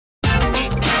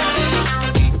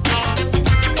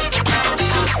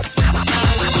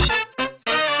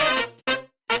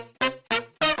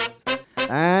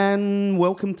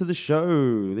welcome to the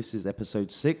show. This is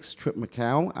episode 6, Trip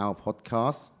Macau, our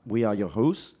podcast. We are your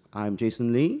hosts. I'm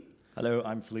Jason Lee. Hello,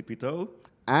 I'm Filipito.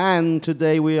 And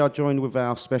today we are joined with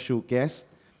our special guest.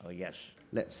 Oh, yes.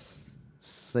 Let's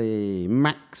say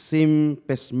Maxim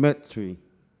Besmertri.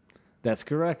 That's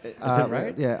correct. Is that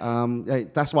right? Yeah,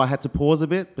 that's why I had to pause a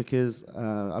bit because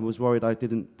I was worried I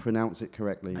didn't pronounce it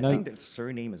correctly. I think the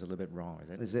surname is a little bit wrong, is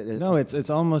it? Is it? No, it's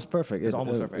almost perfect. It's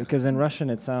almost perfect. Because in Russian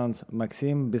it sounds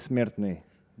Maxim Besmertny.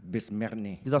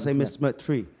 Besmerny. Did I say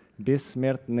Besmertri?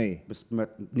 Besmertny.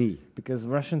 Besmertni. Because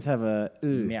Russians have a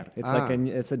Mer. It's like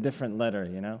it's a different letter,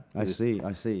 you know. I see.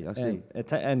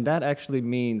 And that actually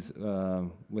means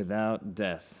without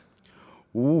death.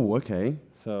 Ooh, okay.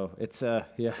 So it's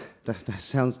yeah. That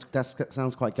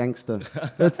sounds quite gangster.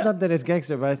 It's not that it's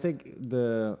gangster, but I think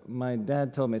my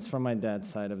dad told me it's from my dad's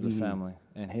side of the family,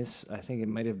 and I think it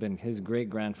might have been his great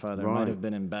grandfather might have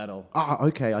been in battle. Ah,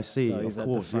 okay, I see. So he's of at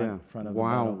the course, front of the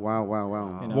wow, battle.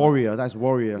 wow. You know? Warrior, that's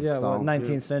warrior Yeah, style. well,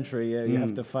 19th century. Yeah, you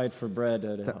have to fight for bread.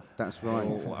 That's right.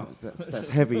 Oh, wow. That's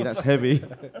heavy. That's heavy.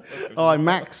 All right,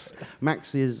 Max.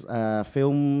 Max is a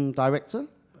film director,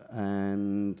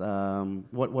 and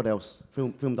what else?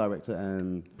 Film director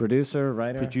and Producer,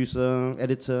 writer. producer,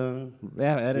 editor,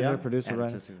 Yeah, editor, Yeah. producer, Editor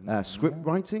writer. too. script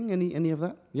writing. Any of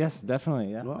that? Yes,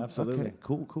 definitely. Yeah, Well, absolutely. Okay,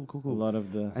 cool. A lot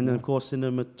of the And then of course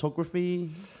cinematography.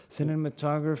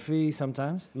 cinematography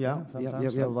sometimes. Yeah,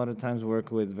 sometimes. yeah. A lot of times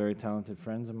work with very talented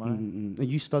friends of mine. And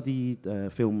you studied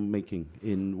filmmaking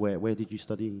in where? Where did you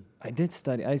study?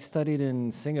 I studied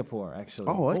in Singapore actually.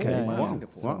 Oh, okay. Yeah, wow. yeah.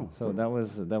 Singapore. Wow. So that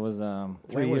was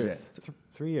 3 When was years. it?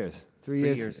 3 years. 3 3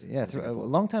 years. years Yeah, in a Singapore.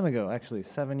 long time ago actually.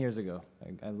 7 years ago,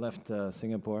 I left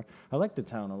Singapore. I liked the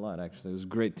town a lot actually. It was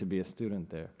great to be a student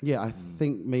there. Yeah, I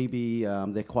think maybe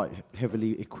they're quite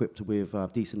heavily equipped with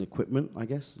decent equipment, I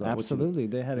guess. Like what you- Absolutely,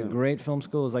 they had a great film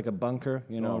school. It was like a bunker,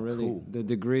 you know. Oh, Really, cool. the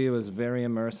degree was very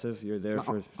immersive. You're there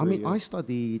for. I mean, 3 I years.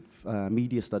 studied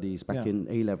media studies back Yeah. in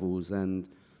A levels, and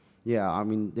yeah, I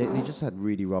mean, they just had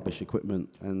really rubbish equipment,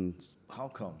 and How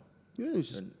come? yeah, it was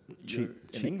just You're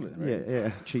in England, right?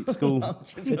 Yeah, cheap school.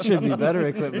 It should be better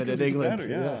equipment It in should be England. better,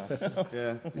 yeah.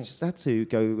 Yeah, you just had to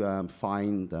go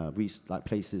find like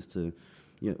places to,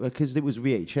 you know, because it was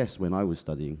VHS when I was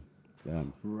studying.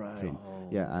 Right. Film.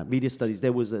 Yeah, media studies.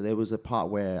 There was a part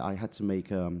where I had to make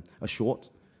a short,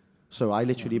 so I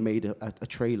literally made a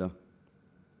trailer,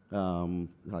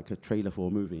 like a trailer for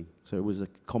a movie. So it was a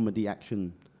comedy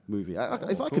action movie.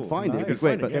 If I could cool. find it, it'd be Nice.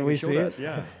 great. But Can we show see us, it?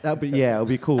 Yeah. that'd be, yeah, it'll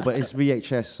be cool. But it's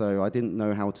VHS, so I didn't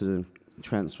know how to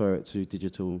transfer it to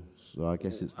digital. So I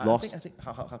guess it's lost. I think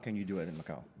how can you do it in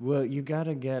Macau? Well, you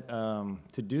gotta get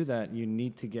to do that. You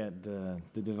need to get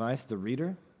the device, the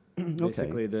reader.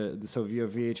 Basically, so if you're a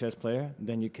VHS player,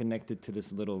 then you connect it to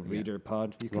this little reader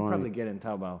pod. You can Right. probably get in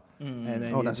Taobao, and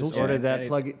then Oh, you that's just awesome. order Yeah, that,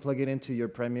 and it- plug it into your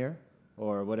Premiere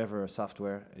or whatever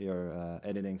software, your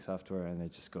editing software, and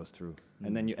it just goes through.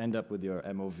 And then you end up with your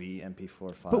MOV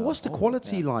MP4 file. But what's the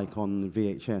quality yeah. like on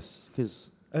VHS?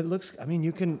 Because It looks. I mean,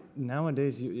 you can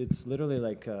nowadays. It's literally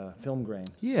like film grain.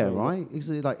 yeah, So right. Is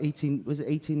it like 18? Was it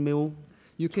 18 mil?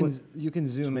 You can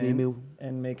zoom 20 in mil.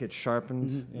 and make it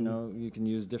sharpened. You know, you can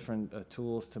use different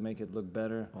tools to make it look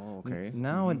better. Oh, okay.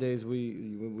 Nowadays,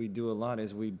 we do a lot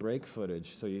is we break footage.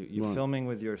 So you're Right. filming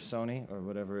with your Sony or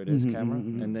whatever it is camera,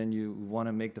 and then you want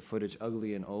to make the footage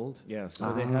ugly and old. Yes.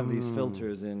 So they have these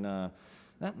filters in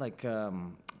not like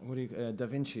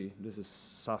DaVinci. This is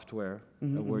software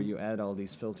where you add all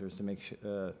these filters to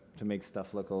make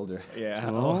stuff look older. Yeah.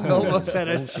 Almost said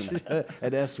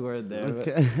an S word there. but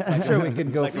I'm sure we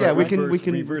can go. Like for Yeah, it. we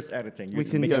can- reverse editing. You we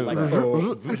just can make go- it like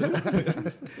oh.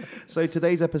 So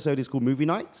today's episode is called Movie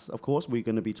Nights. Of course, we're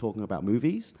going to be talking about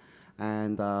movies,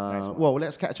 and Nice one. well,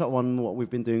 let's catch up on what we've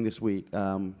been doing this week.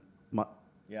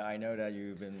 Yeah, I know that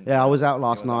you've been. Yeah, I was out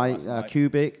last You was out night. last night.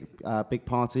 Cubic, big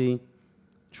party,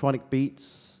 Tronic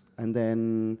Beats, and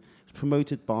then it's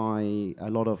promoted by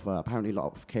apparently a lot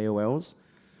of KOLs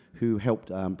who helped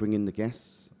bring in the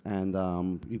guests, and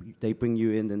they bring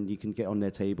you in, and you can get on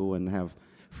their table and have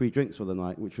free drinks for the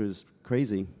night, which was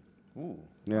crazy. Ooh.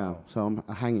 Yeah, Wow. so I'm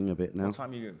hanging a bit now. What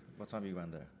time you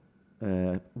went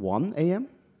there? 1 a.m.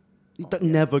 You don't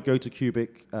yeah. never go to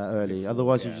Cubic early, It's-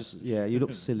 otherwise yeah. you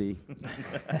look silly.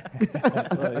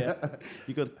 Well, yeah.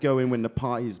 You got to go in when the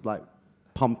party's like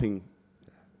pumping.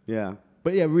 Yeah,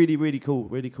 but yeah, really cool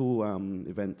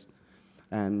event,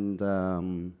 and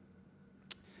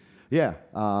yeah,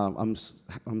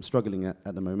 I'm struggling at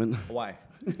the moment. Why?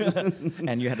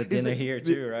 And you had a dinner here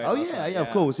too, right? Oh Also, yeah, of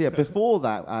course, yeah. Before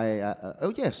that,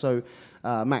 so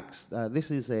Max,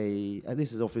 this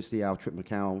is obviously our Trip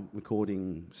Macau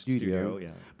recording studio. Yeah.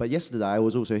 But yesterday I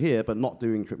was also here, but not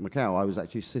doing Trip Macau. I was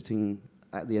actually sitting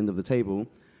at the end of the table,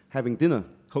 having dinner.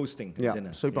 Hosting Yeah.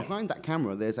 dinner. So behind that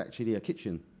camera, there's actually a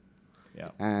kitchen.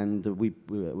 Yeah. And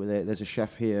there's a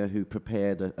chef here who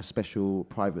prepared a special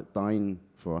private dine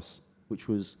for us, which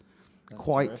was That's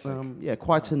quite terrific.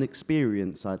 quite an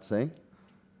experience, I'd say.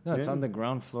 No, it's Yeah. on the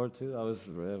ground floor too. I was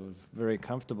very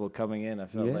comfortable coming in. I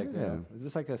felt like Yeah. it's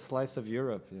just like a slice of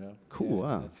Europe, you know. Cool, Yeah,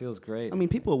 wow. It feels great. I mean,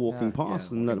 people are walking Yeah.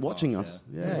 past Yeah, and walking watching past, us.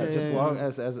 yeah, just walk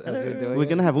as you're doing. We're it.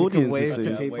 gonna have You can audiences wave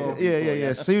soon. to people.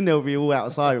 Yeah. Soon they'll be all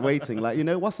outside waiting. Like,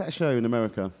 what's that show in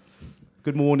America?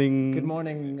 Good morning. Good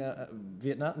morning,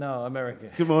 Vietnam. No, America.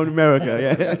 Good morning, America.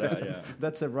 Yeah. Yeah.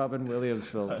 That's a Robin Williams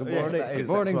film. Good Yes, morning, that is, good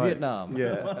morning, that's right. Vietnam.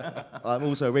 Yeah. I'm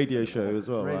also a radio show as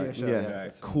well, Radio right? show, yeah.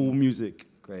 yeah. Cool music.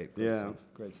 Great Yeah. stuff.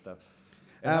 Great stuff.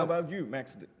 And how about you,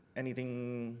 Max?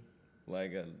 Anything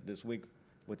like this week?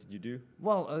 What did you do?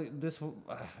 Well,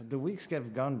 the weeks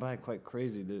have gone by quite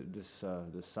crazy this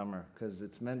summer because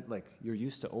it's meant like you're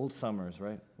used to old summers,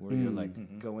 right? Where you're like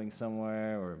going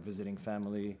somewhere or visiting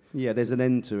family. Yeah, there's an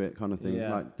end to it, kind of thing.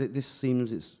 Yeah. Like this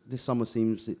summer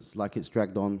seems it's like it's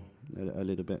dragged on a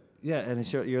little bit. Yeah, and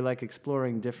you're like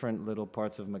exploring different little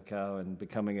parts of Macau and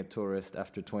becoming a tourist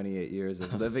after 28 years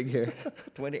of living here.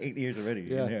 28 years already.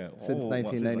 Yeah, since Oh,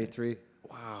 1993.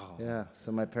 Wow. Yeah,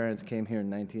 so my parents came here in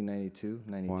 1992,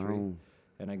 93, Wow.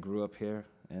 and I grew up here.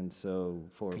 And so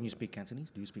for Can you speak Cantonese?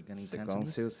 Do you speak any Sẽ còn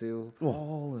Cantonese? siêu siêu.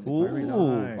 Oh, Ooh. very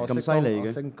nice. Tôi Cầm sẽ sai con- lì tôi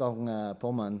kìa. sẽ con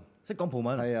Phổ Mệnh. 識講葡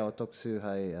文。 Hay là tôi sư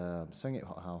hay商業學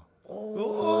校。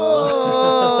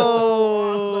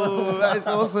 Oh, that is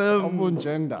澳 awesome. 門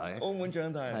長大。澳門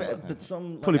長大。But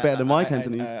some Probably better than my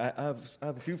Cantonese. I have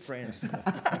a few friends.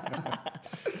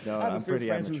 No, I have I'm a few pretty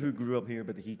friends amateur. who grew up here,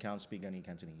 but he can't speak any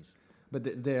Cantonese.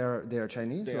 But they are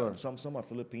Chinese They or? are, some are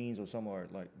Philippines or some are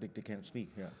like they can't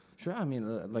speak. Yeah. Sure, I mean,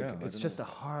 like Yeah, I it's don't just know. a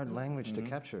hard language to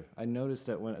capture. I noticed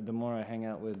that the more I hang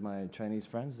out with my Chinese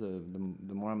friends,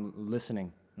 the more I'm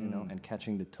listening, you know, and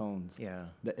catching the tones. Yeah.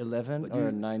 The 11 But or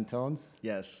you- 9 tones.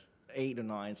 Yes. 8 or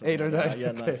 9. 8 or something like 9, that. Yeah,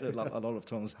 okay. nice. A lot of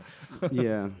tones.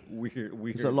 Yeah. Weird.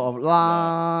 There's a lot of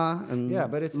la and Yeah,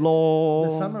 but it's law.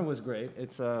 the summer was great.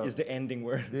 It's Is the ending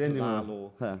word? The ending La word.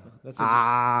 lo. Huh. that's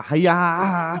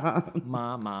Hiya.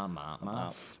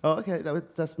 ma. Oh, okay,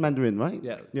 that's Mandarin, right?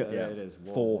 Yeah, Yeah. it is.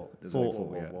 Whoa, Four. whoa. There's Four.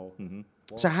 like four. Yeah. Mhm.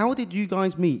 So how did you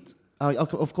guys meet?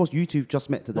 Of course, you two just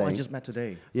met today. No, I just met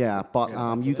today. Yeah, but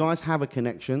Yeah, you guys have a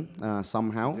connection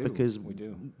somehow We do, because we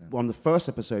do. on the first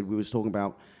episode we was talking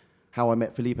about how I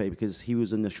met Felipe because he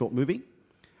was in the short movie,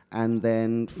 and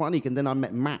then funny, and then I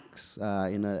met Max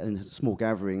in a small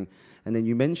gathering, and then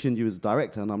you mentioned you was a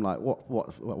director, and I'm like,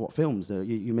 what films?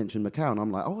 You mentioned Macau, and I'm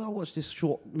like, oh, I watched this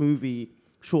short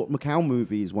Macau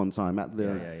movies one time at the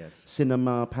Yes.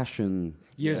 Cinema Passion.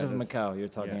 Years Yeah, of that's- Macau, you're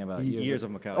talking about. Years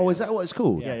of Macau. Oh, is yes. that what it's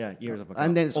called? Yeah, Years of Macau.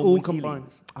 And then it's Oh, all Moon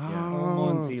combined. Ceilings.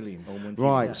 Mon Zilim. Oh, Moon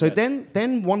Right. Ceilings. So Yes.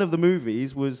 then one of the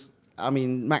movies was. I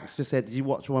mean, Max just said, "Did you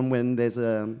watch one when there's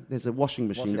a washing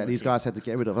machine Washing that these machine. guys had to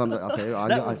get rid of?" I'm like, "Okay,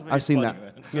 That was very I've seen funny,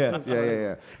 that." man.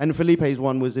 Yeah. And Felipe's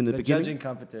one was in the The beginning. judging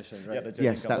competition, right? Yeah, the judging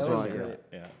Yes, that's competition. right.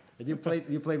 Yeah. And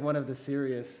you played one of the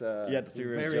serious, The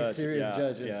serious very judge. serious Yeah,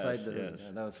 judge yes, inside the. yes.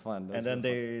 Yeah, that was fun. That And was then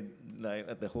really they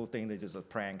like the whole thing. They just a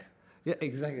prank. fun. Yeah,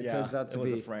 exactly. It Yeah, turns out to it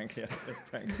was be. a prank. Yeah, it was a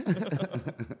prank.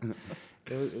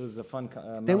 It was a fun.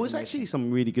 There was actually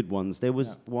some really good ones. There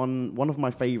was one of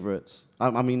my favorites.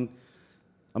 I mean,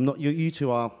 I'm not you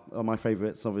two are my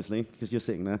favorites, obviously, because you're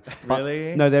sitting there. But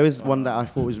Really? No, there is one that I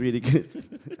thought was really good.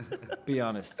 Be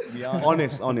honest.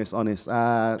 honest.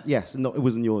 Yes, no, it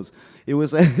wasn't yours. It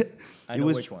was. I it know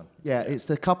was, which one. Yeah, it's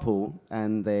the couple,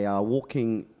 and they are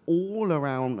walking all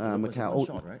around Was it Macau. one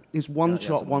shot, right? It's one Yeah, yeah,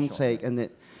 shot, it's one shot, take, yeah. and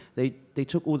they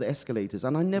took all the escalators,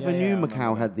 and I never Yeah, knew yeah, I Macau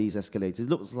remember had these escalators. It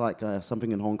looks like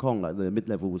something in Hong Kong, like the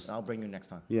mid-levels. I'll bring you next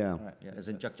time. Yeah. Right. Yeah, it's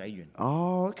in Zhak Zai Yuan.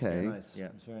 Oh, It's okay. nice. Yeah.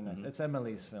 It's very nice. It's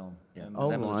Emily's film. Yeah. Emily- Oh,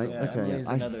 Emily's right. film. Yeah, Okay. Emily's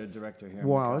I- another director here. in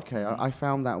Wow. Macau. Okay. I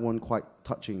found that one quite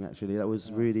touching, actually. That was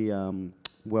really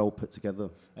well put together.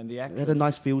 And the It actress. had a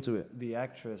nice feel to it. The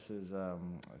actress is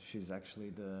she's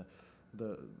actually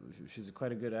she's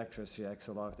quite a good actress. She acts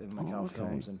a lot in Macau okay,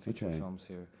 films and feature okay. films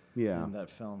here. Yeah. In that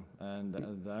film, and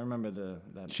I remember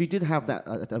that She did have that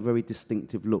a very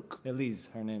distinctive look. Elise.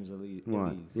 Her name's Elise.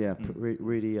 Right. Elise. Yeah.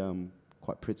 Really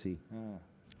quite pretty.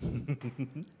 Yeah.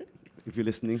 If you're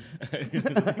listening.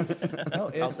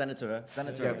 No, I'll it's, send it to her. Send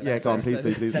it to Yeah, her. yeah, go on, please,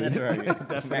 please. Send it to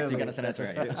her. Max, you gotta send it to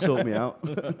her. Yeah. Sort me out.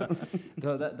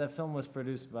 so that film was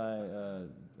produced by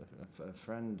a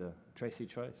friend, Tracy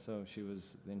Choi. So she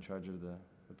was in charge of the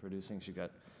producing. She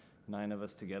got 9 of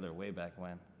us together way back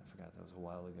when. I forgot, that was a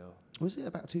while ago. Was it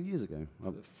about 2 years ago?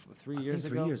 3 I years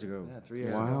think ago. 3 years ago. Yeah, 3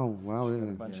 years Wow, ago. wow, She got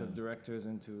yeah. a bunch Yeah. of directors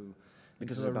into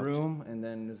Because a it's about room, and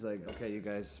then it's like, okay, you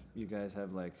guys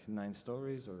have like 9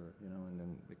 stories, or and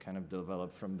then it kind of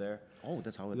developed from there. Oh,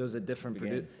 that's how it There was a different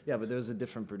began. but there was a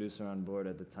different producer on board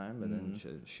at the time, but then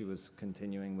Mhm. she was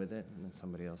continuing with it, and then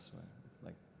somebody else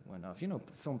went off.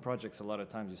 Film projects, a lot of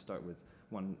times you start with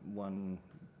one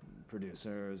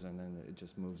producers, and then it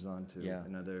just moves on to Yeah,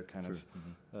 another kind true.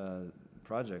 of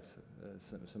project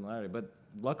similarity. But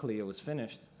luckily, it was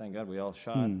finished. Thank God, we all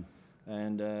shot,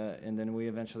 and then we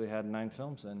eventually had 9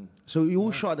 films. And So you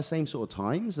all shot at the same sort of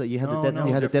times that you had no, the no,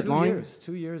 you had a they're deadline?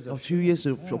 2 years of 2 years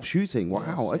of, shooting. of shooting. Wow.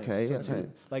 Yes, Okay. yes. So okay.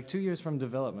 like 2 years from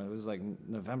development. It was like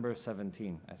November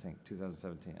 17, I think,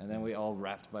 2017. And then we all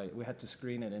wrapped we had to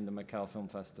screen it in the Macau Film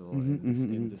Festival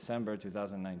in December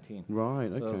 2019. Right.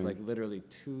 So it was Okay. like literally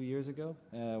 2 years ago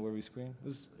where we screened.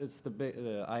 It's the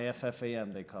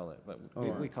IFFAM, they call it, but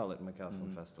we call it Macau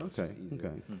Film Festival. It's Okay. just easier.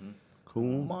 Okay.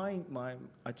 Cool.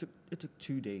 It took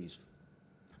 2 days.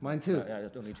 Mine too. Yeah,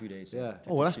 only 2 days. Yeah. to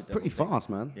Oh, that's shoot the pretty whole thing. fast,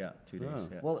 man. Yeah, 2 days.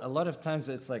 Yeah. Yeah. Well, a lot of times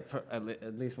it's like,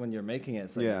 at least when you're making it,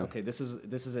 it's like, Yeah. okay, this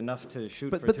is enough to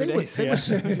shoot But for but 2 they were, days. they were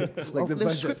Like the they're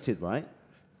budget. scripted, right?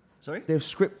 Sorry? They're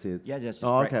scripted. Yeah, just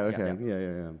Oh, right. okay, Yeah,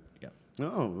 okay, yeah. Yeah.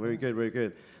 Oh, very good, very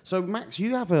good. So, Max,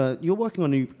 you're working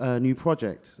on a new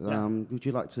project. Yeah. Would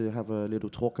you like to have a little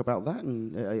talk about that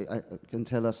and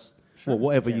tell us, Sure. well,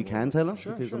 whatever Yeah, you can tell us?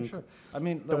 Sure, because sure, I sure. I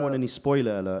mean, don't want any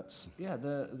spoiler alerts. Yeah,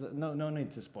 no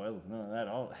need to spoil no at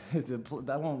all.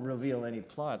 That won't reveal any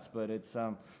plots, but it's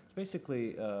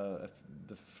basically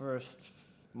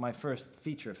my first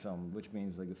feature film, which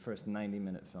means like the first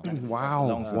 90-minute film. Wow,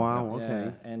 Long film, wow, Yeah,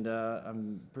 okay. and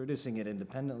I'm producing it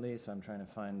independently, so I'm trying to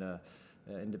find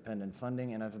independent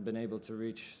funding, and I've been able to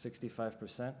reach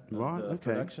 65% of Right, the okay,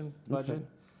 production budget.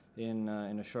 In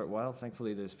a short while.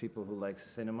 Thankfully, there's people who like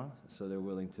cinema, so they're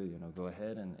willing to go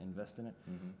ahead and invest in it.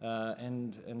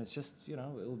 And it's just it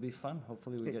will be fun.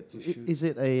 Hopefully, we get to shoot. Is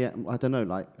it I don't know,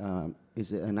 like,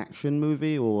 is it an action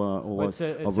movie or Well, it's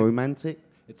a a- romantic?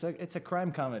 It's a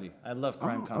crime comedy. I love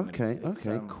crime comedies. Okay, It's,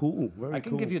 okay, cool, very I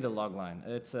can cool. give you the log line.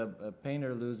 It's a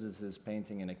painter loses his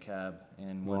painting in a cab,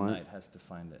 and one Right. night has to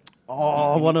find it.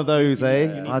 Oh, one of those, eh?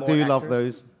 need I more do love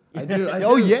actors? those. I do.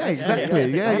 Oh, yeah,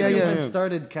 exactly. Yeah, I haven't yeah. even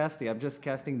started casting. I'm just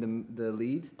casting the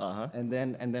lead, Uh-huh. and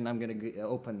then I'm gonna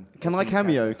open. Can I open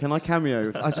cameo? casting. Can I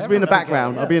cameo? I'll just be in the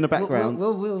background. I'll be in the background.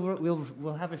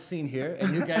 We'll have a scene here,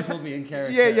 and you guys will be in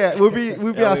character. Yeah. We'll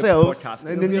be ourselves, podcasting.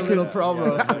 and then Be you a can. little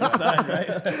promo on the side,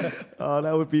 right? Oh,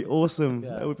 that would be awesome.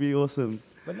 Yeah. That would be awesome.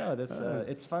 But no, that's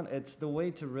it's fun. It's the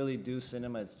way to really do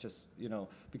cinema. It's just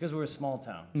because we're a small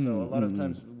town, so a lot of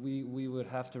times we would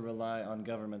have to rely on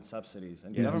government subsidies,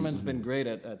 and Yes. government's been great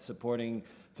at supporting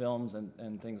films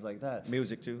and things like that.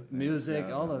 Music too. Music,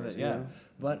 Yeah, all of it, music. yeah.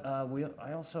 But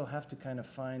I also have to kind of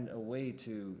find a way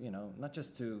to, not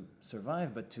just to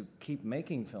survive, but to keep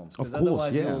making films. Of Because course,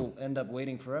 otherwise yeah. you'll end up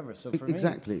waiting forever. So for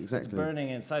Exactly, me, exactly. it's burning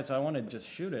inside. So I want to just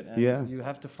shoot it. And Yeah. you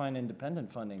have to find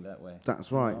independent funding that way.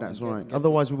 That's you right. know, That's and right. get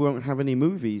Otherwise, we won't have any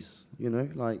movies.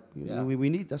 Yeah. We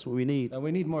need. That's what we need. And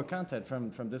we need more content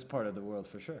from this part of the world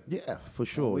for sure. Yeah, for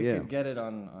sure. We Yeah. could get it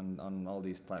on all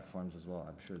these platforms as well.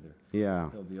 I'm sure Yeah.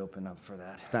 they'll be open up for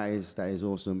that. That is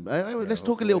awesome. Let's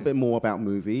talk a little bit more about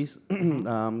movies,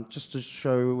 just to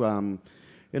show,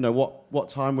 what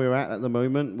time we're at the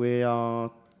moment. We are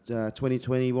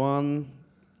 2021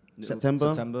 September.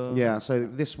 September. Yeah. So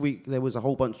this week there was a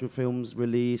whole bunch of films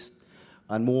released,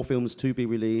 and more films to be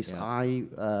released.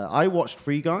 Yeah. I watched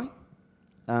Free Guy,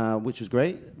 which was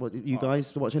great. What you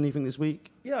guys watch anything this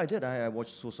week? Yeah, I did. I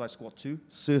watched Suicide Squad 2.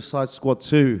 Suicide Squad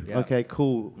 2. Yeah. Okay,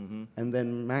 cool. And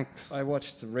then Max. I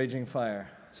watched Raging Fire.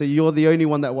 So you're the only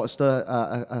one that watched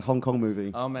a Hong Kong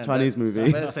movie, Oh man, Chinese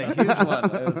movie. That's a huge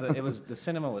one. It was the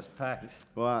cinema was packed.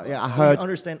 Well, yeah, I So heard. you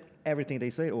understand everything they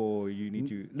say, or you need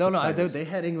to? No, subtitles? they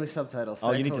had English subtitles.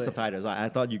 Oh, you need the thankfully. subtitles. I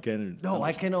thought you can. No,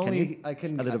 I can you? only I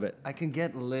can A little bit. I can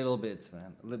get little bits,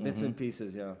 man. Bits and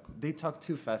pieces. Yeah, they talk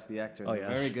too fast. The actors. Oh, They're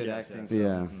yes. very good Yes, acting. yes. So.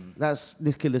 Yeah, that's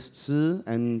Nicholas Tse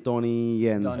and Donnie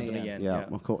Yen. Donnie Anthony Yen. Yen, Yeah,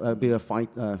 yeah. of course, it'll be a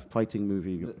fighting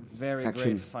movie. Very Action.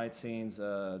 great fight scenes.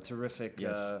 Terrific.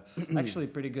 Yes. Actually,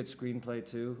 pretty good screenplay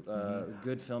too.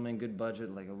 Good filming, good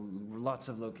budget. Like lots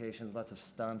of locations, lots of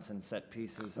stunts and set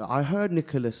pieces. I heard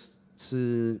Nicholas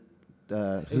Tse.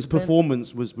 His It's been-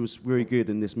 performance was very good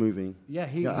in this movie. Yeah,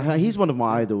 He's one of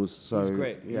my idols. So he's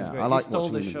great. Yeah, He's great. I like he stole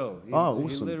watching the him. show. He, Oh, he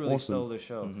awesome! literally Awesome. stole the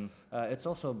show. It's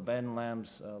also Ben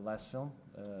Lamb's last film.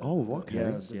 Oh, okay.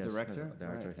 Yes, the yes. director.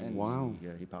 Director. right, He- and Wow.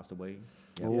 Yeah, he passed away.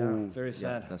 Yeah. Oh. Yeah, very Yeah,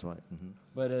 sad. that's right.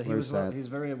 But he Very was sad. he's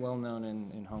very well known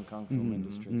in Hong Kong film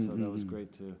industry, so that was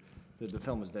great to. The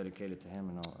film was dedicated to him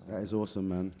and all. That is awesome,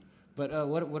 man. But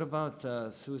what about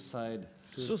Suicide?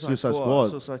 Suicide Squad.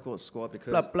 Suicide Squad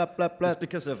because Blah, blah, blah, blah. it's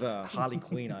because of Harley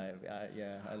Quinn.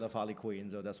 I love Harley Quinn,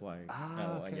 so that's why.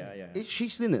 Okay. Yeah.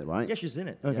 She's in it, right? Yeah, she's in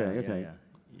it. Okay, yeah, okay. Yeah.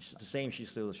 It's the same. She's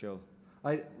still the show.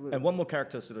 I And one more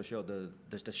character to the show.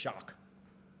 There's the shark.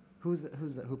 who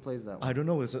plays that one? I don't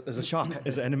know. It's a shark.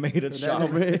 It's an animated Oh,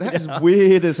 shark. really? That's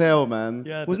weird as hell, man.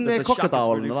 Yeah. Wasn't the there a shark is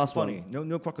crocodile in really the last funny. one?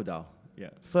 No crocodile. Yeah.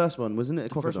 First one, wasn't it a The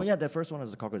crocodile? first one, yeah, the first one is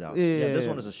the crocodile. Yeah, this yeah.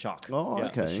 one is a shark. Oh, yeah,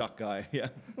 okay. The shark guy. Yeah.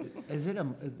 Is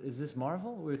this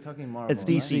Marvel? We're talking Marvel. It's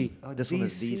DC. Right? Oh, This one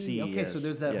is DC, Okay, so yes,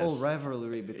 there's that yes. whole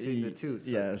rivalry between the two. So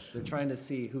Yes. they're trying to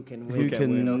see who can Who win. can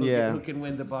you know, win, yeah. who can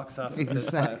win the box office. this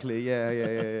time. Exactly. Yeah.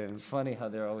 It's funny how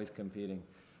they're always competing.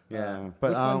 Yeah,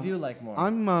 but which one do you like more? I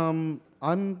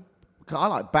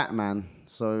like Batman,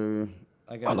 so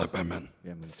I guess. Batman.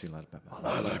 Yeah, I'm too loud Batman.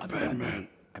 I like Batman.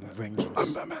 I'm vengeance.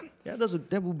 I'm Batman. Yeah,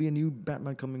 there will be a new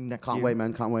Batman coming next Can't year. wait,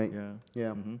 man. Can't wait. Yeah.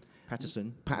 Yeah.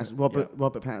 Patterson. Robert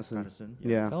Pattinson. Patterson.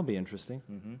 Yeah. That'll be interesting.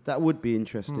 That would be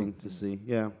interesting to see.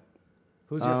 Yeah.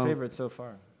 Who's your favorite so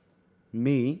far?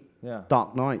 Me, Yeah.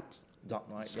 Dark Knight. Dark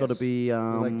Knight. It's got to be.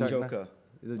 like Dark Knight? Joker.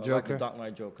 The I like Joker? the Dark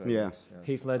Knight Joker. Yeah. Yes,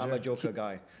 Heath Ledger? I'm a Joker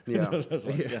guy. Yeah. That's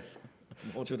right, yes.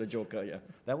 More to the Joker. Yeah.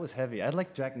 That was heavy. I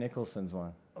like Jack Nicholson's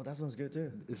one. Oh, that one's good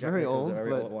too. It's Jack very Nicholson's old, a very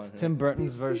but old one. Tim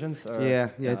Burton's versions are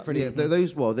Yeah. pretty.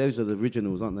 Those are the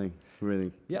originals, aren't they?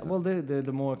 Really. Yeah, well, they're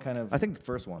the more kind of I think the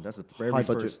first one. That's the very High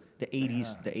budget. first. The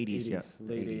 80s. The 80s. Yeah.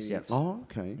 late The 80s. Yes. Oh,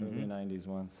 okay. early 90s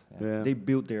ones. Yeah. Yeah. They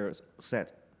built their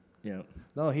set. Yeah.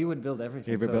 No, he would build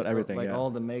everything. He would build everything, like yeah. all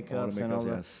the makeups and all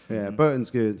the. yes. Yeah, Burton's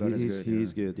good. Burton's he's good,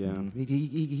 he's yeah. good. Yeah, Mhm.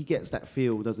 he gets that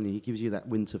feel, doesn't he? He gives you that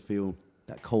winter feel,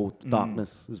 that cold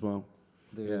darkness as well.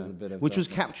 There is a bit of. Which was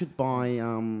darkness. captured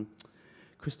by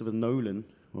Christopher Nolan,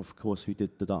 of course, who did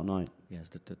The Dark Knight. Yes,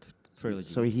 the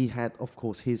trilogy. So he had, of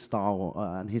course, his style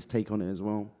and his take on it as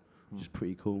well, which is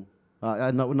pretty cool.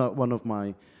 Not one of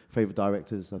my favorite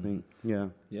directors, I think. Yeah.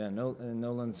 Yeah,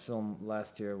 Nolan's film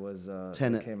last year was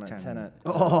Tenet. Came out Tenet. Tenet.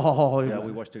 Oh, yeah,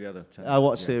 we watched together. I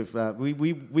watched Yeah. it.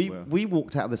 We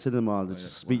walked out of the cinema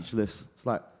just speechless. It's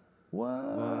like,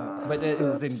 what? But it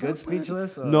is in good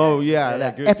speechless. Or? No, Yeah,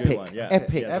 like good epic, one, yeah.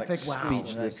 epic, Yeah, Epic. Wow.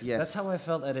 speechless. Yes. That's how I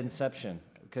felt at Inception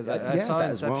because I Yeah, saw that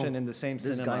as well. Inception in the same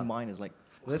This cinema. guy mind is like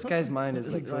This guy's mind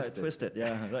is like twisted.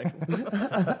 Yeah, like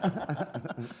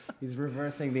He's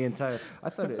reversing the entire. I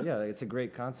thought, it's a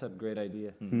great concept, great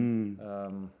idea.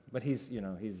 But he's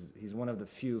one of the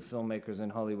few filmmakers in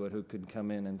Hollywood who could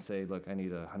come in and say, look, I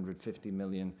need 150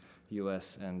 million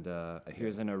US, and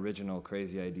here's an original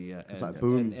crazy idea. It's and, like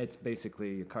boom. and it's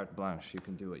basically carte blanche. You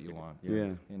can do what you want. Yeah.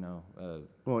 You know.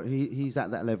 Well, he's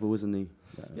at that level, isn't he?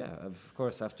 Yeah, of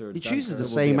course. After He chooses the Dunkirk-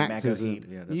 will same be a mega actors. hit,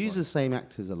 yeah, He that's uses why. the same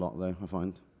actors a lot, though. I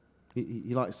find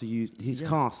he likes to use his Yeah.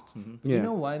 cast. Yeah. You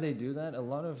know why they do that? A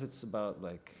lot of it's about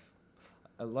like.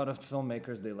 A lot of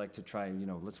filmmakers, they like to try,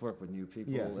 let's work with new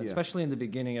people. Yeah, yeah. Especially in the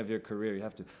beginning of your career, you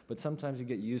have to. But sometimes you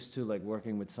get used to like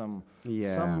working with some.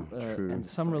 Yeah, true. And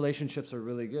some relationships are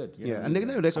really good. Yeah, and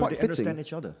they're so quite they understand fitting.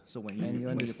 each other. So when And you when your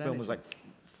understand film each is like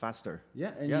faster.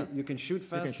 Yeah, and Yeah. You can shoot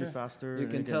faster. You can shoot faster. You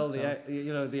and can tell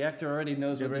the actor already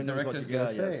knows You what the already knows what director's you gonna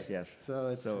got, say. yes, yes. So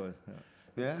it's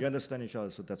Yeah. You understand each other,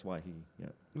 so that's why he.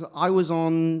 Yeah. I was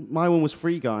on. My one was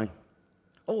Free Guy.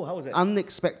 Oh, how was it?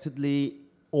 Unexpectedly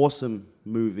awesome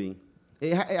movie.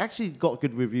 It actually got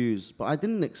good reviews, but I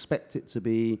didn't expect it to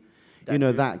be, That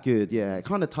good? that good. Yeah, it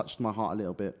kind of touched my heart a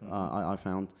little bit. I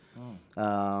found.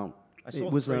 I it saw the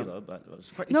was, trailer, but it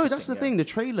was quite No, interesting. that's the yeah. thing. The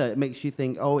trailer it makes you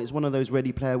think, oh, it's one of those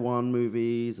Ready Player One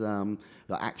movies,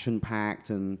 like action packed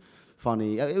and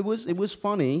funny. It was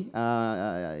funny.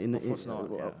 Of course not,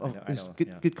 yeah, I it's know, good,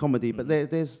 yeah. good comedy, but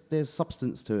there's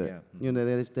substance to it.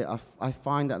 Yeah, I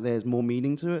find that there's more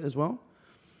meaning to it as well.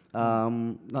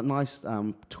 That nice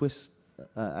twist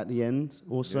at the end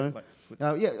also.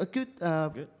 A good,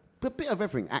 Good. a bit of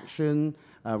everything: action,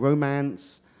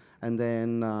 romance, and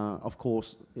then of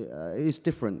course it's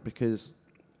different because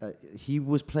he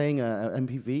was playing a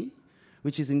MPV,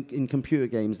 which is in computer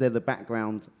games. They're the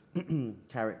background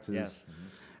characters, Yes.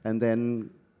 and then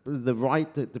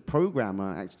the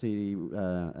programmer actually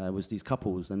was these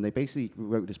couples, and they basically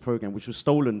wrote this program which was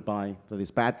stolen by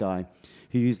this bad guy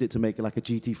who used it to make like a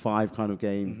GT5 kind of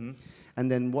game. And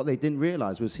then what they didn't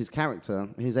realize was his character,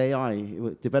 his AI,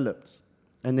 developed,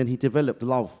 and then he developed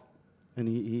love, and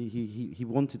he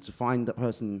wanted to find that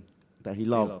person that he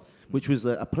loved, loves. which was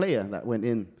a player that went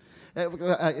in.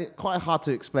 Quite hard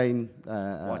to explain.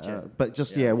 Watch it. But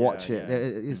just Yeah, watch yeah, it.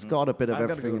 yeah. It's got a bit of I've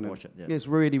gotta everything go in and it. watch it, yeah. It's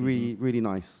really, really, really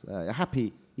nice.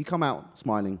 Happy. You come out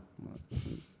smiling,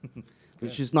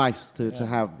 which is nice to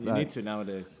have. You need to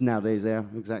nowadays. Nowadays, yeah,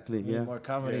 exactly. You need Yeah. more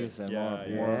comedies and Yeah,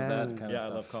 more yeah. of that kind Yeah, of I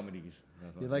stuff. love comedies.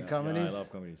 You like Yeah, comedies? I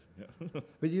love comedies. Yeah.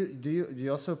 But do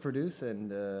you also produce and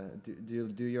do you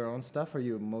do your own stuff, or are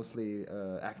you mostly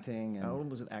acting I and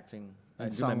almost acting. I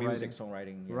And do my music, songwriting.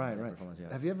 songwriting. Yeah, right, and right? performance,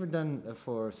 yeah. Have you ever done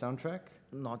for soundtrack?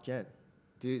 Not yet.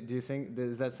 Do you think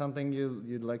is that something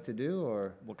you'd like to do,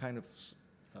 or What kind of?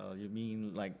 You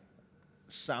mean like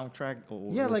soundtrack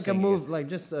or? yeah, like a singing move, like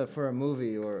just for a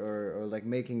movie, or like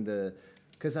making the,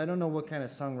 because I don't know what kind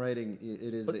of songwriting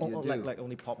it is But that you do. like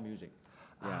only pop music.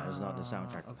 Yeah, it's not the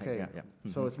soundtrack. Okay, Yeah,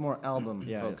 yeah. So it's more album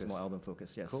Yeah, focused. it's more album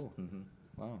focused. Yes. Cool. Mhm.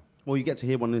 Wow, Well, you get to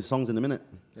hear one of his songs in a minute.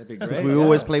 that'd be 'Cause great. we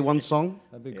always play one song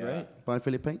That'd be Yeah. great. by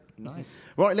Philippe. Nice.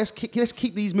 Right, let's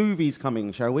keep these movies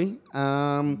coming, shall we?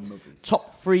 Movies.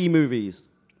 Top 3 movies.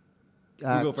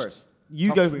 You go first. You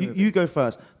Top go. three You go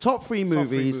first. Top three Top three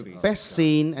movies. movies. Best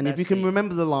scene, and if Best you can scene.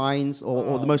 remember the lines or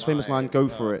the Oh most famous my line, go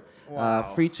God. for it.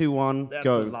 Wow. 3, 2, 1, That's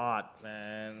go. a lot,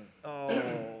 man.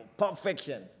 Oh, Pulp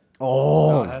Fiction.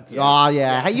 Oh, had to-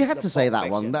 yeah. Hey, you had The to say Pulp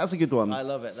that one. Fiction. That's a good one. I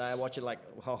love it. I watch it like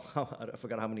I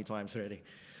forgot how many times already.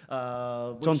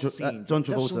 John Which scene? John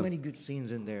There's so Travolta. many good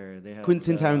scenes in there. They have,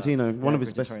 Quentin Tarantino, one yeah, of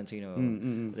his Quentin best.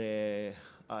 Tarantino.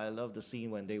 I love the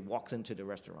scene when they walks into the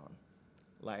restaurant,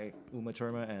 like Uma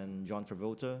Thurman and John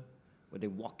Travolta, when they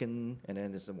walk in and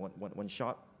then there's one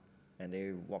shot, and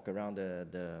they walk around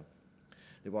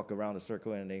they walk around the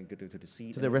circle and they go to the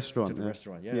seat. To the and- restaurant. To the yeah.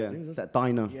 restaurant. Yeah. Yeah. I think it was- That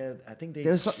diner. yeah, I think they.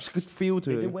 There's such a good feel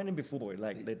to They it. went in before,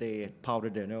 like they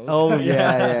powdered their nose. Oh, yeah, They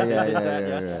yeah, did yeah,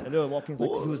 that, yeah. And they were walking.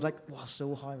 Like, he was like, wow,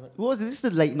 so high. Like, What was it? This is the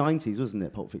late 90s, wasn't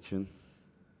it? Pulp Fiction.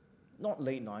 not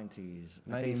late 90s.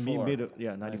 I think 94. mid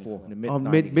 94. The mid Oh,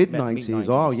 90s. mid 90s.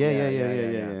 Oh,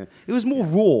 yeah. It was more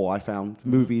raw, I found,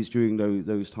 movies during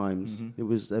those times. It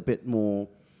was a bit more,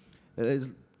 it is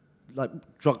like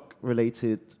drug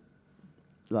related,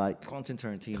 like Quentin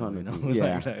Tarantino, kind you know, of,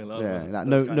 yeah, like a lot yeah, of like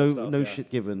those kind of stuff, no yeah. shit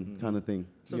given kind of thing.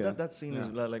 So yeah. that scene is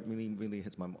like really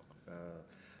hits my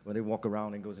when they walk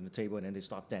around and goes to the table and then they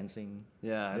start dancing.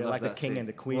 Yeah, I They're love like the that king scene. and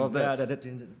the queen. Well, Yeah,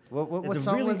 What it's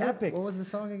song really was epic. it? What was the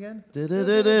song again? Yeah.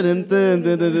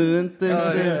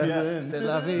 C'est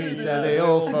la vie, c'est les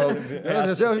old folk.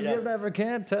 Yes, You yes. never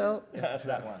can tell. That's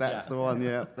that one. That's the one,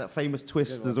 yeah. That famous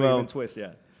twist Good as one, well. Raven twist, yeah.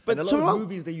 But But a lot Tyrell- of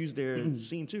movies they use their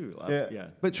scene too. Yeah.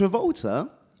 But Travolta,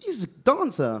 he's a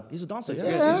dancer. He's a dancer. Yeah,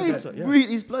 Yeah, he's, he's a dancer. Yeah.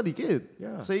 he's bloody good.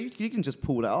 Yeah. So you can just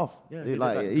pull that off. Yeah, It, they did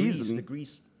like that Grease, easily. the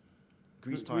Grease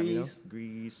time, you know? Grease.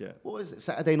 Grease, yeah. What is it?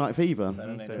 Saturday Night Fever.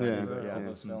 Saturday Night Yeah. Fever, Yeah. all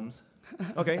those films.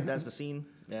 Okay, that's the scene.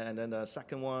 Yeah, and then the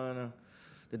second one,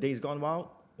 The Days Gone Wild,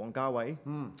 Wong Kar-wai.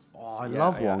 Oh, I Yeah,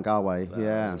 love yeah. Wong Kar-wai.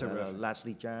 Yeah.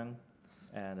 Leslie Zhang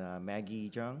and Maggie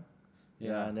Zhang.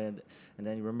 Yeah. Yeah, and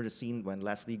then you remember the scene when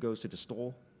Leslie goes to the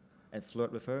store and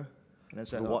flirt with her, and then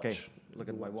said, The "Okay, watch. look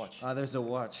at my watch." Ah, there's a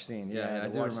watch scene. Yeah, the I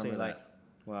do watch remember say, that. like,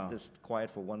 Wow. Just quiet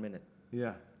for 1 minute,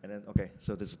 Yeah. and then okay,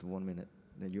 so this is the 1 minute.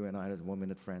 Then you and I are the 1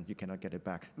 minute friend. You cannot get it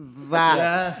back. That,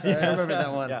 Yes, I remember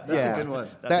that one. yeah, That's yeah. a good one.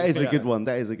 that is a yeah. good one.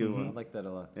 That is a good I one. like that a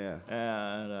lot. Yeah.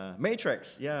 And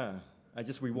Matrix, yeah. I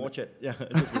just rewatch it. Yeah. I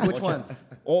just rewatch Which it. one?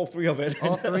 All three of it.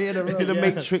 All three in a row. Did a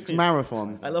Yes. Matrix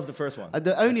marathon. I love the first one.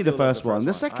 Only the still love first one.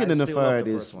 The second I and the still love third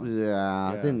the is first one.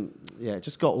 yeah. Yeah. Didn't it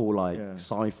just got all like Yeah.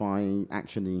 sci-fi,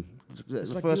 actiony. The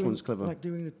It's like first during- one's clever. Like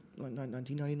during the, like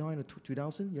 1999 or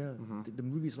 2000, yeah. The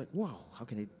movie's like, wow, how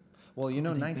can they? Well, you know,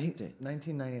 How did they make it?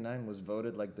 1999 was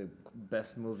voted like the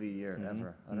best movie year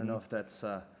ever. I don't know if that's.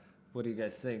 What do you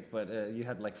guys think? But you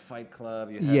had like Fight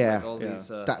Club. You had Yeah. like all Yeah. these.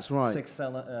 That's right.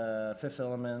 Fifth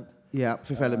Element. Yeah,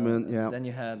 Fifth Element. Yeah. Then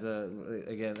you had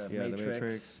again Yeah, Matrix. the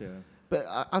Matrix. Yeah.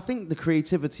 But I think the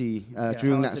creativity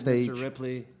during that Talented stage. Mr.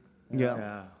 Ripley. Yeah.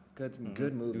 Yeah. Good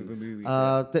movies. Good movies.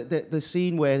 yeah. The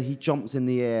scene where he jumps in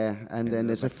the air and then the,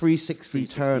 there's a like, 360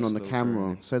 turn on the slow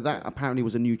camera. turn. So that apparently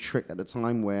was a new trick at the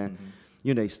time where,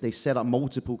 you know, they set up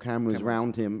multiple cameras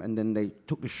around him and then they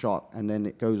took the shot and then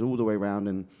it goes all the way around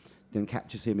and then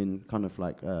captures him in kind of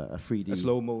like a 3D A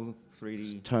slow-mo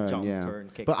 3D turn. jump, Yeah.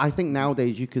 turn, kick. But I think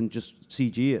nowadays you can just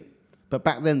CG it. But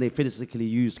back then they physically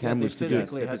used Yeah, they cameras to do it.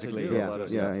 physically had to physically, do yeah, a lot of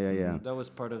yeah, stuff. yeah, yeah. That was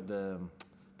part of the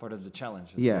challenge.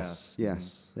 as well. Yes,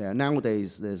 yes. Yeah.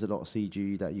 Nowadays there's a lot of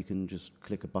CG that you can just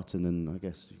click a button and I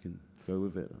guess you can go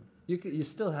with it. You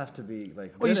still have to be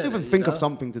like. Well, you good still at have it, to think know? of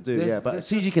something to do, There's- yeah. But there's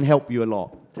CG just- can help you a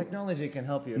lot. Technology can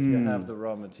help you if you have the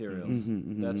raw materials.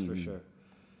 That's for sure.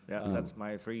 yeah, that's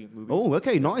my 3 movies. Oh,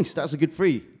 okay, nice. That's a good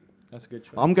 3. That's a good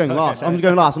choice. I'm going last. I'm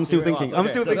going last. I'm still You're going thinking. last, I'm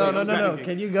okay. still So- thinking. No.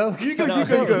 Can you go? You go.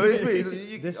 It's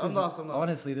me. This I'm is last.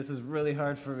 honestly, this is really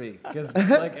hard for me because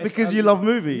Because you love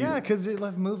movies. Yeah, because you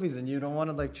love movies and you don't want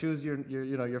to like choose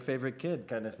your favorite kid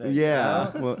kind of thing.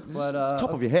 Yeah. You know? Well, But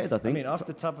top of your head, I I think. mean, off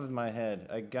the top of my head,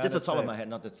 I gotta Just the top say, of my head,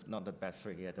 not the best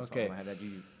three. Yeah, the top Okay. of my head that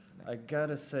you. I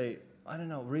gotta say, I don't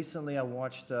know. Recently, I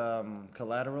watched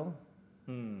Collateral.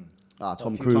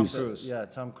 Tom Few Cruise. months- Yeah,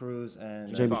 Tom Cruise and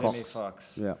Jamie Jamie Foxx.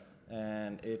 Foxx. Yeah.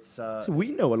 And it's So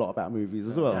we know a lot about movies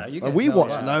as well. Yeah, you Like, guys we know a watch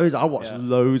lot. loads. I watch Yeah.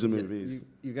 loads of movies.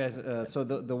 You guys. So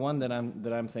the one that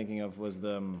I'm thinking of was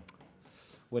the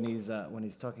when he's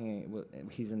talking.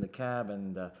 He's in the cab,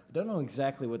 and I don't know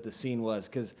exactly what the scene was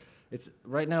because it's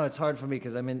right now. It's hard for me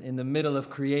because I'm in the middle of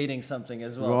creating something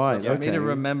as well. Right, So for me to okay.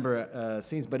 remember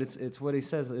scenes, but it's what he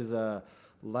says is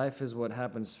life is what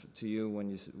happens to you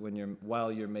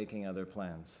while you're making other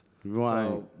plans. Right.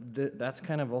 So that's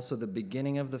kind of also the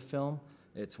beginning of the film.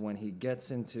 It's when he gets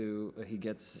into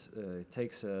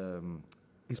takes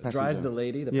His drives passenger. the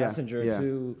lady, the Yeah, passenger yeah.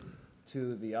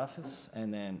 to the office,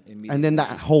 and then immediately. And then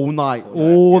that whole night, Whole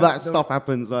all night, yeah. that stuff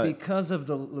happens. Like, because of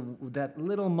that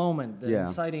little moment, the Yeah.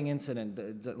 inciting incident,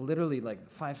 that literally like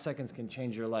 5 seconds can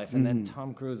change your life, and then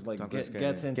Tom Cruise Tom Cruise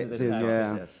gets into Gets the in, taxi,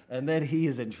 yeah. Yes. and then he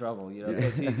is in trouble, you know,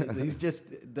 because he's just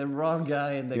the wrong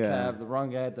guy in the Yeah. cab, the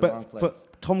wrong guy at the wrong but place.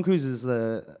 Tom Cruise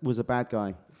was a bad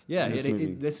guy. Yeah, in this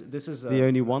movie. this is The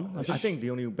only one. I think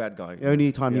the only bad guy. The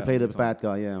only time he Yeah, played a Tom. bad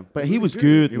guy, yeah. But He he was was good.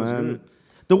 good, He was man. good.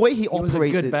 The way he was a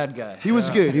operated. good bad guy. He was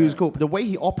good. He was cool. But the way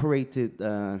he operated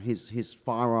his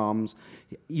firearms,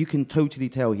 you can totally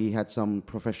tell he had some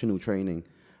professional training.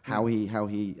 How he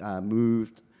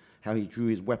moved, how he drew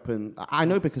his weapon. I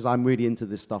know because I'm really into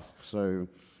this stuff. So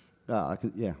I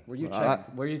can, yeah. Were you I-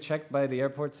 checked? Were you checked by the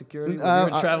airport security when Uh,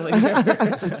 you were traveling here?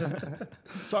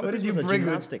 Tom What Cruise did you was a bring with-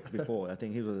 gymnastic before. I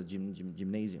think he was a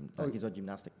gymnasium. Like he's a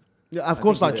gymnastic. Yeah, of I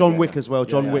course, think like he did, John yeah, Wick yeah. as well. Yeah,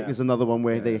 John yeah, Wick yeah. is another one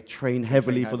where Yeah. they train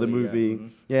heavily for the heavily, yeah. movie. Mhm.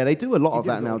 Yeah, they do a lot He of did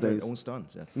that his own- nowadays. Own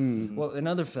stunts. Yeah. Well,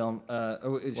 another film. Shall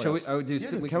we? else? Oh, do you Yeah,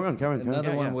 still- we carry can- on, carry on, carry on. Another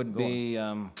Yeah, one yeah, would go be.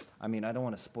 I mean, I don't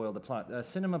want to spoil the plot.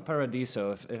 Cinema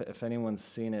Paradiso. If anyone's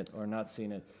seen it or not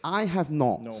seen it, I have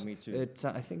not. No, me too. it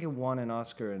I think it won an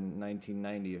Oscar in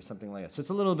 1990 or something like that. So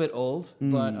it's a little bit old,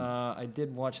 Mm. but I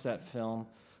did watch that film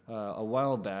a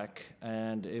while back,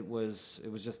 and it was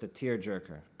just a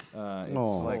tearjerker. It's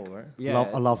Oh. like Oh, right. yeah,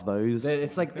 I love those.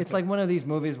 it's like one of these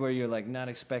movies where you're like not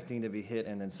expecting to be hit,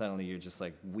 and then suddenly you're just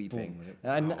like weeping.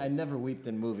 Boom. I never weeped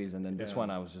in movies, and then this Yeah. one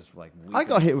I was just like. Weeping. I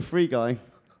got hit with Free Guy.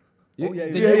 Oh, yeah,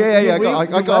 Did yeah, you- Yeah. you I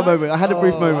weeped? got a What? moment. I had a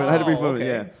brief moment. I had a brief Oh, moment.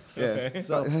 okay. Yeah.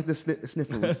 So- I had the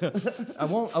sniffles. I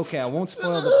won't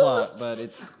spoil the plot, but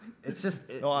it's just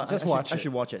No, just I watch should, it. I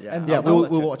should watch it. Yeah. And Yeah, I'll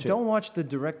we'll watch it. Don't watch the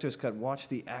director's cut. Watch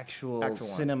the actual Actual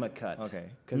one. cinema cut. Okay.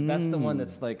 Because that's the one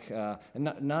that's like,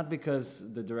 and not because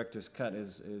the director's cut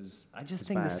is. I just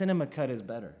think the bad. cinema cut is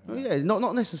better. Oh, yeah,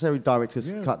 not necessarily director's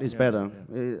Yes, cut is yes, better.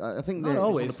 yeah. I think Not they Just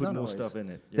always. want to put not more always. stuff in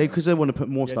it. because they want to put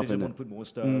more yeah, stuff they in just it. want to put more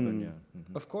stuff and yeah.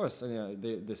 Mhm. Of course,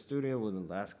 the studio will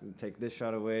take this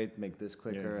shot away, make this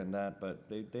quicker Yeah. and that, but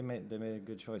they made a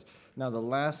good choice. Now the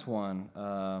last one,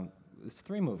 it's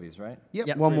 3 movies, right? Yep,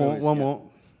 Yeah, one three more, movies, one yeah. more.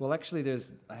 Well, actually,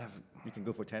 You can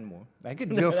go for 10 more. I could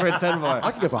go for 10 more.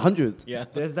 I could go for 100. Yeah.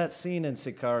 There's that scene in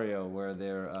Sicario where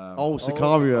they're. Oh,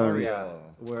 Sicario. Yeah.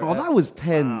 Where Oh, that was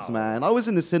tens, man. I was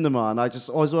in the cinema and I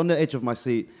was on the edge of my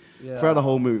seat Yeah. throughout the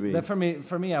whole movie. That for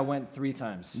me, I went 3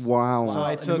 times. Wow. So Wow,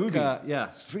 I in the took, movie? yeah.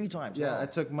 3 times. Yeah, wow. I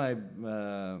took my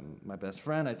best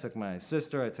friend, I took my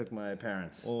sister, I took my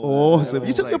parents. Awesome.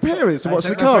 You took your parents to I watch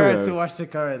took my parents to Sicario. watch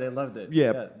Sicario. They loved it.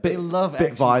 Yeah, they love bit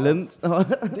action violent. films.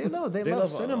 They They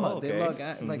love love- cinema. oh, They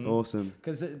okay. love like Awesome.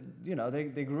 because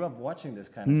they grew up watching this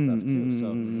kind of stuff too. So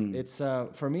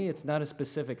it's for me, it's not a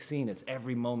specific scene. It's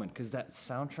every moment because that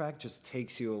soundtrack just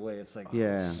takes you away. It's like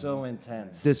Yeah. so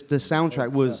intense. The soundtrack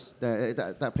It's, was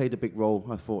that played a big role.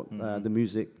 I thought the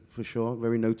music for sure,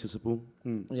 very noticeable.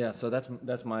 Yeah, so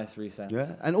that's my 3 cents.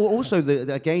 Yeah, and also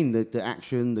again the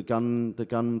action, the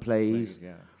gun plays,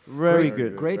 Yeah. very Great-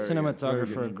 good. Great very good,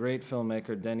 cinematographer, great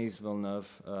filmapper, Denis Villeneuve.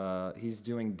 He's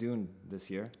doing Dune this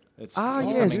year. It's Ah,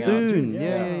 it's yes, coming out. Dune. Yeah.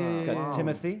 Yeah. It's got Wow.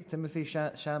 Timothy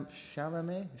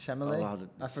Chalamet. Oh, wow,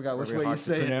 I forgot which very way you hard to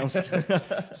say it.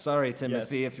 pronounce. Sorry,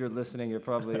 Timothy, if you're listening, you're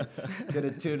probably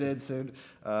gonna tune in soon.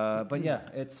 But yeah,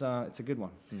 it's a good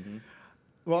one.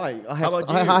 Right, I How had,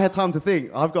 about you? I had time to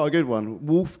think. I've got a good one.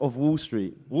 Wolf of Wall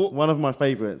Street. One of my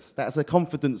favorites. That's a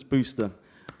confidence booster.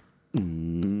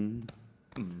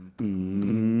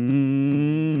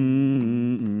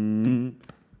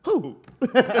 Who?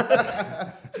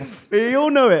 You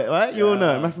all know it, right? You all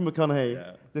know it. Matthew McConaughey.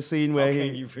 Yeah. The scene where How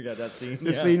can he you forget that scene?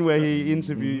 the scene where he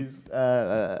interviews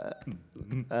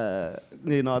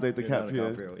Leonardo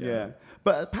DiCaprio. yeah.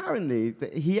 But apparently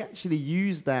he actually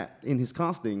used that in his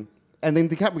casting. And then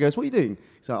DiCaprio goes, "What are you doing?"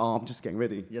 He's like, "Oh, I'm just getting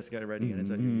ready." Yes, get it ready, and it's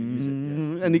like you use it.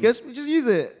 Yeah. And he goes, "Just use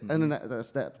it." And then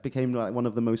that became like one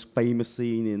of the most famous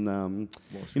scene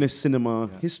in cinema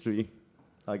history,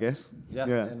 I guess.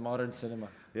 Yeah, in modern cinema.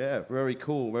 Yeah, very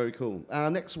cool, very cool.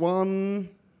 Next one.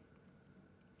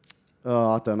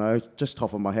 I don't know, just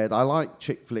top of my head. I like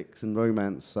chick flicks and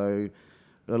romance, so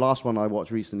the last one I watched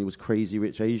recently was Crazy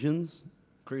Rich Asians.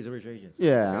 Crazy Rich Asians.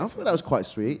 Yeah, I thought that was quite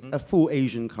sweet. A full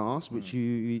Asian cast, which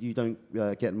you don't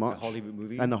get much. A Hollywood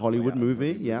movie. And a Hollywood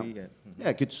movie, yeah. Mm-hmm.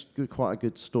 Yeah, good, quite a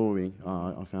good story,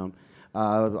 I found.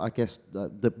 I guess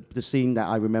the scene that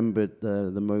I remembered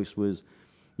the most was,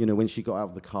 when she got out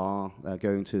of the car,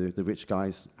 going to the rich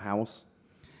guy's house,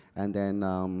 and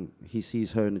then he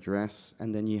sees her in a dress,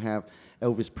 and then you have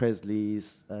Elvis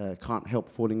Presley's Can't Help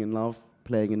Falling in Love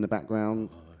playing in the background.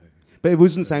 But it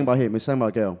wasn't sang by him, it was sang by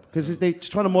a girl. Because they're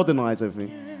just trying to modernize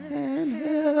everything. Can't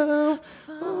help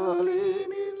falling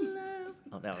in love.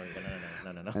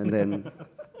 Oh, no.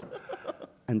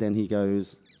 And then he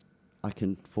goes, "I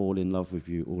can fall in love with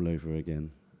you all over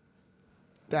again."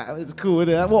 That was cool,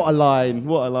 isn't it? What a line,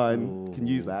 what a line. Ooh. Can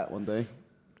use that one day.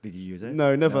 Did you use it?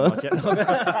 No, never. No, not yet.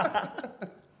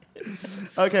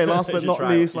 Okay, last but not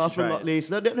least, last but not least.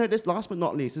 No, this last but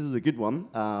not least, this is a good one.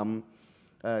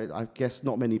 I guess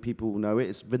not many people know it.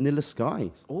 It's Vanilla Sky.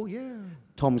 Oh, yeah.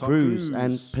 Tom Cruise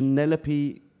and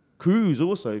Penelope Cruz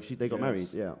also. They got married.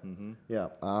 Yeah. Mm-hmm. Yeah.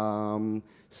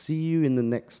 See you in the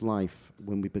next life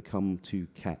when we become two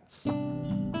cats.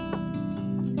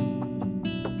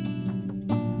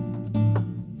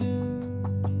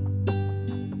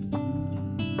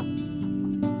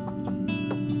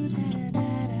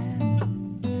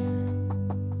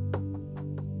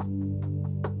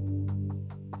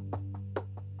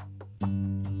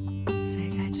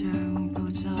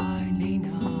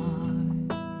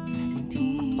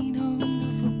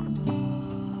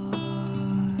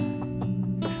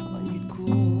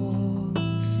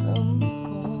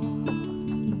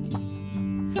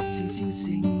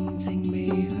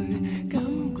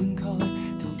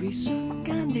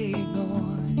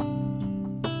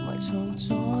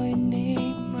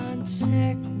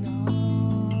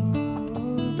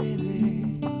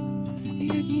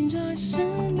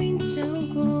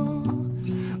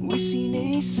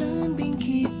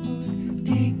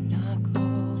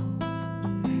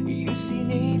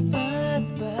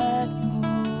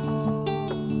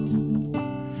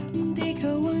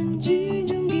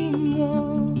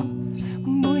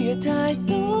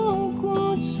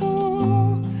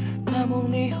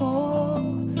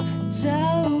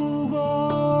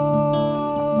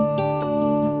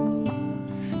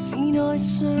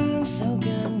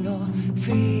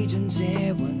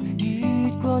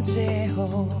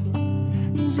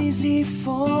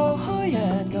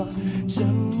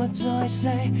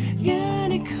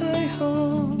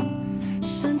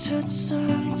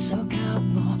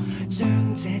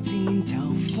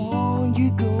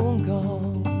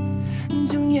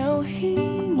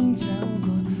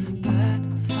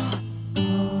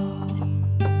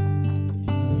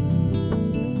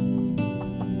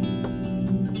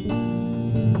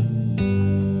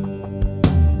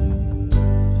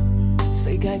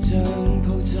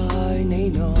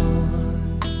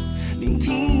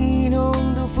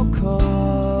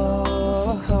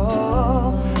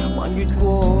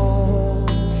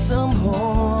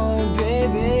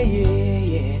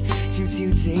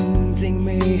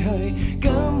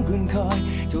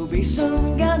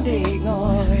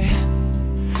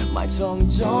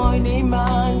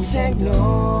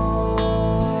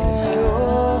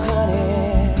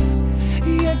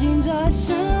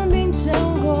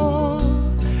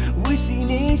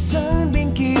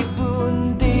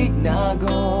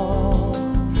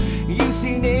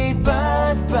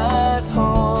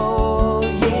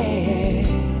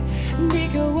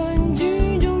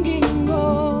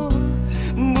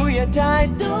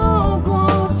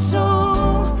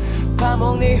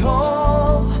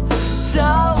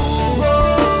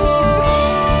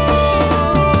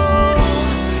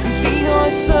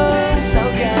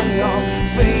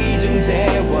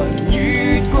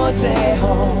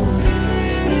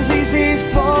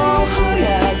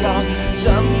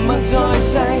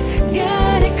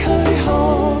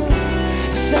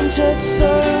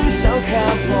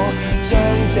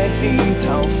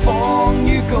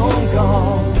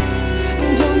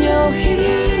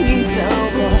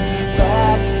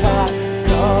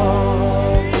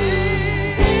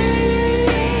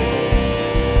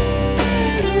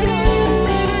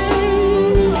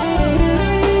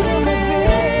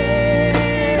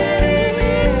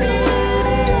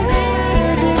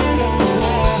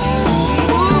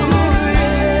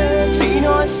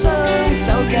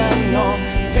 跟我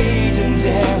飛進這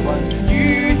雲，越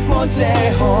過這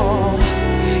河。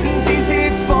只是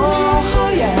放開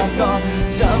一個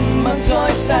沉默在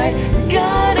世間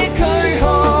的軀殼，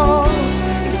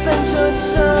伸出雙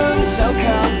手給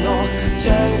我，將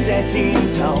這箭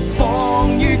頭放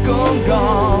於廣角，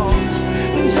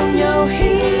仲有輕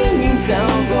輕走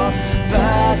過，不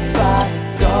發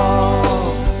覺。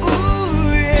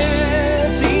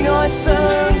只愛雙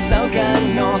手跟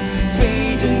我飛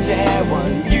進這雲，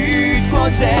越過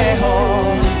這河，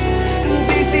只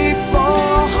是放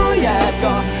開一個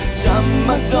沉默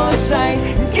在世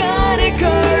間的軀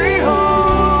殼，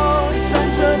伸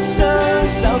出雙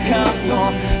手給我，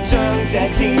將這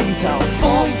箭頭放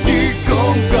於廣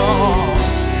角，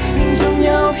仲有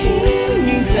輕輕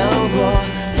走過，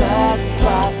不發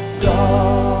覺，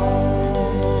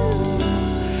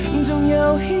仲有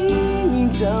輕輕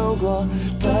走過，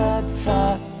不發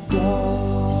覺。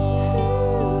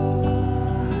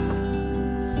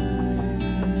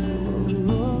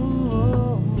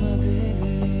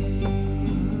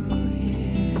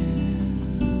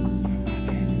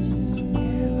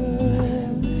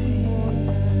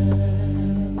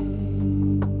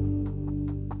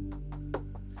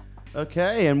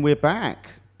Okay, and we're back.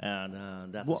 And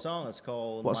that's What- the song. It's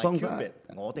called what My song's Cupid,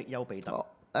 that? 我的丘比特. Oh,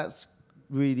 that's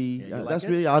really, Yeah, you like that's it?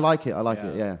 really, I like it. I like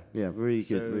it. Yeah. Yeah, really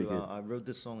So good, really good. I wrote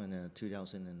this song in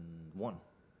 2001.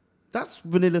 That's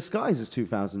Vanilla Skies is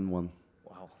 2001.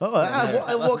 Wow.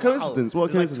 Oh, what coincidence? What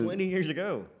It's like coincidence? 20 years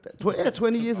ago.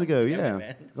 20 years ago, Damn it, yeah.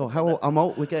 man. Oh, how old? I'm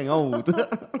old. We're getting old.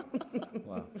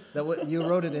 Wow. You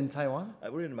wrote it in Taiwan? I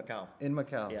wrote it in Macau. In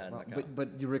Macau? Yeah, in Wow. Macau. But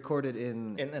you recorded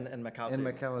in Macau In too.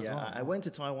 Macau as yeah, well. I went to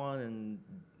Taiwan in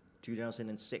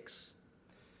 2006.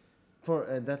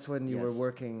 That's when you were Yes.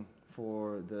 working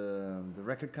for the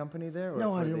record company there? Or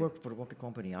No, for I didn't the- work for the record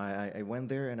company. I went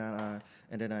there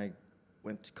and then I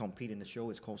went to compete in the show.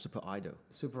 It's called Super Idol.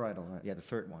 Super Idol, right? Yeah, the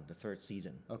third one, the third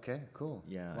season. Okay, cool.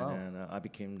 Yeah, Wow. and then I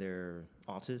became their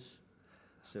artist.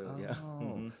 So yeah. Oh.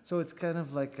 Mhm. So it's kind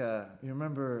of like you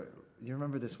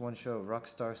remember this one show,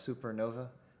 Rockstar Supernova?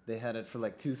 They had it for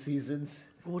like 2 seasons,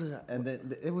 What is that? and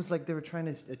then it was like they were trying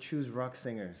to choose rock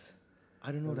singers,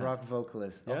 I didn't know that. rock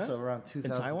vocalists. Yeah? Also around In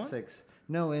Taiwan? 2006.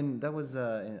 No, that was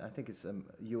I think it's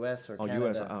U.S. or Oh, Canada.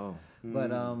 US. Oh.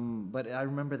 But I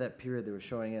remember that period they were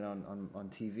showing it on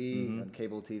TV, Mm-hmm. on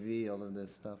cable TV, all of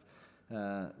this stuff.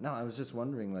 No, I was just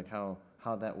wondering like how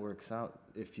that works out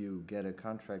if you get a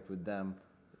contract with them.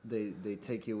 They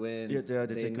take you in. Yeah,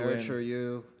 they take you in. nurture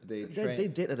you. They train. They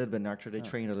did a little bit nurture. They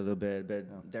trained a little bit, but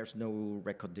there's no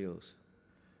record deals.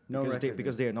 No record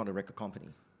because they are not a record company.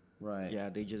 right. Yeah,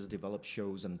 they just develop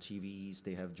shows on TVs.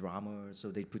 They have dramas, so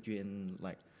they put you in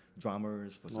like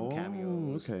dramas for some Oh,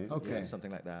 cameos. okay. Yeah, Okay.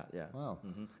 something like that. Yeah. Wow.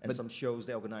 And But- some shows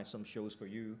they organize some shows for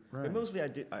you. Right. But mostly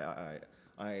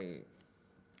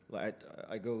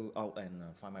I go out and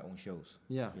find my own shows.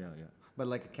 Yeah. Yeah. But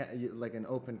like like an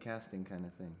open casting kind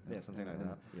of thing. Yeah, something like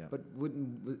that. Yeah.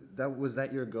 But was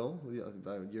that your goal?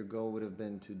 Your goal would have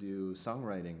been to do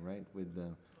songwriting, right? With the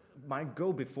My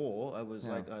goal before I was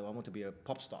Yeah. like I want to be a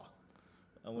pop star.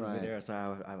 I want to Right. be there, so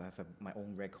I have my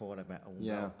own record, I have my own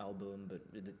Yeah. album, but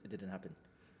it didn't happen.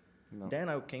 No. Then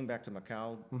I came back to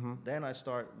Macau. Then I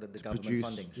start the government produce,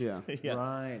 fundings. yeah. yeah.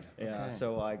 Right. Yeah. Okay.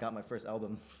 So I got my first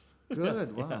album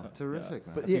Good. Wow. Terrific,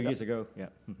 man. But a few yeah, years ago. Yeah.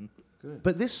 Mhm. Good.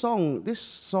 But this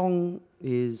song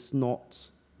is not.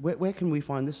 Where can we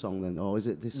find this song then? Or is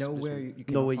it this? Nowhere this you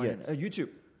can nowhere find yet. it. YouTube.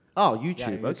 Oh,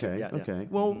 YouTube. YouTube, Okay. yeah, yeah. Okay.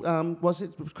 Well, was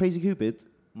it Crazy Cupid?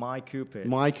 My Cupid.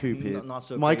 My Cupid. Not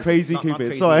so My crazy. Crazy Not Cupid.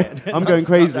 crazy Sorry, yet. I'm Not- going not that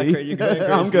crazy. crazy. You're going I'm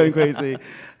crazy. going crazy.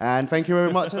 And thank you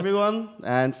very much, everyone.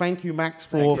 And thank you, Max,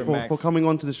 Thank you, for Max. coming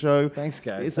on to the show. Thanks,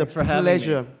 guys. It's Thanks a for having me.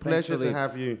 pleasure. Thanks, Pleasure to Philippe.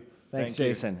 have you. Thanks, Thank you.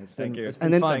 Jason. It's been, Thank you. It's been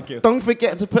And then fun. Thank you. don't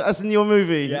forget to put us in your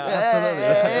movie. Yeah, Absolutely.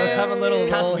 Let's have a little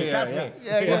Cast role me, here. cast me. Yeah.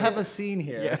 Yeah, We'll yeah. have a scene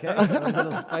here, okay? A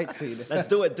little fight scene. Let's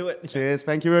do it. Do it. Cheers.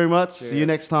 Thank you very much. See you Cheers.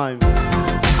 next time.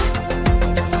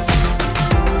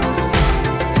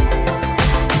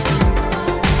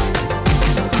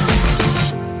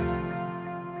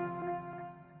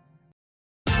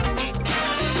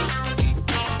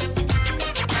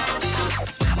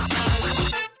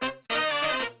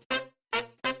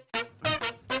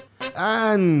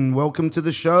 And welcome to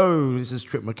the show. This is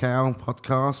Trip Macau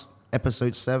podcast,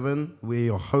 episode 7. We're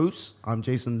your hosts. I'm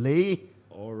Jason Lee.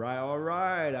 All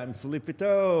right. I'm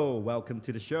Filipito. Welcome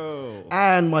to the show.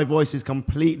 And my voice is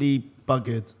completely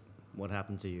buggered. What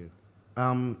happened to you?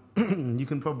 You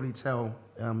can probably tell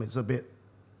it's a bit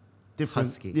different.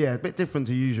 Husky. Yeah, a bit different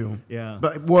to usual. Yeah.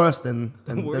 But worse than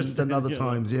Worse than than, other yeah.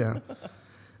 times, yeah.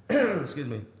 Excuse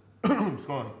me.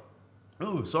 Sorry.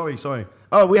 Oh, sorry.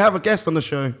 Oh, we have a guest on the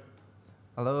show.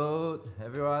 Hello,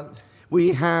 everyone.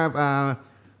 We have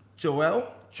Joel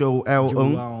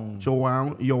João.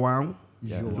 João. Yuan.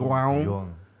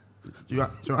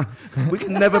 We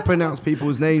can never pronounce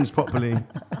people's names properly.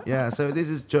 Yeah, so this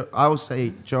is I'll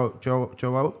say Joel. João.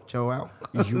 João. Joel.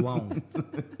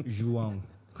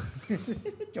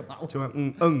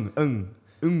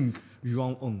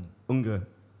 João Unga.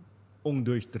 1,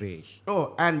 2, 3.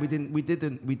 Oh, and we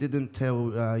didn't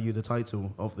tell you the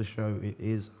title of the show. It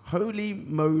is Holy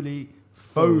Moly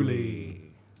Foley.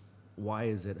 Why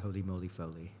is it Holy Moly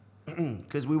Foley?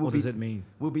 Because we will What does it mean?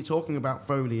 we'll be talking about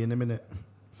Foley in a minute.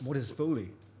 What is Foley?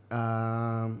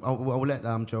 I'll let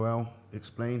Joel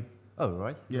explain. Oh,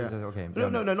 right. Yeah. Okay. No,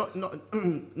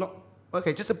 not.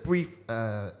 Okay, just a brief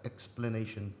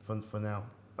explanation for now.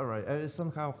 All right. It's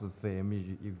some kind of the film.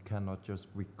 You cannot just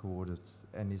record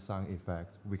any sound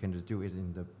effects. We can just do it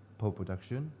in the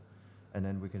post-production, and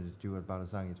then we can just do about the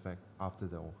sound effect after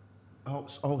the.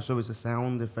 So it's the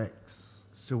sound effects.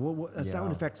 So what sound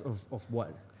Yeah. effects of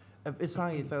what? It's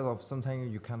sound effect of something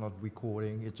you cannot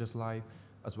recording. It's just like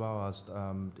as well as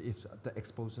if the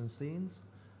exposing scenes,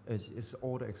 it's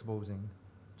all the exposing.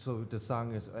 So the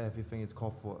sound is everything is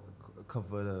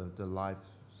cover the live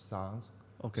sounds.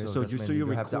 Okay, So so that's you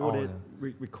when you have the record it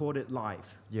audio. record it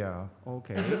live. Yeah.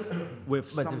 Okay,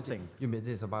 with But something. You mean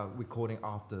this about recording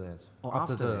after that? Oh,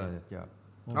 after that. Yeah.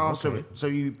 Oh, okay. so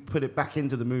you put it back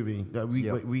into the movie,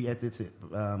 Yep. re-edit it,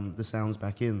 the sounds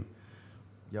back in.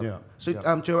 Yep. Yeah. So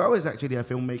Yep. Joel is actually a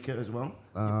filmmaker as well.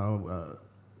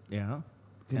 Yeah.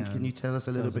 Can you tell us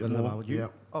a tell little us a bit bit more? about you? Yeah.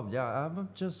 Oh yeah, I'm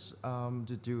just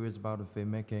to do is about the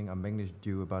filmmaking. I'm mainly to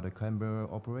do about the camera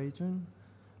operation,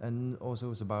 and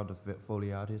also it's about the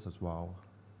Foley artist as well.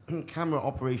 Camera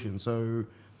operation. So,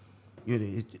 you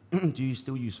know, do you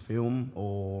still use film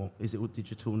or is it all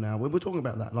digital now? We were talking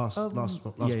about that last week.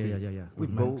 Yeah. With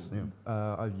We Max, both.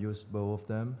 yeah. I've used both of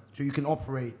them. So you can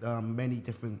operate many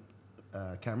different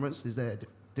cameras. Is there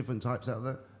different types out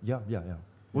there? Yeah.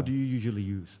 What do you usually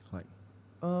use? Like,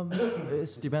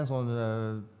 It depends on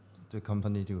the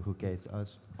company who gets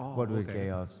us. Oh, what will okay.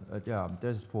 get us? Yeah,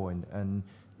 there's a point, and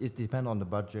it depends on the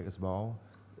budget as well.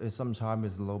 Sometimes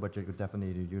it's low budget, you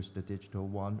definitely use the digital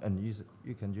one, and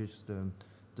you can use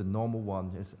the normal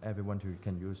one. Is everyone who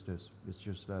can use this? It's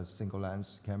just a single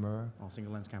lens camera.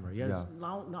 single lens camera. Yes.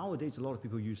 Yeah. Nowadays, a lot of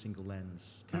people use single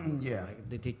lens camera. Yeah. Like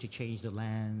they change the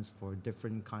lens for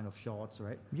different kind of shots,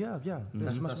 right? Yeah. Mm-hmm.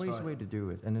 There's much That's ways right. way to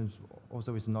do it, and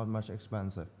it's not much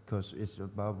expensive because it's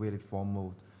about really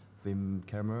formal film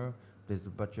camera. The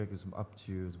budget is up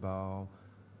to about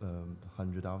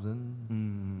 100,000.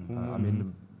 I mean, the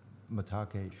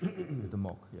Matake with the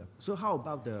mock. Yeah. So how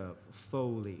about the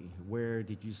Foley? Where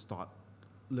did you start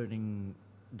learning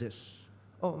this?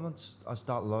 Oh, I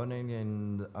start learning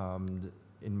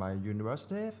in my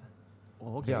university.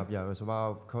 Oh, okay. Yeah. It's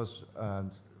about because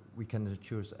we can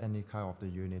choose any kind of the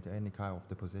unit, any kind of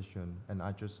the position, and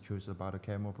I just choose about the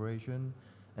camera operation,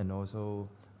 and also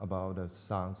about the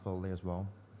sound Foley as well.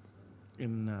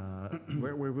 In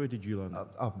where did you learn?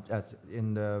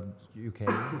 In the UK.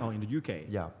 Oh, in the UK.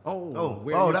 Yeah.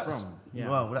 Where are you that's from? Yeah.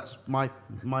 well, that's my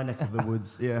neck of the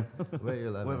woods. Yeah. Where you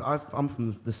live? Well, I'm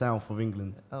from the south of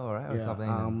England. Oh, all right.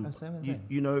 Yeah.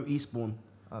 You know Eastbourne,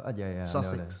 Yeah. I know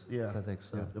Sussex. that. Yeah. Sussex.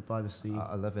 Yeah. By the sea.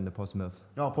 I live in the Portsmouth.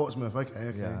 Oh, Portsmouth.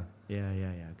 Okay. Yeah.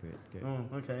 Yeah. Good.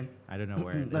 Oh, okay. I don't know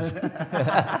where it is.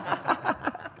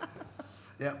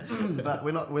 Yeah, but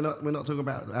we're not talking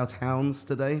about our towns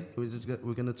today.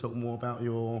 We're going to talk more about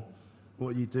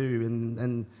what you do,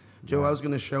 and Joe, I was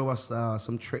going to show us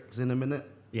some tricks in a minute.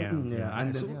 Yeah.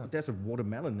 And So then, there's a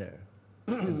watermelon there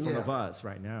in front of us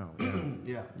right now.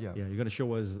 Yeah. yeah. You're gonna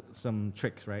show us some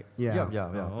tricks, right? Yeah.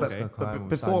 Oh, But, okay.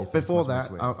 but before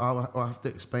that, I'll have to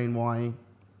explain why.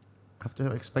 I have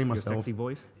to explain Your myself. sexy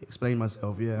voice. Explain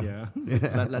myself. Yeah.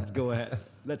 Yeah. Let's go ahead.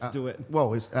 Let's do it.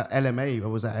 Well, it's at LMA. I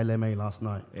was at LMA last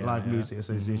night, Yeah, Live yeah. Music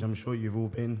Association. I'm sure you've all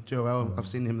been. Joel, I've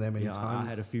seen him there many Yeah, times. I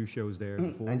had a few shows there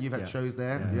before. And you've had Yeah. shows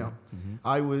there? Yeah. Yeah.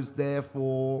 I was there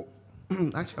for,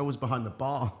 actually, I was behind the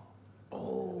bar.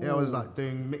 Oh. Yeah, I was like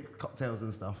doing mixed cocktails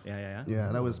and stuff. Yeah.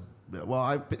 Yeah, that was, well,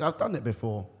 I've done it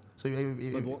before. So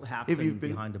But what if happened you've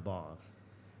been, behind the bars?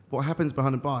 what happens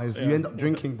behind the bar is you end up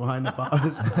drinking behind the bar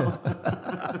as well.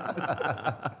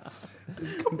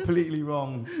 It's completely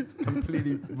wrong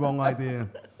idea.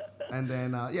 And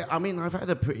then, yeah, I mean, I've had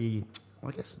a pretty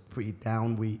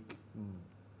down week.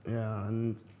 Yeah,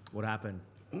 and What happened,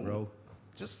 bro?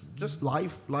 just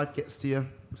life gets to you.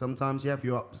 Sometimes you have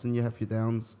your ups and you have your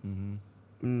downs.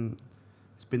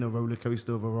 It's been a roller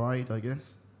coaster of a ride, I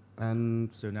guess. And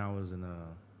So now it's in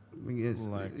I think it's,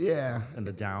 Like- yeah. And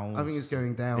the down. I think it's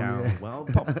going down. Yeah. Well,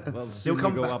 well, It'll soon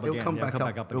come go back. up It'll again. come Yeah, back up.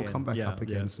 up It'll again. come back Yeah, up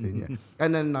again yeah. soon. Yeah.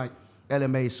 And then like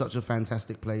LMA is such a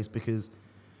fantastic place because,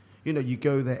 you know, you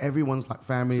go there, everyone's like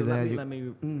family So there. let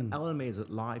me. LMA is a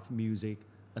live music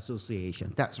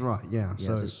association. That's right. Yeah. Yeah,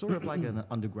 So it's sort of like an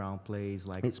underground place.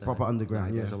 Like It's proper underground,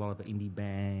 Like there's yeah. a lot of indie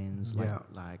bands. Yeah.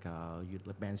 Like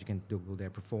bands you can go there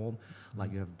perform.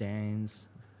 Like you have dance.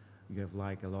 You have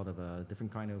like a lot of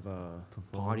different kind of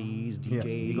parties, yeah,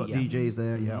 DJ. you got yeah. DJs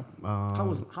there. Yeah. How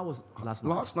was last night?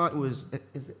 last night was?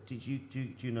 Is it? Do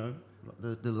you know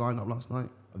the lineup last night?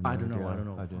 I don't know. I don't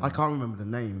know. I can't remember the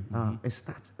name. I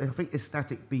think it's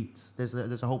Static Beats. There's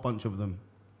a whole bunch of them.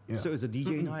 Yeah. So it's a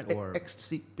DJ night or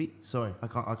Ecstasy Beat? Sorry, I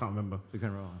can't remember. you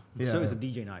can roll. Yeah. So it's a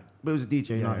DJ night. But it was a DJ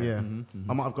Yeah, night. yeah. Yeah.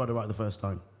 I might have got it right the first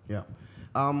time. Yeah.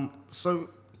 So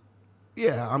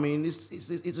yeah, I mean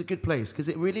it's a good place because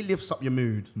it really lifts up your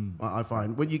mood. I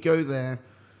find when you go there,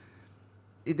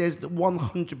 there's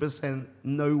 100%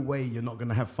 no way you're not going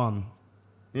to have fun.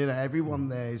 You know, everyone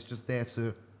there is just there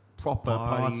to proper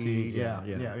party. Yeah.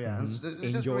 And it's just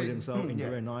Enjoy really- themselves, enjoy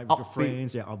yeah. a night with your Upbeat.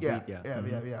 friends. Yeah, upbeat.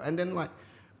 Yeah. And then like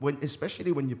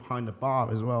especially when you're behind the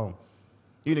bar as well,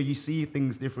 you know, you see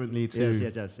things differently too.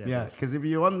 Yes. Yeah, Yes. because if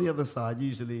you're on the other side,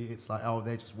 usually it's like, oh,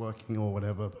 they're just working or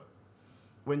whatever. But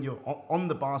when you're on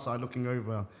the bar side looking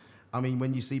over, I mean,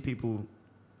 when you see people,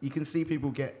 you can see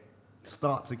people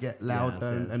start to get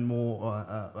louder Yes. and more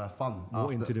fun. More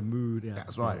after. into the mood. Yeah.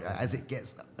 That's right. As it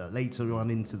gets later on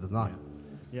into the night.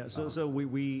 Yeah, so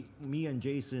me and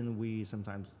Jason, we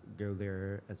sometimes go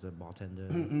there as a bartender.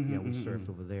 Yeah, we surf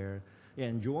over there. Yeah,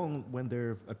 and Joel went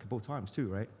there a couple of times too,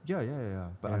 right? Yeah.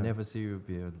 But I Yeah. never see you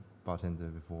be a bartender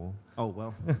before. Oh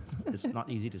well, it's not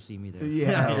easy to see me there.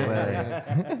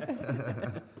 Yeah.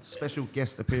 Special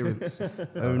guest appearance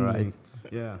only. Right.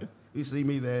 Yeah. You see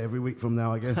me there every week from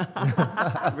now, I guess.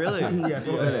 Really? Yeah,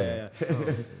 Yeah.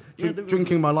 Yeah, there was-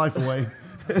 Drinking my life away.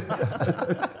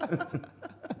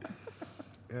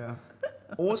 Yeah.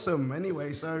 Awesome.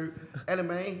 Anyway, so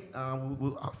LMA,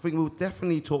 I think we'll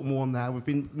definitely talk more on that. We've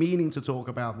been meaning to talk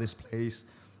about this place,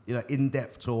 you know,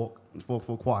 in-depth talk for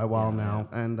quite a while Yeah, now,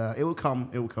 and it will come.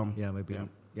 It will come. Yeah, maybe. Yeah.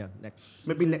 Yeah, next.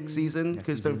 Maybe next season, Next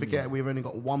because don't season, forget yeah. we've only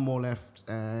got one more left,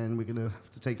 and we're gonna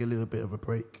have to take a little bit of a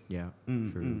break. Yeah,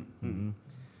 Mm, true. mm,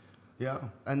 Yeah,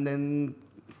 and then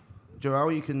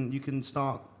Joel, you can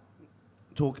start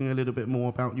talking a little bit more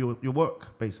about your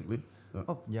work, basically.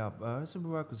 Oh yeah, so we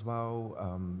work as well.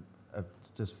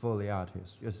 Just fully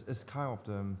artist. It's kind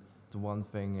of the one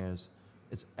thing is,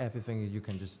 it's everything you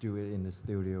can just do it in the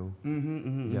studio.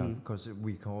 Yeah, because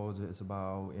we call it's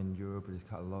about in Europe. It's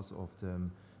got lots of them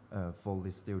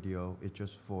Foley studio. It's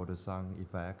just for the sound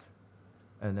effect,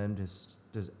 and then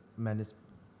there's many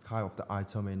kind of the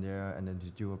item in there, and then to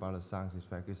do about the sound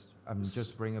effect. I'm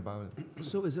just bring about it.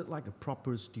 So is it like a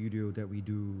proper studio that we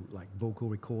do like vocal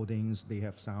recordings? They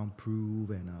have soundproof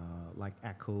and like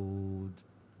echoed.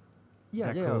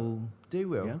 Yeah, echo. they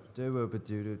will. Yeah? They will be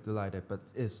do like that, but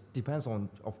it depends on,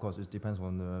 of course, it depends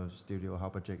on the studio, how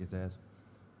budget it is.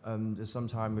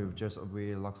 Sometimes with just a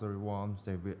really luxury one,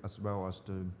 as well as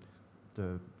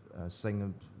the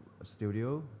singer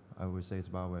studio, I would say it's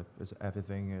about it.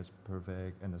 Everything is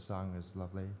perfect and the sound is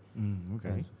lovely. Okay.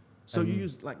 And- So you and-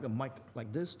 use like a mic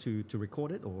like this to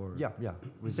record it, or Yeah.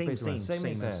 With same basically as same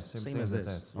this. as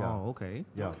this. Yeah. Oh, okay.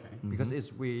 Yeah, Okay. because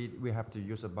it's we have to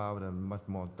use about a much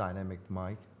more dynamic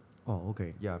mic. Oh,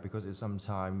 okay. Yeah, because it's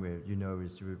sometimes where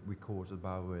it's record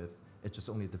about with it's just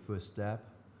only the first step,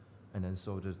 and then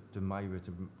so the mic will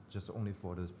just only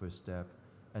for the first step,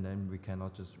 and then we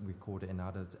cannot just record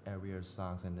another area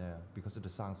sounds in there because of the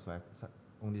sound effect. It's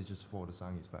only just for the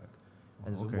sound effect,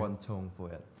 and Okay. it's one tone for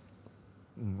it.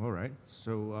 All right.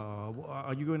 So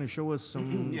are you going to show us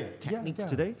some techniques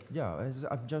today? Yeah,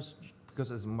 I'm just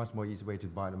because it's a much more easy way to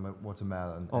buy the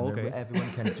watermelon. Oh, and then okay.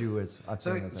 everyone can do it. I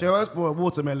So think. Joel's brought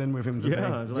watermelon with him today,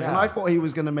 Yeah, it's like- and I thought he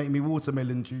was gonna make me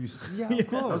watermelon juice. Yeah, of I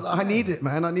course. was like, I need it,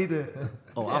 man. I need it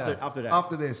Oh, Yeah. after that.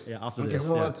 after this. Yeah, after Okay, this.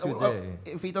 well, yeah. today.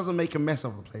 if he doesn't make a mess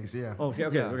of the place, yeah. Okay.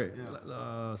 Yeah. Okay.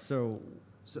 Yeah. So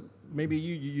maybe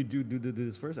you do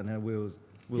this first, and then we'll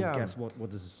Yeah. guess what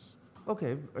this is.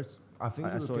 Okay, I think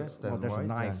I you saw will it. guess that, Oh, there's right? a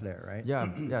knife Yeah. there, right?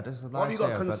 Yeah, there's a What have knife you got,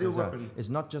 there, but concealed it's, weapon? it's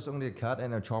not just only a cut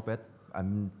and a chop it.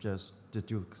 I'm just to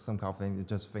do some kind of thing. You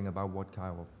just think about what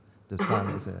kind of the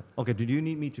sound is it. Okay. Do you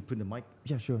need me to put the mic?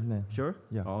 Yeah, sure. No. Sure.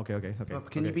 Yeah. Oh, okay.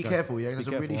 Can you be Got it. careful? Yeah, it's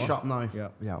Be a really careful, huh? sharp knife. Yeah.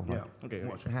 Yeah. Right. Yeah. Okay,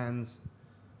 Watch your hands.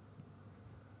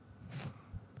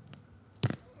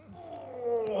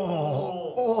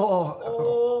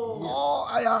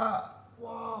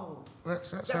 Wow. That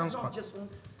sounds quite.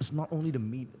 It's not only the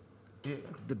meat.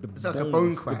 It's like a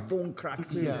bone crack. The bone crack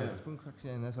too. Yeah, it's bone crack,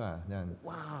 and that's why. Yeah.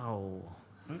 Wow.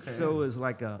 Okay. So it's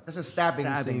like a That's a stabbing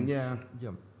scene, yeah.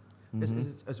 Yeah.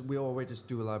 It's we always just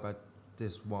do like about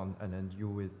this one, and then you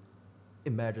will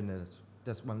imagine it.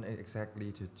 That's one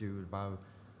exactly to do about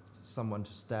someone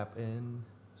to stab in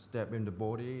the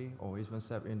body, or even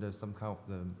stab in the some kind of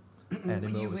the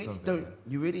animal or something.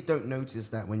 You really don't notice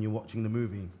that when you're watching the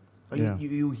movie. Like, Yeah.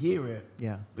 you hear it,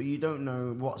 Yeah. but you don't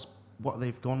know what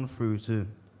they've gone through to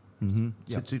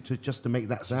Yeah. to just to make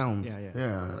that sound.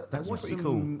 yeah. That's I watched pretty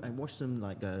some, cool. I watched some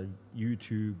like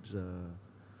YouTube's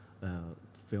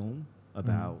film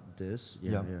about this.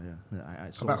 Yeah. I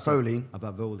saw About some- Foley.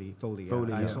 About Foley.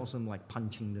 Foley, I yeah. saw some like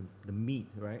punching the meat,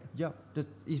 right? Yeah, just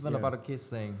even Yeah. about the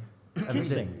kissing.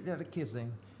 Kissing? Yeah, the kissing.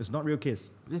 It's not real kiss.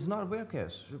 It's not a real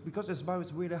kiss because it's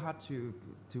really hard to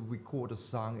record the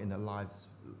sound in a live.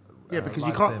 Yeah, because you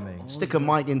live can't filming. stick a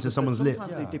mic into someone's lip.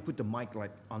 Sometimes Yeah. they put the mic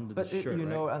like under But the shirt, you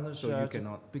know, right? under the So you shirt,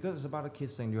 cannot. because it's about a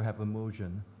kissing, you have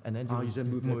emotion, and then You just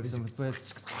move like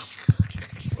this.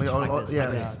 Yeah, Like this, yeah.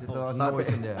 like Yeah, this. there's a lot of Like noise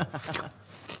that. in there.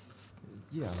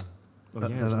 Yeah. Oh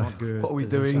yeah, it's not good. What are we It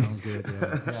doesn't doing? sound good.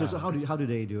 Yeah. So how do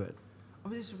they do it? I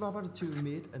mean, it's about the two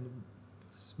meat and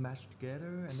smash together,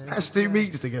 and then Smash two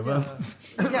meats together.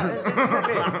 Yeah,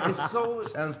 exactly. It's so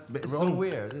Sounds a bit it's wrong. so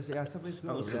weird. It's, yeah, something's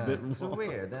Sounds a yeah, bit it's so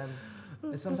weird.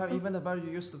 And sometimes even about you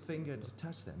use the finger to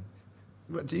touch them.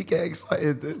 But do you get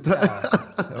excited?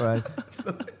 All right.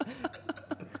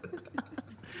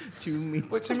 Two meats.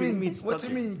 What do you two mean? meats What do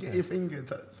you touching. mean? You get your finger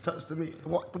touch the meat?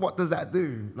 What does that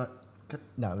do? Like,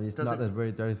 No, it's Does not it- a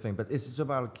very dirty thing, but it's just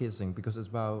about kissing because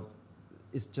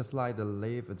it's just like the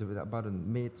lip. It's about the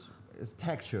meat. It's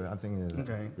texture. I think.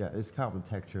 Okay. Yeah, it's kind of a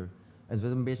texture, and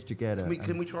it's mixed together.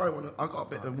 can we try one? I got a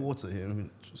bit of water here. Let me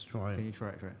just try. Can you try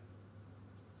it? Try it.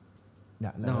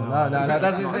 No, No,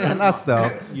 that's us though.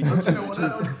 You need Don't know what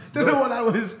that was. Don't know what that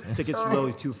was. take it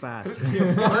slow, too fast.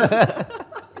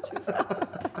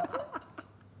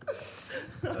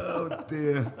 Oh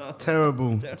dear.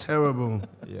 Terrible. Terrible.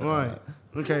 Yeah. Right.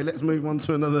 Okay, let's move on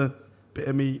to another bit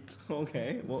of meat.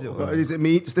 Okay. What, is it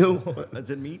meat still? Is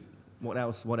it meat? What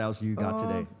else? What else you got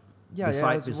today? Yeah,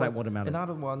 Beside it's watermelon.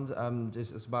 Another one,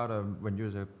 this is about when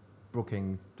you're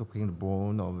taking the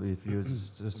bone, or if you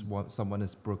just want someone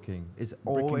is breaking. It's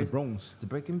Breaking always bones. the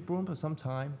breaking bone for some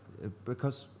time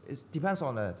because it depends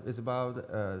on that. It's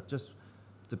about just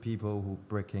the people who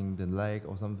breaking the leg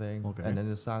or something, Okay. and then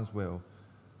it sounds well.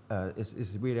 It's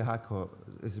really hard.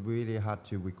 It's really hard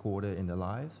to record it in the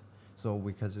live, so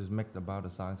because it's make about the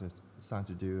sound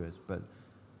to do it, but.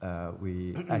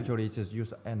 We actually just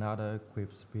use another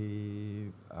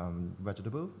crispy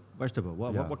vegetable. Vegetable.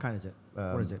 Yeah. What kind is it?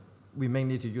 What is it? We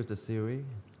mainly to use the celery.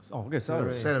 Oh, okay,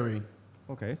 celery. Celery.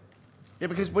 Okay. Yeah,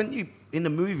 because when you in the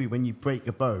movie when you break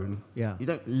a bone, Yeah. you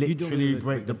don't You don't literally really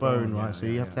break the bone, right? yeah, So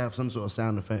yeah, you have yeah. to have some sort of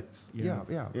sound effects. Yeah.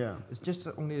 Yeah. It's just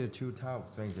only the two type of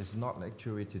things. It's not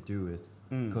actually to do it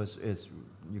because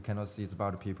you cannot see it's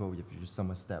about the people if you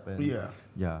someone step in. Yeah.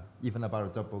 Yeah. Even about a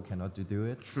double cannot to do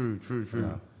it. True.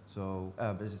 Yeah. So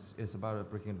it's about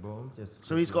breaking the bone. Just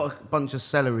So he's got a bunch of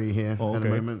celery here Oh, at the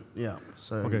okay. moment. Yeah.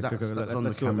 So Okay. that's on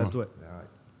Let's the do it. camera. Let's do it.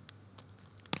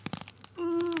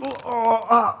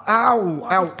 Ow! Wow,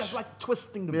 Ouch! that's like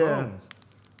twisting the Yeah. bones.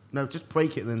 No, just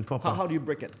break it then proper. How do you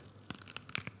break it?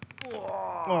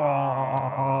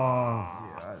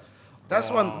 That's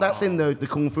one. That's in the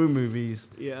kung fu movies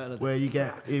Yeah. That's where you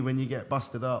get when you get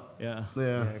busted up. yeah. Yeah.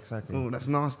 Yeah, exactly. Oh, that's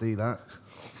nasty. That.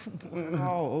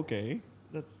 Oh, okay.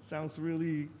 That sounds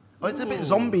really. Oh, it's a bit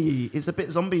zombie. It's a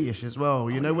bit zombie-ish as well.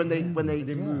 You know when they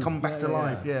move. come back to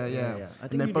life. Yeah, yeah. I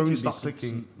think And their you need bones to start be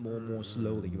clicking. more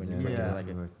slowly when you Yeah, break Yeah. it. Like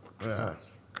it. Yeah.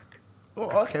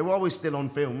 Well, okay. While we're still on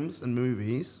films and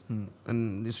movies,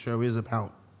 and this show is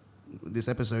about, this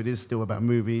episode is still about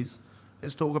movies.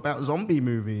 Let's talk about zombie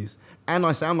movies. And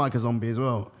I sound like a zombie as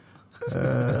well.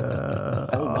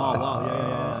 Oh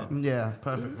wow! Yeah. Yeah,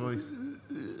 perfect voice.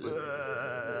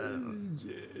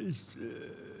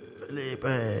 Felipe,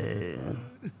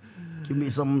 give me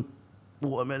some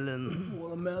watermelon.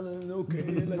 Watermelon. Okay.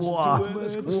 Let's Wow. do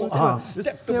it. Let's go. Wow.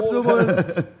 Step the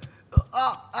watermelon.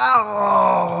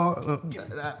 Ow!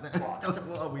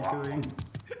 What are we doing?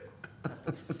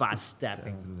 Fast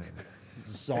stepping. There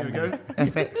we Zombie. go.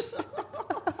 FX.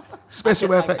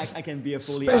 Special effects. I can be a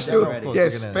fully Special- actor already. yeah,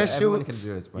 Everyone special can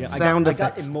do it. Yeah, but- Sound I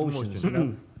got effects. emotions. You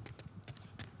know?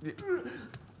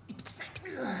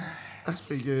 That's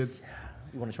pretty good.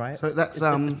 You want to try it? So that's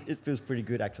It feels pretty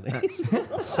good actually.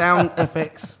 sound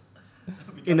effects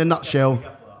in a nutshell.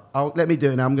 Let me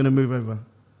do it now. I'm going to move over.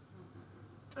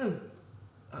 Oh,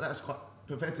 that's quite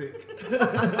pathetic.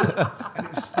 And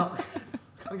it's stuck.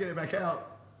 Can't get it back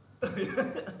out.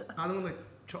 I don't want to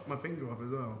chop my finger off as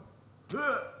well.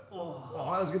 Oh,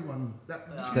 that was a good one.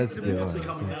 That's the good. water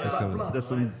coming out. It's like blood.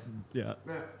 That's right? one. Yeah.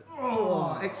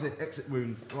 Oh, exit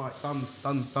wound. Right,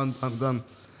 done.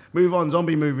 Move on,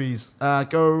 zombie movies.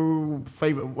 Go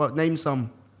favorite. What? Name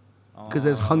some, because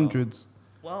there's hundreds.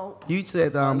 Well, You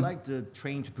said I like the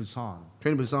Train to Busan.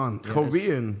 Train to Busan, Yeah,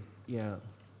 Korean. Yeah.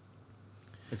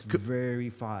 It's very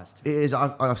fast. It is.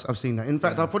 I've seen that. In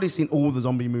fact, I've probably seen all the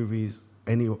zombie movies.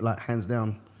 Like hands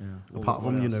down. Yeah. Apart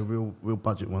What from else? real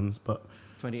budget ones, but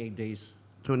 28 days.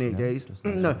 28 days. just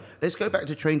nice. No, let's go back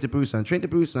to Train to Busan. Train to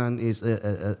Busan is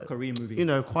a Korean movie.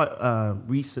 quite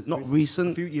recent, not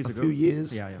recent, A few years ago. few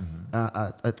years. Yeah,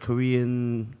 yeah. A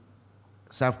Korean,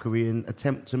 South Korean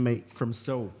attempt to make From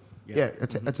Seoul.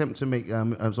 attempt to make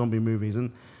zombie movies, and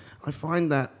I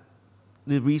find that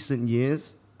the recent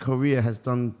years Korea has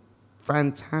done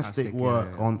fantastic Fantastic, work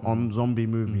yeah. on zombie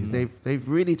movies. They've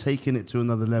really taken it to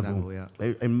another level. Level, yeah.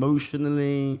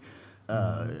 Emotionally,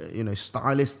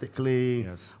 stylistically,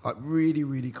 Yes.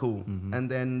 really cool. And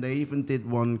then they even did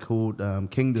one called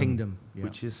Kingdom, Yeah.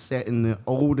 which is set in the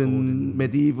olden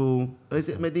medieval. Is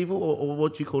it medieval or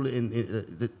what do you call it in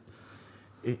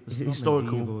It's not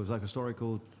historical? medieval, it's like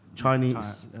historical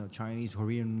Chinese. Chinese,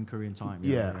 Korean time.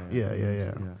 Yeah.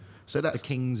 So The that's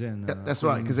kings and. that's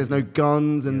right, because there's no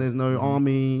guns and Yeah. there's no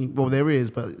army. Well, there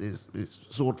is, but it's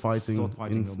sword fighting, Sword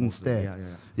fighting mostly, instead.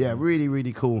 yeah.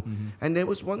 Really cool. And there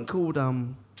was one called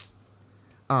on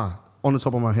the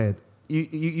top of my head.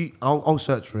 I'll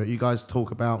search for it. You guys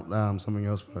talk about something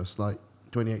else first, like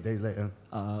 28 Days Later.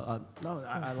 No,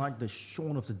 I like the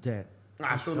Shaun of the Dead.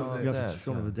 Shaun of the Yeah, Dead,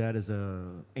 Shaun of the Dead is a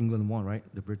England one, right?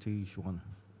 The British one.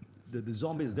 The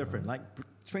zombie is different. Like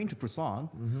Train to Busan,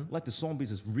 like the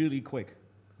zombies is really quick.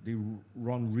 They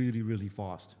run really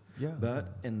fast. Yeah.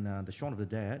 But in the Shaun of the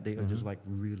Dead, they are just like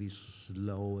really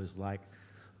slow. It's like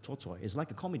Tortoise. It's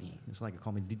like a comedy. It's like a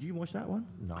comedy. Did you watch that one?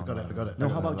 No, I got it. No.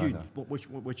 How no, about no, you? no.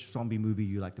 Which zombie movie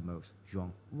you like the most,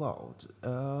 Zhuang? Well,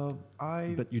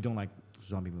 But you don't like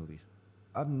zombie movies.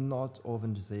 I'm not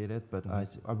often to say it, but I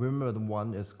remember the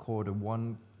one is called the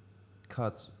One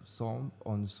Cut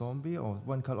on Zombie or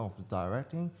One Cut of the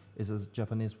Directing. It's a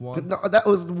Japanese one. No, that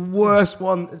was the worst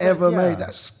one Is that- ever yeah. made.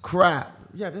 That's crap.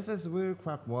 Yeah, this is a really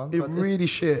crap one. It but it's- really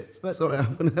shit. but- Sorry,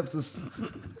 I'm gonna have to.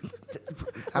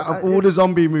 Out I- of all the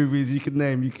zombie movies you could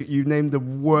name, you named the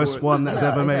worst one that's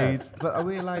ever made. But I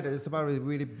really like it. It's about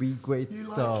really B grade You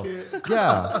like stuff. it?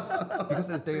 Yeah, because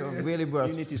they are really worth.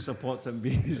 You need to support some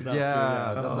bees.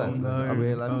 Yeah, that's Oh, it. no. I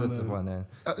really like Oh, this no. one. And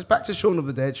It's back to Shaun of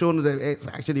the Dead. Shaun of the Dead. It's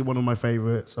actually one of my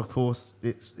favorites. Of course,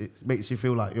 it makes you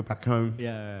feel like you're back home.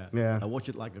 Yeah. I watch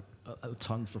it like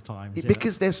tons of times.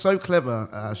 Because they're so clever.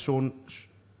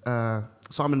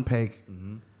 Simon Pegg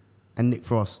and Nick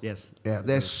Frost. Yes. Yeah,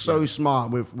 they're so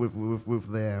smart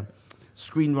with their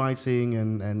screenwriting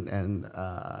and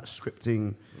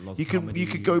scripting. Lots You of could comedy,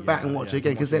 go back and yeah, watch yeah, it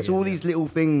again watch because it there's all again, these little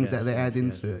things Yes, that they add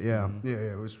yes, into it. yes.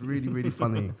 Yeah, it was really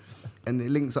funny, and it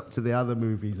links up to the other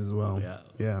movies as well.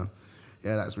 Yeah.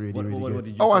 Yeah, that's really What- really what good.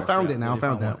 did you Oh, I search? found Yeah, it now. I what you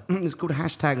found found out. It's called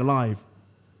 #Alive.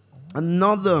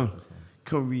 Another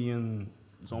Korean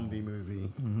zombie movie,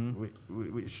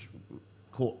 which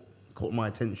caught my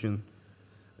attention.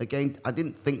 Again, I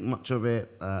didn't think much of it.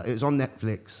 It was on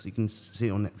Netflix. You can see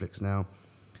it on Netflix now.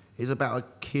 It's about a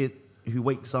kid who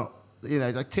wakes up,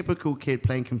 like typical kid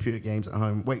playing computer games at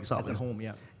home, wakes up It's at home,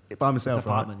 yeah. by himself, His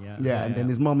apartment, right? yeah. And then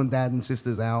his mom and dad and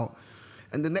sisters out.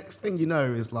 And the next thing you know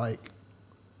is like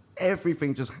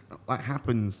everything just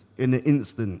happens in an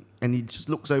instant. And he just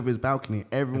looks over his balcony.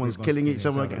 Everyone's killing each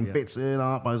other, getting bitten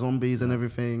up by zombies and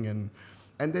everything.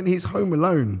 And then he's home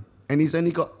alone. And he's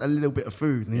only got a little bit of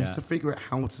food. And he has Yeah. to figure out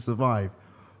how to survive.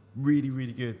 Really,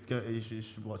 really good. You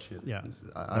should watch it. Yeah,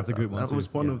 that's a good one That too.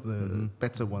 was one Yeah. of the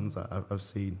better ones that I've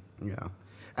seen. Yeah.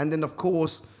 And then, of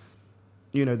course,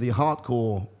 the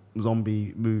hardcore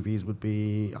zombie movies would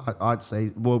be, I'd say,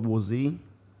 World War Z.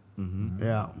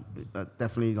 Yeah,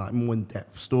 definitely like more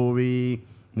in-depth story,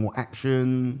 more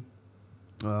action,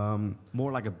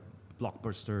 More like a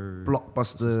blockbuster.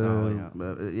 blockbuster,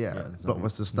 style, yeah.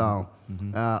 blockbuster style.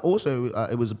 Also,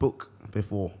 it was a book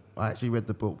before. I actually read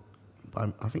the book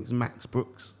by, I think it's Max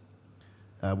Brooks,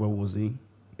 World War Z.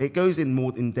 It goes in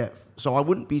more in depth, so I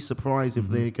wouldn't be surprised if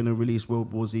they're going to release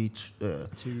World War Z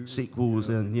Two sequels,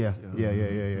 and yeah.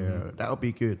 That would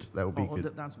be good. That would be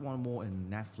good. That's one more in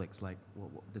Netflix. Like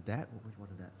the Dead. What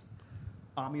is that?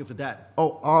 Army of the Dead.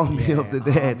 Oh, Army of the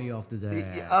Dead. Army of the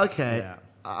Dead. Yeah, okay. Yeah.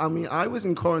 I mean, I was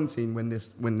in quarantine when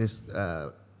this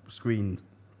screened,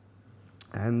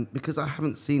 and because I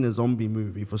haven't seen a zombie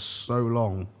movie for so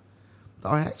long,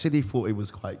 I actually thought it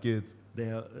was quite good. They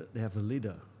have a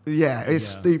leader. Yeah, it's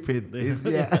Yeah. stupid.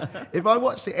 Yeah. If I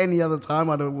watched it any other time,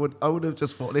 I would have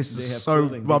just thought this They is have so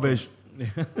feeling, rubbish.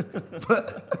 But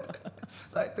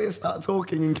like they start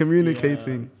talking and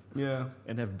communicating. Yeah.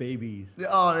 And have babies.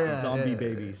 Oh yeah. Zombie yeah,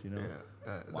 babies, you know.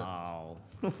 Yeah. Wow.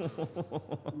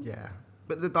 Yeah.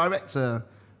 But the director,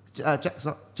 Jack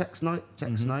Snyder.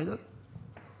 think so,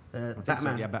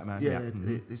 Batman. yeah, Batman, Yeah, yeah.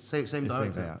 Mhm. it's same Same,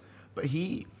 director. yeah. But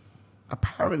he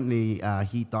apparently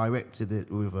he directed it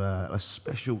with a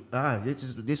special.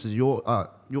 This is your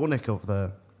neck of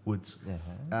the woods.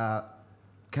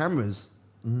 Cameras.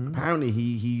 Apparently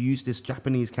he used this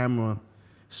Japanese camera,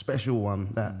 special one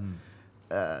that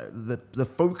the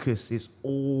focus is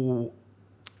all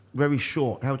very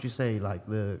short. How would you say, like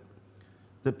the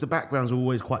backgrounds are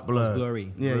always quite blurred.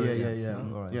 blurry. Yeah, Blurry, yeah, yeah. yeah, yeah.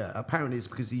 Mhm. Alright. Yeah. Apparently it's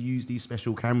because he used these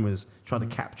special cameras trying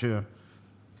to capture.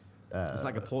 It's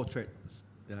like a portrait.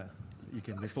 Yeah. You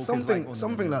can focus Something, like on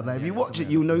something the- like that. If yeah, you watch something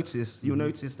it, you'll like notice. You'll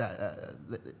notice that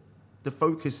the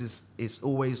focus is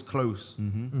always close.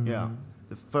 Yeah,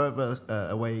 the further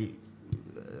away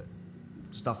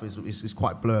stuff is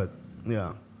quite blurred.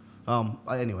 Yeah.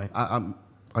 Anyway, I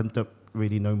don't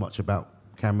really know much about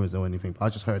cameras or anything. But I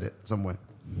just heard it somewhere.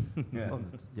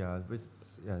 Yeah.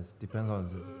 It depends on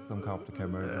some kind of the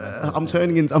camera. I'm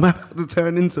about to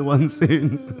turn into one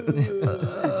soon.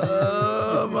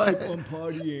 My Keep on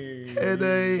partying.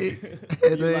 headache.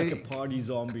 You're like a party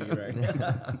zombie, right?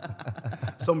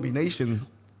 Zombie Nation.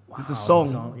 It's a Wow,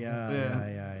 song.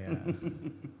 Yeah.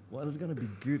 Well, it's gonna be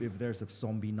good if there's a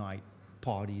zombie night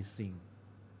party scene.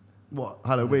 What,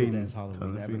 Halloween? Dance kind Halloween.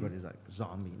 of thing? Everybody's like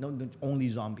zombie. No, only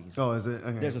zombies. Oh, is it?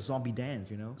 Okay. There's a zombie dance,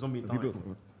 you know. Zombie People-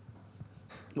 night.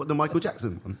 What, the Michael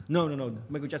Jackson one? No.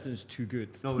 Michael Jackson is too good.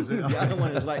 Oh, is it? The other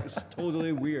one is like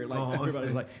totally weird. Like Oh,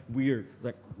 everybody's okay. like weird.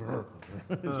 Like.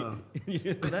 You know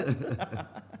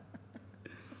that?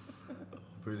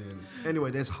 Brilliant.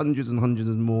 Anyway, there's hundreds and hundreds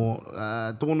and more.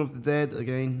 Dawn of the Dead,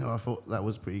 again, I thought that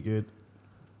was pretty good.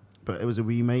 But it was a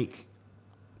remake.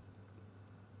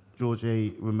 George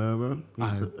A. Romero.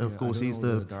 Of course, don't he's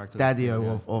know the director. daddy-o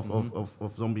Yeah.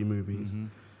 of zombie movies.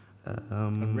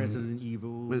 And Resident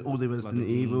Evil. With all the like Resident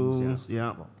games, Evils,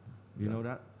 yeah. You know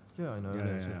that? Yeah, I know. Yeah,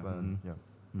 that, yeah,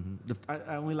 but, yeah.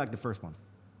 I only like the first one.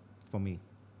 For me.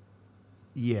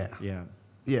 Yeah. Yeah.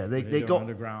 Yeah, they They're got...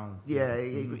 underground. Yeah,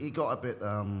 it got a bit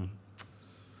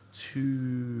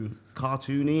too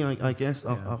cartoony, I guess,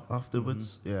 Yeah.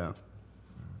 afterwards. Yeah.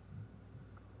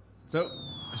 So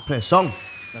Let's play a song.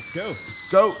 let's go.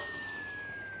 Go.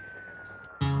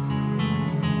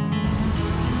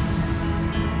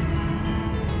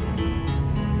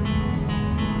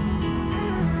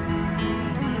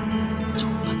捉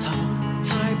不透，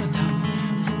猜不透，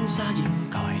風沙掩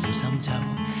蓋了深秋。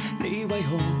你為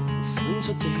何伸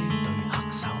出這對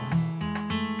黑手？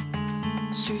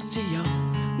說自由，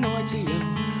愛自由，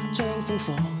將烽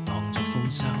火當作豐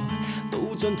收。到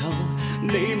盡頭，你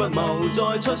密謀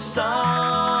再出手，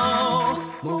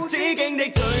無止境的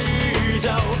詛咒，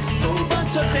逃不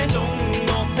出這種惡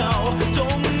鬥，終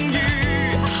於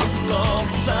陷落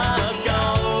失救。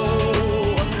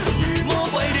如魔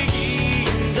鬼的演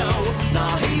奏，拿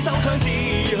起手槍指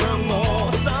向我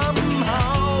心口，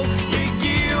亦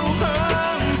要享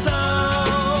受。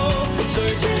誰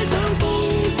奢想烽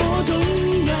火總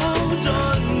有盡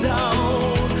頭，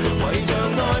圍牆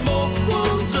內目光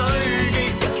追擊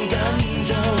更緊湊，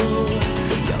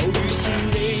猶如是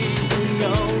你玩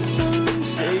偶生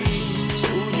死草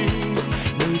原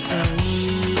未受。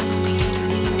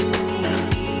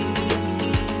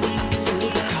苦不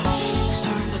夠，傷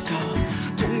不夠，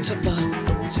通緝不到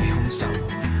這兇手。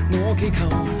我祈求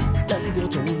因果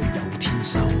總有天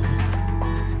收。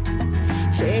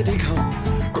這地球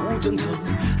到盡頭，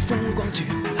風光轉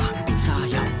眼變沙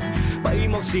丘。閉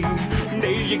幕時，你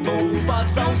亦無法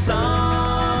收手。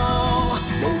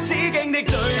無止境的詛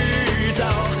咒，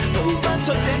逃不出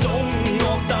這種惡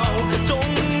鬥，終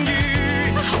於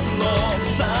陷落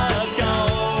失救。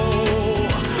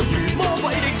如魔鬼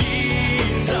的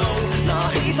演奏，拿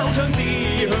起手槍指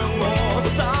向我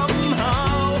心口，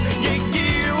亦要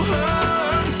享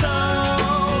受。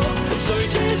誰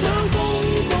奢想烽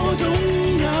火總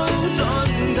有盡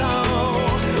頭，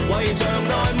圍牆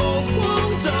內目光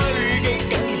追擊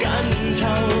更緊湊，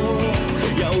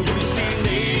猶如是你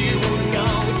玩偶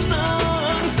生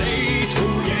死草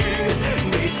原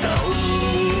未守。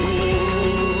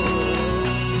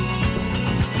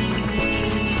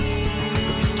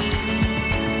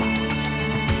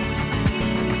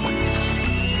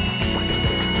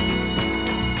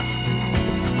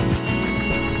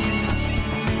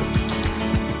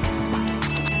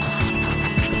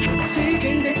無止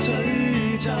境的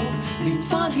詛咒，連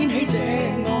番掀起這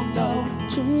惡鬥，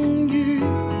終於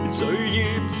罪孽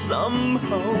深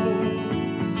厚，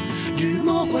如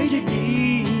魔鬼的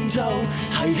演奏，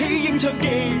提起應唱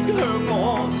擊向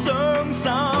我雙手，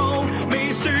未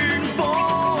算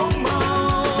荒謬。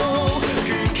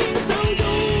如傾手中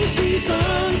思想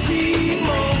似夢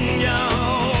遊，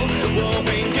和平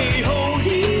記號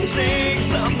掩飾心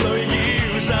裏妖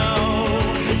獸，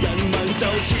人民就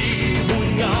似玩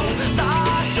偶，打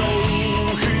造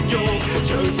血肉長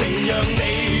城，讓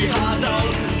你下晝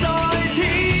再添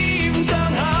傷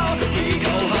口，祈求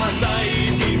下世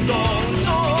別當災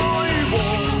禍，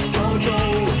當做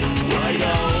懷舊。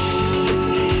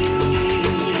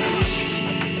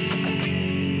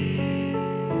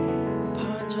攀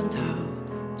盡頭，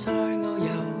再遨遊，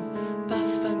不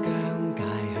分疆界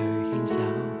去牽手，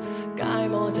街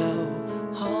魔就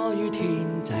可與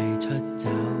天際出走。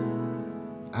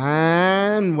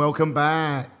 And welcome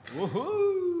back.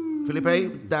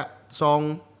 Felipe, that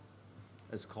song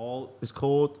It's called is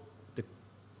called The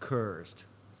Cursed.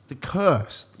 The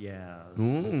Cursed. Yeah.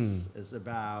 Mm. It's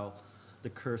about the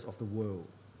curse of the world.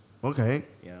 Okay.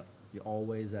 Yeah. You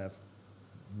always have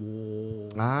war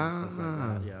and stuff like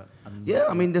Ah. that. Yeah. Yeah,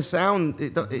 I mean the sound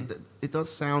it does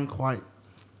sound quite,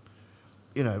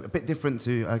 you know, a bit different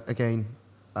to again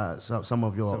some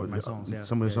of your Some of my songs, yeah.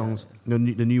 some of the Yeah, yeah, songs,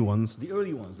 the new ones. The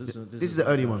early ones. This is the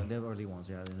early one. The early ones,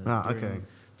 yeah. Ah, During okay.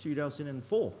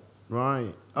 2004.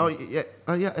 Right. Oh yeah.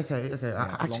 Oh yeah. Okay. Okay. Yeah, I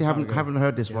long actually time ago. haven't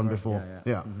heard this Yeah, one right, before. yeah,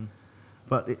 Yeah. Mhm.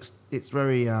 But it's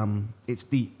very it's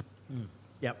deep.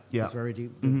 Yep. Yeah. It's very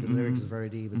deep. The lyrics is very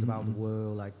deep. It's about the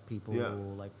world, like people Yeah.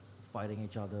 like fighting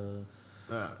each other.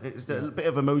 It's a bit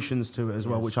of emotions to it as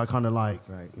well, Yes. which I kind of like.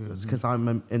 Right. It's because I'm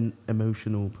an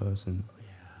emotional person.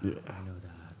 Yeah. Yeah. I know that.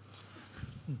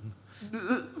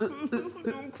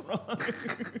 Don't cry.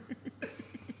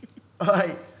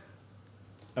 Alright.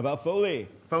 About Foley.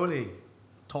 Foley.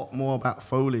 Talk more about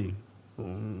Foley.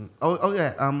 Oh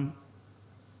yeah.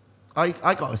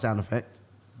 I got a sound effect.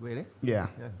 Really? Yeah.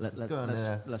 Yeah. Go on,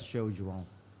 Let's show Jerome.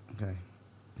 Okay.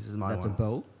 This is my That's a one.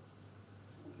 bow.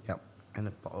 Yep. And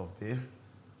a bottle of beer.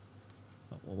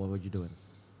 What were you doing?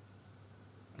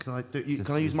 Can I do? Just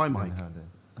Can I use my mic? hand it.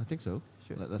 I think so.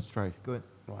 Sure. Let's try. Good.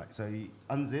 Right. So you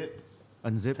unzip.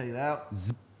 Unzip. Take it out.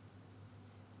 Zip.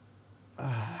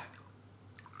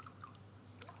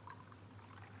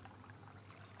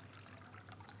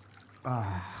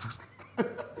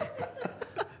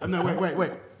 No, wait.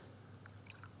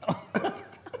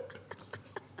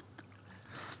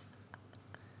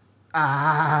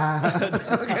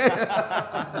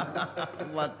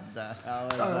 What the hell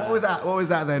is What was that? What was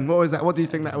that then? What was that? What do you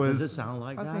think that Does it was? sound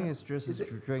like I that? think it's just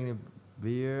drinking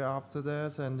beer after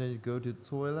this, and then you go to the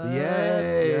toilet.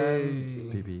 Yay.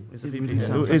 Pee pee. It's a It pee really pee.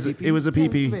 sounds It was- like It was a pee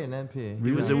pee.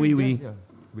 It was a wee wee. Yeah.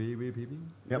 Wee wee pee pee.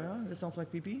 Yep. Yeah, it sounds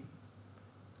like pee.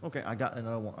 Okay, I got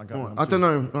another one. I got Oh, one I too.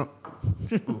 don't know.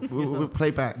 We'll play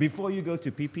back. Before you go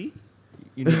to pee,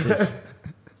 you need this.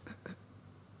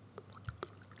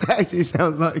 That actually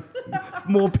sounds like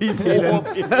more pee pee than.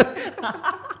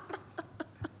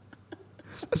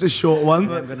 That's a short one.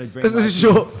 I'm gonna drink This is a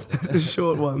my short. This is a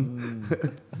short one.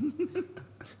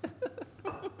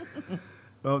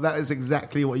 Well, that is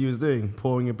exactly what you was doing,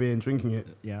 pouring a beer and drinking it.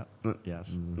 Yeah.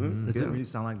 Yes. Mm, Does yeah. it really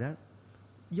sound like that?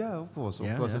 Yeah, of course,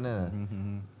 Yeah, yeah.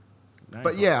 Nice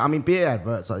But one. yeah, I mean, beer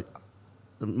adverts, I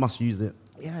must use it.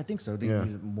 Yeah, I think so. They Yeah.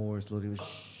 use it more slowly.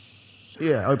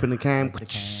 Yeah, open the can. The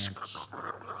can.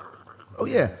 Oh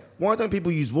yeah, why don't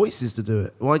people use voices to do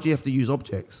it? Why do you have to use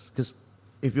objects? Because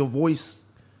if your voice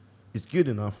is good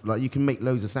enough, like you can make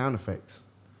loads of sound effects.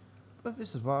 But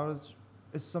it's about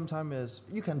it's sometimes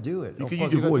you can do it. You Of can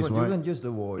course, use your voice, you right? can use the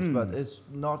voice, Mm. but it's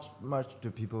not much to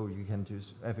people. You can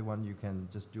use everyone. You can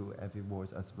just do every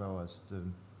voice as well as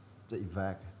the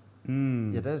effect.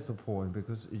 Mm. Yeah, that's the point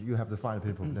because you have to find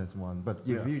people for this one. But if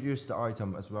Yeah. you use the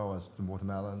item as well as the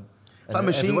watermelon, It's like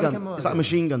machine gun. It's like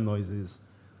machine gun noises.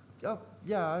 Oh,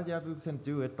 yeah, we can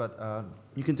do it, but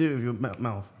You can do it with your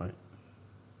mouth, right?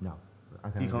 no, I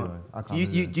You can't do can't. it. I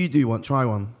can't. You do one. Try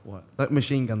one. What? Like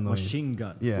machine gun noise. Machine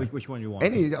gun. Yeah. Which one you want?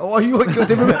 Any? Oh, you got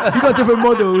different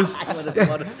models.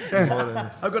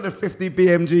 I've got the 50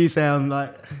 BMG sound.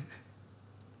 Like,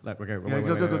 Like, okay, yeah,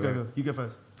 go. You go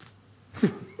first.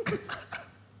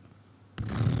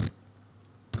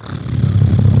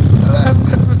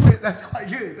 That's quite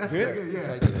good. That's quite good.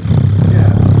 Yeah.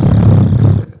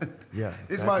 Yeah,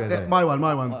 It's exactly. my one.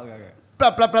 Okay.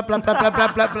 Blah blah blah blah blah blah blah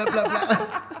blah blah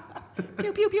blah.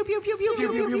 Pew pew pew pew pew pew pew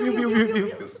pew pew pew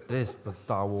pew. This is the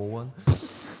Star Wars one.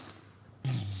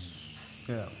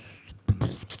 Yeah.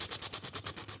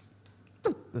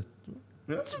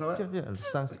 Yeah, it's all right. Yeah, it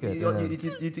sounds good.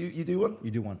 You do one.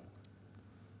 You do one.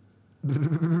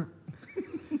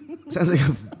 Sounds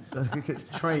like a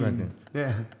train. Dragon.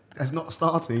 Yeah, that's not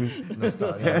starting.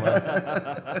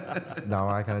 No,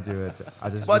 I can't do it. I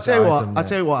just. But I use tell you the what, item, I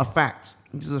tell you what, a fact.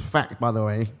 This is a fact, by the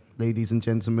way, ladies and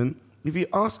gentlemen. If you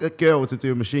ask a girl to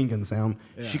do a machine gun sound,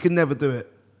 she can never do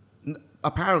it.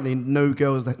 Apparently, no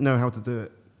girls that know how to do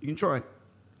it. You can try it.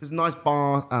 It's a nice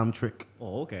bar trick.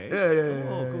 Oh, okay. Yeah.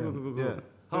 Oh, cool. Yeah.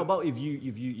 How about if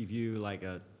you like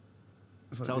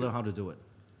tell them how to do it?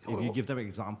 If you give them an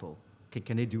example,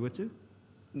 can they do it too?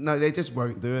 No, they just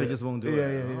won't do it. They just won't do Yeah,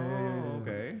 it. yeah.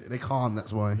 Okay. They can't.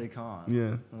 That's why. They can't.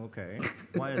 Yeah. Okay.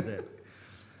 Why is it?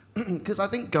 Because I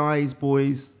think guys,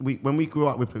 boys, when we grew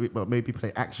up, we maybe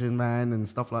play Action Man and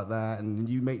stuff like that, and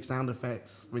you make sound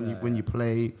effects when you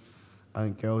play.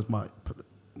 And girls might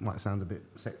sound a bit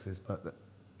sexist, but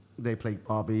they play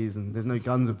Barbies, and there's no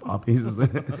guns with Barbies, is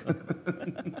there?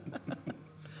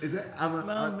 Is it?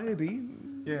 Well, maybe.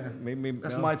 Yeah. Maybe.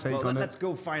 That's well, my take well, on it. Let's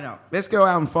go find out. Let's go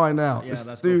out and find out. Yeah,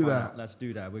 let's go do find that. out. Let's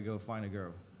do that. We go find a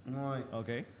girl. Right.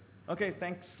 Okay. Okay.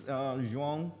 Thanks,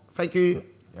 João. Thank you,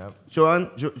 Yep. Joan.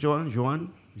 João.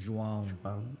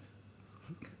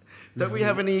 Don't we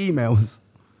have any emails?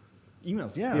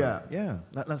 Emails. Yeah.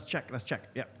 Let's check.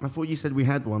 Yeah. I thought you said we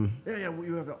had one. Yeah. We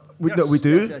have. We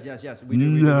do? Yes. We do.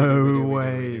 No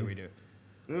way. We do.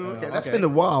 Okay, that's okay. been a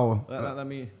while. Let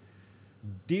me.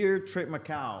 Dear Trip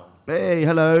Macau, Hey,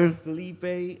 hello. Felipe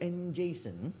and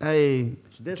Jason. Hey,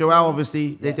 This Joel, one-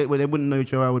 obviously, Yeah. they wouldn't know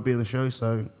Joel would be on the show,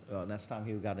 so. Next time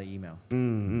he'll got an email.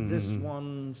 This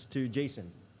one's to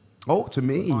Jason. Oh, to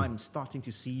me. I'm starting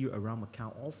to see you around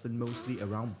Macau often, mostly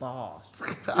around bars.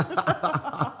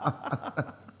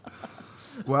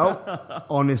 Well,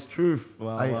 honest truth.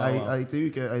 Well, I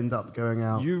do end up going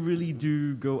out. You really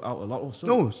do go out a lot also.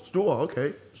 Oh, sure,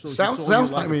 okay. So she sounds saw sounds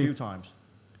you like a few me. times.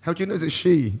 How do you know it's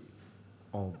she?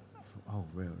 Oh,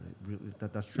 really?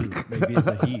 That's true. Maybe it's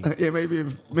a he. Yeah,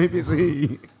 maybe it's a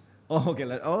he. Oh, okay.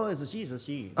 It's a she. It's a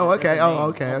she. Oh, okay. There's a Oh, name.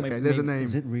 okay, okay. There's a name.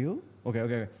 Is it real?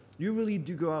 Okay. You really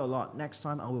do go out a lot. Next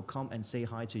time I will come and say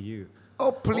hi to you.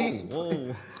 Oh, please.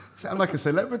 Oh. Sound like a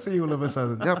celebrity all of a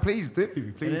sudden. Yeah, please do.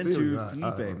 Please And then do. to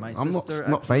Felipe, my I'm sister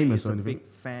not actually famous is or a anything.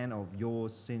 big fan of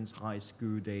yours since high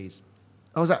school days.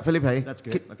 Oh, is that Felipe? That's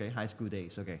good. Okay, high school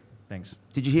days. Okay, thanks.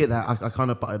 Did you hear that? I kind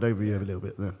of butted over you a little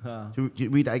bit there. Huh. Do you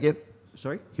read that again?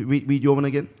 Sorry? Can you read your one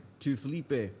again? To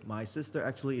Felipe, my sister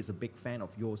actually is a big fan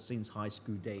of yours since high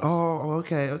school days. Oh,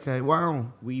 okay. Wow.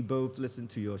 We both listen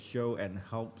to your show and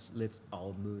helps lift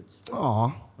our moods.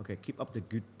 Aw, Okay, keep up the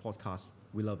good podcast.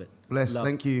 We love it. bless. Love,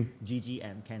 Thank you. Gigi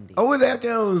and Candy. Oh, there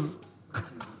goes.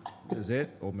 Is it?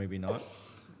 Or maybe not.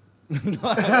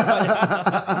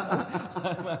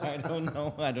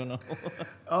 I don't know.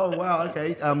 Oh, wow.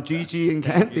 Okay. Gigi and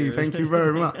Candy. Thank you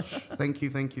very much. Thank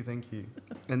you.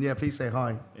 And yeah, please say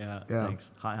hi. Yeah, Yeah. thanks.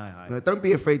 Hi. No, don't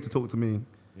be afraid to talk to me.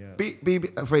 Yeah. Be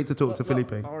afraid to talk to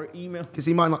Felipe. Our email. Because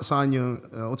he might not sign your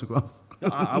autograph.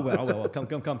 I will.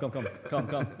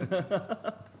 Come.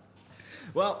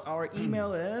 Well, our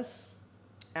email is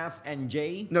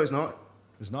FNJ. No, it's not.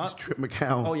 It's It's not? Trip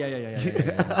Macau. Oh,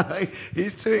 yeah.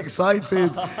 He's too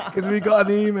excited because we got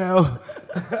an email.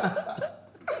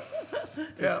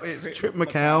 Yeah, it's Trip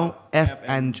Macau,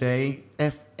 FNJ,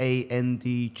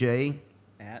 FANDJ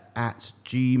at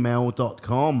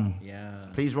gmail.com. Yeah.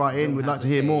 Please write in. Don't We'd like to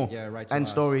hear hesitate. more. Yeah, write to And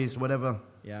us. stories, whatever.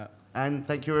 Yeah. And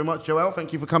thank you very much, Joel.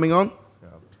 Thank you for coming on.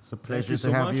 It's a pleasure you to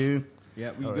so have much. you.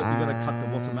 Yeah, we're gonna cut the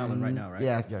watermelon right now, right?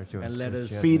 Yeah. Yeah, sure. And let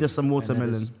us Feed us some and let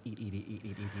watermelon. us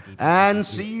eat. And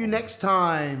see you next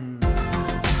time.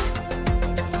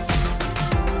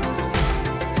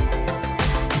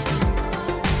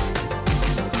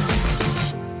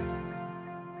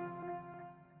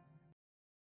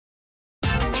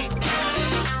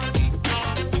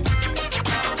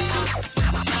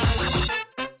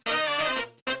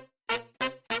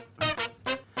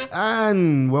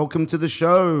 And welcome to the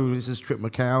show. This is Trip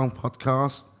Macau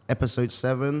podcast, episode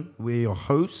 7. We're your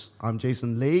hosts. I'm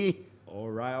Jason Lee. All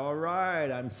right.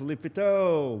 I'm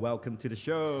Felipito. Welcome to the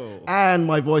show. And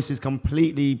my voice is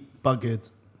completely buggered.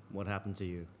 What happened to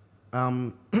you?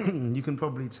 You can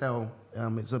probably tell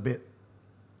it's a bit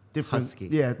different. Husky.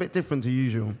 Yeah, a bit different to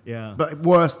usual. Yeah. But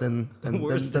worse than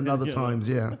Worse than other yeah. times,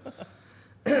 yeah.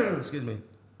 Excuse me.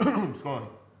 Sorry.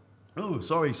 Oh,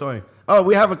 sorry. Oh,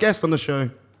 we have a guest on the show.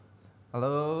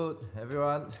 Hello,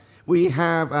 everyone. We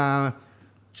have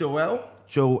Joel.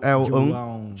 João.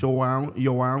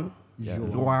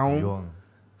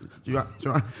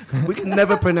 We can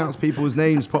never pronounce people's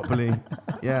names properly.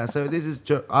 Yeah, so this is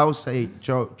I'll say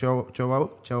Joel. João.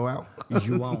 Joel.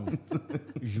 João.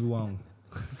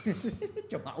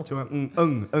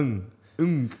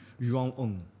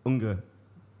 Unga.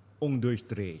 dois,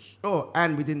 três. Oh,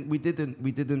 and we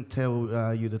didn't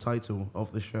tell you the title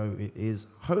of the show. It is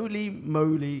Holy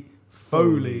Moly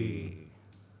Foley.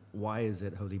 Why is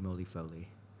it Holy Moly Foley?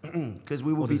 Because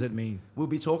we will What be does it mean? we'll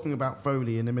be talking about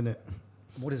Foley in a minute.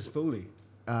 What is Foley?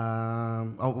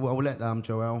 I'll let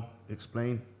Joel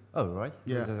explain. Oh, right.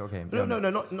 Yeah. Okay. No,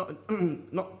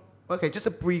 not. Okay, just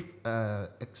a brief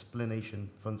explanation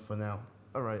for now.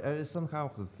 All right. It's some kind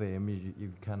of the theme.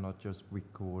 You cannot just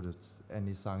record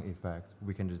any sound effect.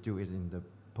 We can just do it in the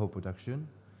post-production,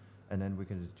 and then we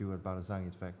can just do about the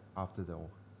sound effect after the.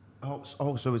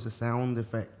 So it's the sound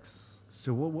effects.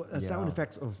 So what sound Yeah.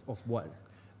 effects of what?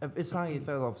 It's sound effect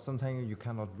of something you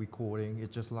cannot recording.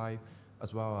 It's just like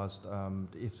as well as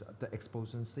if the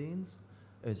exposing scenes,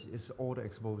 it's all the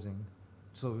exposing.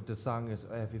 So the sound is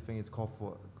everything is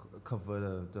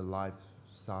cover the live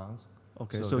sounds.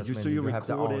 Okay, So so that's you mainly you have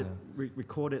the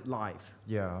record it live.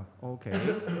 Yeah. Okay,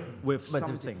 with But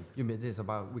something. you mean this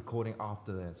about recording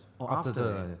after that? Oh, after the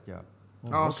that. yeah.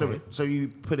 Oh, okay. so you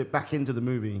put it back into the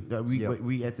movie, Yeah.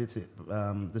 re-edit it,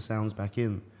 the sounds back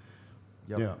in.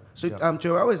 Yep. Yeah. So Yep.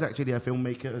 Joel is actually a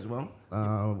filmmaker as well.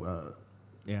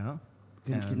 Yeah.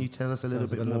 Can you tell us a little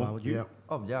us a bit bit more? about you? Yeah.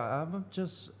 Oh yeah, I'm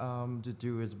just to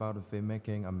do is about the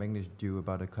filmmaking. I'm mainly to do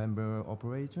about the camera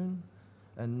operation,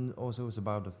 and also it's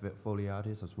about the Foley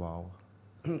artist as well.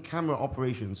 Camera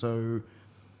operation. So,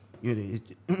 you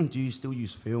know, do you still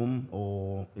use film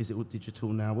or is it all digital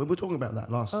now? We were talking about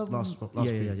that last week.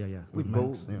 Yeah. With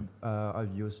both. Max, yeah.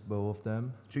 I've used both of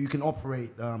them. So you can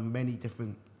operate many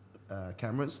different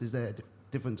cameras. Is there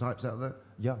different types out there?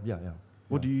 Yeah.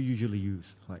 What do you usually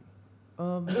use? Like,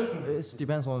 It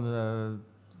depends on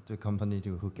the company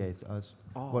who gave us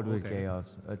what we okay. gave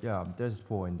us. Yeah, there's a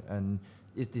point, and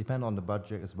it depends on the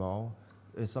budget as well.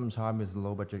 Sometimes it's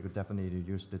low budget, you definitely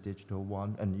use the digital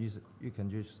one, and you can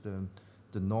use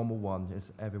the normal one.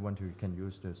 Is everyone who can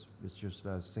use this? It's just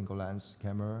a single lens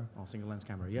camera. single lens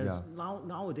camera. Yes. Yeah.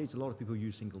 Nowadays, a lot of people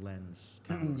use single lens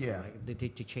camera. Yeah. Like they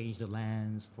change the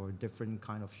lens for different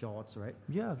kind of shots, right?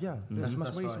 Yeah. That's That's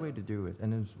much easier right. way to do it,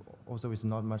 and it's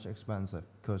not much expensive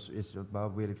because it's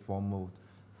about really formal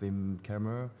film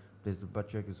camera. The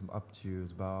budget is up to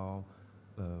about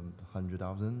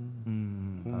 100,000.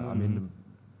 I mean the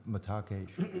Matar cage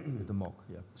with the mock.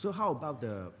 Yeah. So how about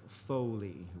the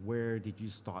Foley? Where did you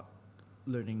start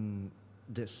learning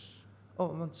this?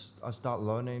 Oh, I start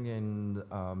learning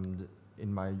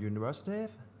in my university.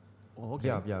 Oh, okay.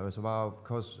 Yeah. It's about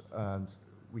because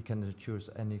we can choose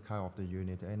any kind of the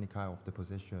unit, any kind of the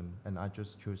position, and I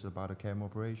just choose about the camera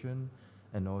operation,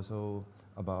 and also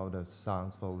about the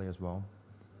sound Foley as well.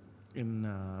 In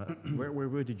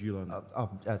where did you learn?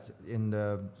 In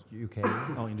the UK.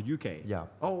 Oh, in the UK. Yeah.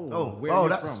 Where are you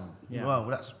that's from? Yeah. well,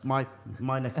 that's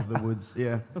my neck of the woods.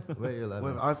 Yeah. Where you live?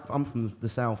 Well, I'm from the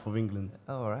south of England.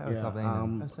 Oh, all right. Yeah, South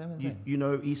England. you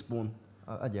know Eastbourne,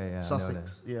 Yeah. I know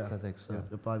Sussex. that. Yeah. Sussex. So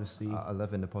Yeah. by the sea. I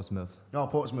live in the Portsmouth. Oh,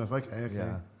 Portsmouth. Okay.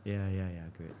 Yeah. Yeah.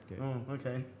 Good. Oh,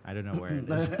 okay. I don't know where it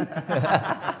is.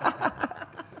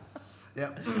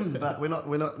 Yeah, but we're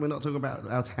not talking about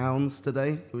our towns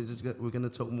today. We're going to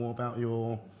talk more about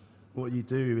what you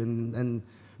do, and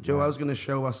Joel's going to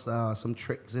show us some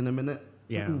tricks in a minute.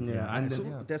 Yeah. And So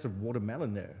then, there's a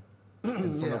watermelon there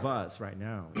in front of us right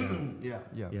now. Yeah.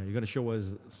 yeah. You're gonna show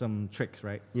us some tricks,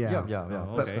 right? Yeah.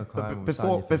 Oh, But, okay.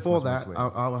 but before that,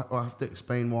 I'll have to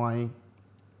explain why.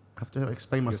 I have to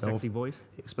explain Your myself. sexy voice.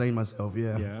 Explain myself.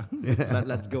 Yeah. Yeah.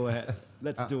 Let's go ahead.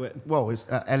 Let's do it. Well, it's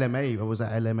LMA. I was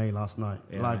at LMA last night,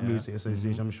 Yeah, Live yeah. Music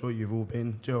Association. I'm sure you've all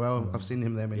been. Joel, I've seen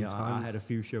him there many Yeah, times. I had a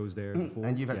few shows there before.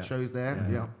 And you've had Yeah. shows there?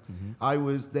 Yeah. Yeah. I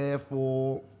was there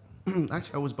for,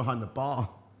 actually, I was behind the bar.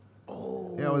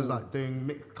 Oh. Yeah, I was like doing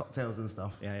mixed cocktails and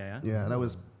stuff. Yeah. Yeah, that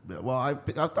was, well, I've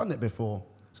done it before.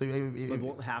 So But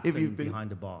what happened you've been,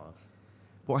 behind the bars?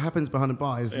 what happens behind the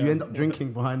bar is you end up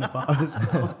drinking behind the bar as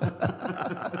well.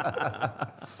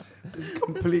 It's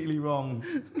completely wrong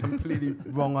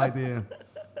idea.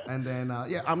 And then,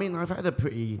 yeah, I mean, I've had a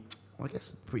pretty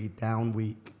down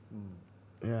week.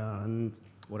 Yeah, and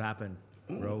What happened,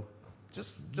 bro?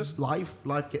 just life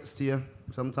gets to you.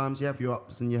 Sometimes you have your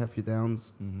ups and you have your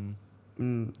downs.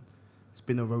 It's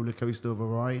been a roller coaster of a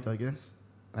ride, I guess.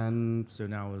 And So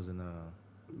now it's in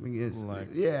I think it's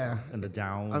Like, the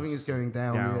down. I think it's going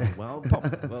down. Yeah. Well,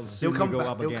 soon It'll come go back.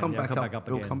 up It'll again. come Yeah, back up.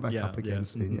 It'll come back up again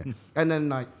soon. Yeah. And then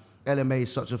like LMA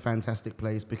is such a fantastic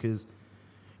place because,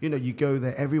 you know, you go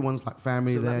there, everyone's like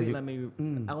family So there. let me.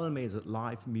 LMA is a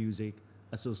Live Music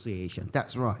Association.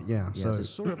 That's right. Yeah. Yeah, So it's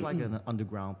sort of like an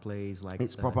underground place. Like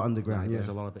It's proper underground, Like, There's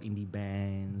yeah. a lot of indie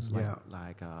bands. Like Yeah.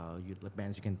 like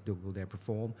bands you can go there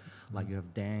perform. Like you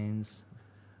have dance,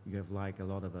 You have like a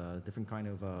lot of different kind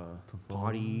of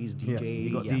parties, Yeah, DJ.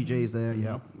 you got yeah. DJs there.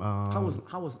 Yeah. How was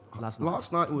last night?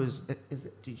 last night was? Is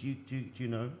it? Did you do you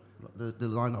know the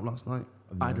lineup last night?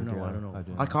 I don't know. I don't know.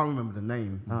 I can't remember the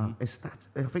name.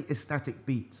 I think Ecstatic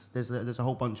Beats. There's a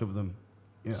whole bunch of them.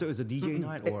 Yeah. So it's a DJ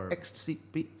night or Ecstasy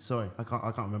Beat? Sorry, I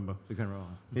can't remember. you can roll.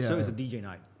 Yeah. So it's a DJ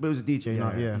night. But it was a DJ Yeah,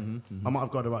 night. yeah. Yeah, Mhm, I might have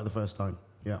got it right the first time.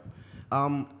 Yeah.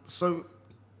 So,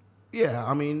 yeah,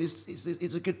 I mean,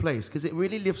 it's a good place because it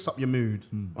really lifts up your mood.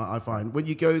 I find when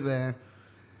you go there,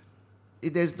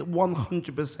 there's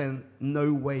 100%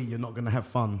 no way you're not going to have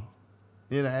fun.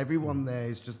 You know, everyone there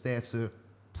is just there to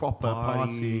proper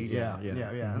party. Yeah.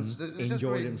 And it's just Enjoy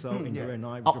very- themselves, enjoy yeah. a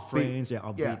night with your Upbeat. friends. Yeah,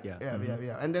 upbeat. Yeah.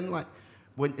 Yeah. And then like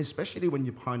especially when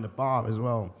you're behind the bar as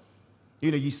well, you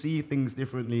know, you see things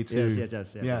differently too. Yes.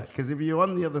 Yeah, because if you're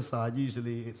on the other side,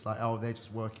 usually it's like, oh, they're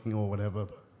just working or whatever.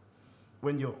 But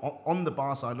when you're on the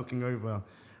bar side looking over,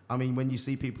 I mean, when you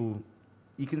see people,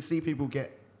 you can see people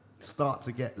start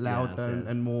to get louder Yes.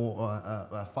 and more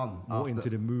fun. More after. into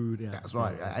the mood. Yeah. That's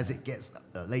right. As it gets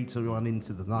later on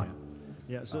into the night.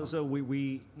 Yeah, so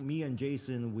me and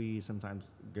Jason, we sometimes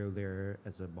go there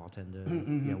as a bartender.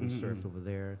 Yeah, we surf over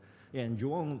there. Yeah, and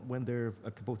Joel went there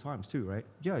a couple of times too, right?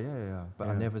 Yeah. But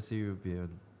I Yeah. never see you be a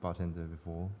bartender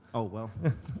before. Oh well,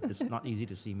 it's not easy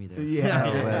to see me there.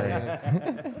 Yeah.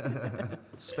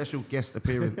 Special guest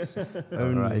appearance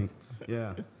only. Right.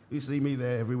 Yeah. You see me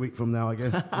there every week from now, I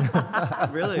guess.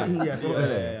 Really?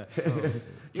 Yeah.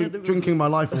 Yeah, there was- Drinking my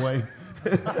life away.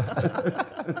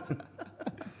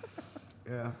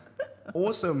 Yeah.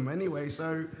 Awesome. Anyway,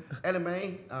 so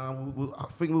LMA, I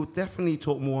think we'll definitely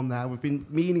talk more on that. We've been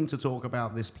meaning to talk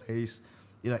about this place,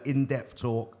 you know, in-depth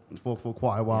talk for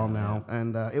quite a while now,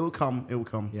 and it will come. It will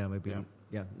come. Yeah, maybe. Yeah.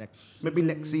 Yeah, next. Maybe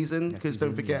next season, Next because don't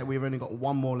season, forget yeah. we've only got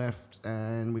one more left,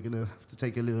 and we're gonna have to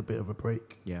take a little bit of a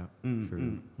break. Yeah, Mm, true.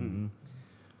 mm, Mhm.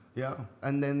 Yeah,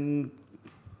 and then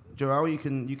Joel, you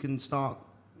can start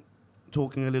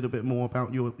talking a little bit more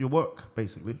about your work,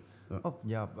 basically. Oh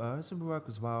yeah, so work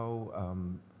as well.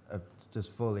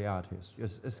 Just fully artist.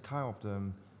 It's kind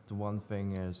of the one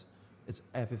thing is, it's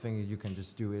everything you can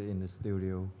just do it in the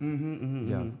studio.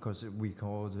 Yeah, because we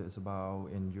call it's about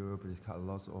in Europe. It's got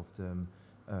lots of them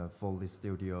Foley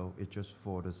studio. It's just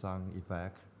for the sound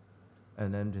effect,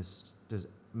 and then there's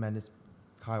many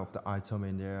kind of the item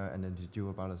in there, and then to do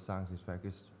about the sound effect.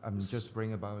 Just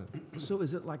bring about it. So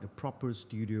is it like a proper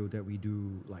studio that we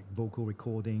do like vocal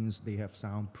recordings? They have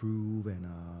soundproof and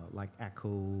like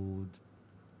echoed.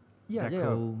 Yeah,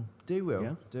 echo. they will.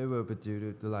 Yeah? They will be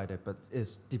do like that, but it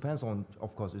depends on,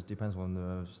 of course, it depends on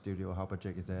the studio how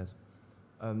budget it is.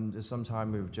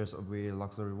 Sometimes with just a really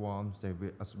luxury one,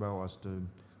 as well as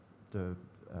the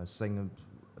singing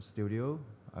studio.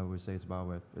 I would say it's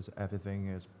about it. Everything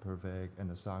is perfect and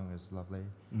the sound is lovely.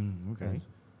 Okay. And-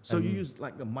 So you and- use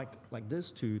like a mic like this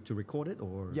to record it,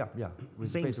 or Yeah. With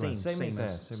Same bass line. Same as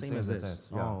as this.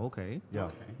 Yeah. Oh, okay. Yeah.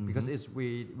 Okay. Because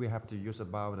we have to use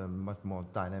about a much more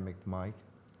dynamic mic.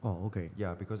 Oh, okay.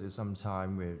 Yeah, because it's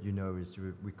sometimes where it's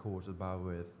record about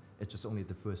with it's just only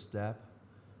the first step,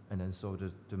 and then so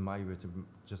the mic is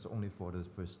just only for the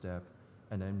first step,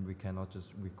 and then we cannot just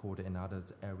record it in other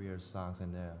areas sounds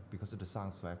in there because of the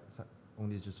sound effect. It's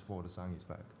only just for the sound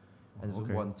effect, and it's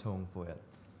Okay. one tone for it.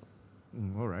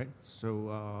 All right. So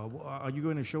are you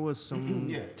going to show us some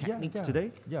techniques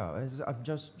today? Yeah, I'm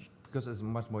just because it's a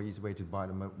much more easy way to buy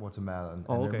the watermelon.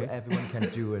 Oh, and then okay. everyone can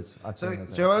do it. I So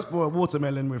think. Joel's brought a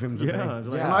watermelon with him today. Yeah, it's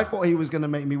like- And I thought he was going to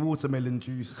make me watermelon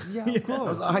juice. Yeah, of I course.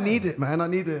 was like, I need it, man. I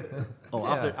need it. Oh,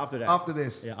 Yeah. after that. After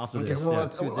this. Yeah, after Okay, this. well, Yeah,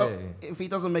 today. if he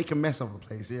doesn't make a mess of the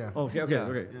place, yeah. Oh, okay. Yeah.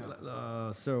 Okay.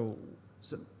 Yeah. So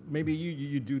maybe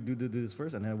you do this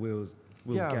first, and then we'll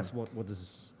Yeah. guess what this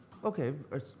is. Okay,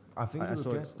 I think I you saw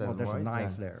will it. guess that, Oh, there's a right?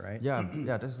 knife Yeah. there, right?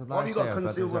 Yeah, there's a knife What have you got there, but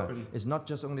concealed it's, weapon? it's not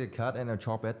just only a cut and a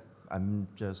chop it. I'm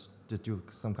just to do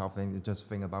some kind of thing. Just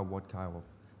think about what kind of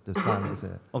the sound is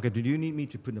it. Okay. Do you need me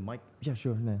to put the mic? Yeah,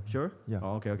 sure. No. Sure. Yeah.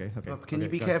 Oh, okay. Can you Okay,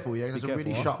 be got it. careful, yeah? Be There's a careful,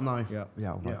 really huh? sharp knife. Yeah.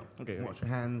 Yeah. Yeah. Okay. Watch your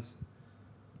hands.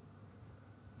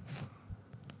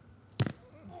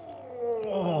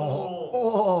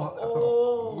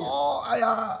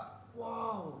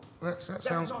 Wow. That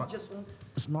sounds quite...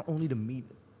 It's not only the meat.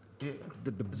 Yeah.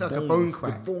 The It's like a bones, bone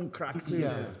crack. The bone crack too.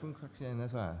 Yeah, spoon crack, and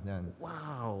that's why. Yeah.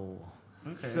 Wow.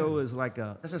 Okay. So it's like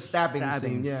a. That's a stabbing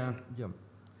scene, yeah. Yeah.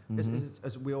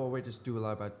 It's, we always just do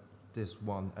like about this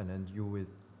one, and then you will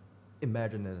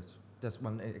imagine it. That's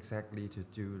one exactly to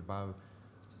do about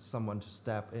someone to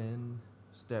step in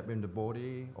the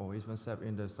body, or even step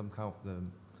into some kind of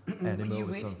the animal You or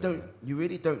really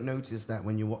something. don't notice that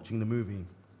when you're watching the movie.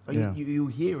 Yeah. You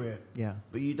hear it, Yeah.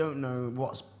 but you don't know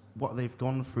what's what they've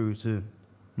gone through to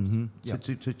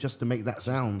to just to make that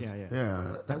sound.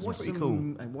 Yeah. That's I watched pretty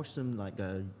some, cool. I watched some like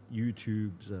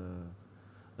YouTube's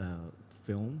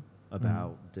film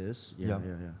about this. Yeah.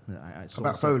 I saw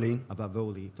About some- Foley. About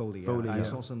Foley. Foley, I yeah.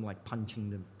 saw some like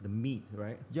punching the meat,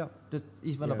 right? Yeah,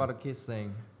 even Yeah. about the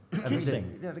kissing.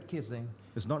 Kissing? Yeah, the kissing.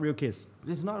 It's not real kiss.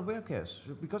 It's not a real kiss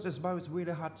because it's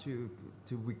really hard to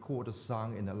record a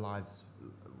song in a live.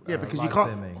 Yeah, because you live can't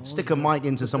filming. stick a mic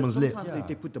into someone's lip. Sometimes Yeah.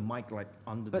 they put the mic like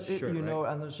under But the shirt, you know,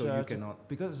 right? under the So you shirt, cannot.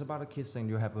 because it's about a kissing,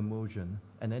 you have emotion,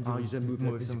 and then You just move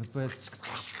like some this.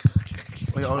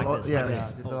 Wait, yeah. yeah,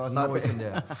 there's a No, noise but- in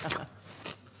there.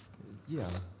 Yeah.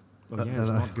 Oh, yeah, it's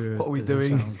not good. What are we It doesn't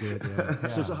doing? sound good, yeah.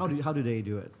 So how do they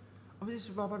do it? I mean, it's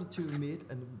about the two meat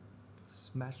and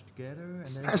smash together, and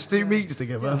then Smash two meats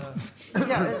together.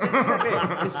 Yeah,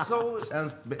 exactly. It's so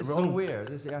Sounds a bit it's wrong. so weird.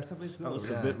 It's, yeah, something Sounds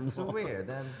yeah, a bit so weird.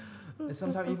 And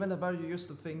sometimes even about you use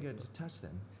the finger to touch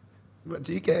them. But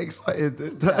do you get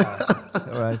excited?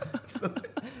 All right.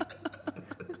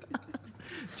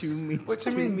 Two meats. What do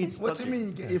you two mean? meats What do you touching. mean?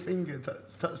 You get your finger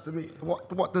touch the meat?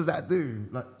 What does that do?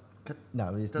 Like,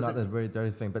 No, it's Does not it- a very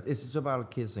dirty thing, but it's just about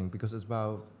kissing because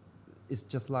it's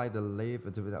just like the lip.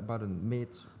 It's about the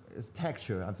meat. It's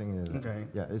texture. I think. Okay.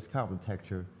 Yeah, it's kind of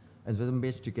texture, and it's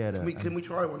mixed together. can we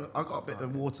try one? I've got a bit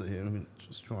of water here. Let me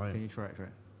just try Can it. you try it? Try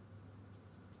it.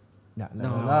 No,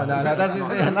 No,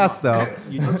 that's not though.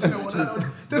 You need to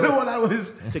Don't know what that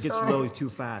was. take it slow, too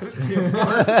fast.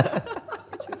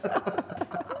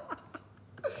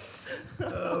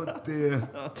 Oh dear.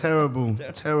 Terrible.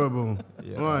 Terrible.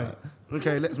 Yeah. Right.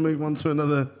 Okay, let's move on to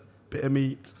another bit of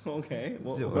meat. Okay.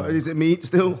 Is it meat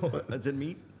still? Is it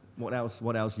meat? What else?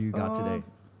 What else you got today?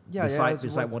 Yeah, Beside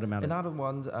it's watermelon. Another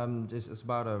one, this is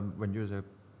about when you're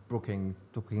breaking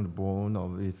the bone,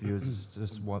 or if you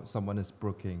just want someone is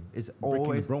breaking. It's Breaking the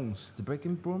always bones. the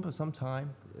breaking bone for some time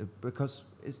because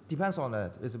it depends on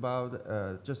that. It's about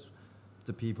just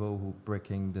the people who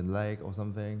breaking the leg or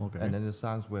something, Okay. and then the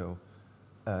sounds will.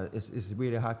 It's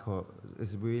really hardcore.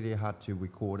 It's really hard to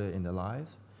record it in the live,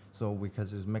 so we can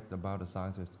just make about the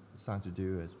sound to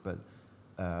do it, but.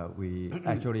 We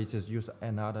actually just use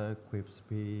another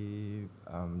crispy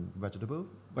vegetable.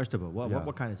 Vegetable. Yeah.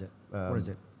 What kind is it? What is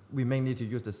it? We may need to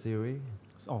use the celery.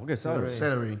 Oh, okay. Celery.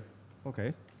 Celery.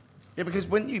 Okay. Yeah, because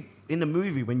when you in the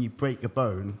movie when you break a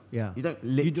bone, Yeah. you don't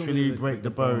You don't literally really break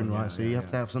the bone, right? yeah, So you have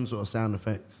to have some sort of sound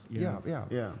effects. Yeah.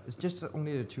 Yeah. It's just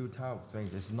only the two type of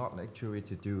things. It's not actually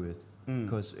to do it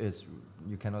because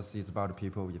you cannot see it's about the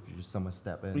people if you just someone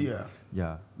step in. Yeah.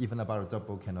 Yeah. Even about a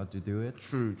double cannot do it.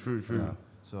 True. Yeah.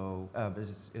 So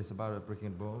it's about a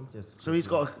breaking bone. Just So he's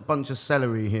got a bunch of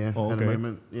celery here Oh, at the okay.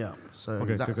 moment. Yeah. So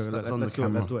Okay. that's, Okay. that's on the Let's do it.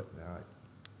 camera. Let's do it. All right.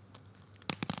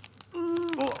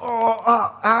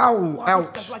 Ow! Wow, Ouch! this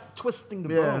guy's like twisting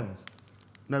the Yeah. bones.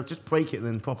 No, just break it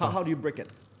then proper. How do you break it?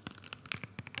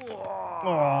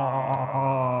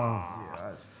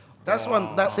 That's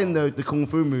one. That's in the kung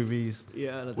fu movies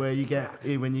Yeah. That's where you get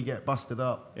when you get busted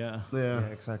up. yeah. Yeah.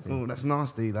 exactly. Oh, that's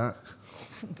nasty. That.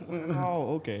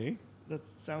 Oh, okay. That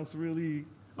sounds really.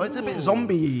 Oh, it's a bit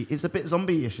zombie. It's a bit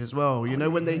zombie-ish as well. You know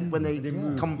when they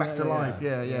move. come back to life.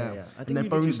 Yeah, yeah. I And think their you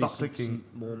bones need to start clicking.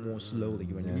 more slowly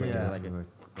when you Yeah. break Yeah. it. Like it.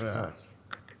 Yeah.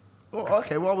 Well,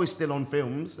 okay. While we're still on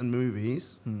films and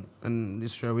movies, and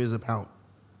this show is about,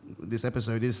 this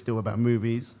episode is still about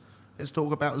movies. Let's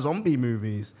talk about zombie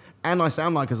movies. And I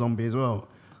sound like a zombie as well.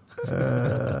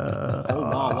 Oh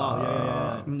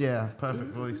wow! Yeah. Yeah,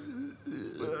 perfect voice.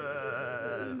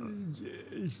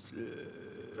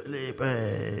 Felipe,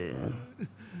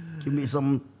 give me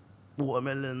some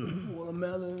watermelon.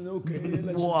 Watermelon. Okay.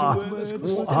 Let's Wow. do it.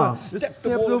 Let's go. Wow. Step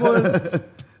the watermelon.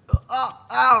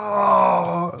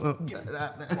 Ow!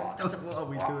 What are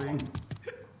we doing?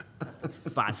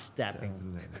 Fast stepping.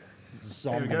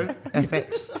 There we go. Zombie.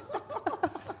 FX.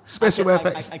 Special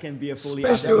effects. I can be a fully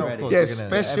Special- actor already. Yes,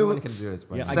 special Everyone can do it.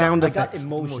 but- Yeah, Sound I got effects.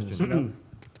 emotions. You know?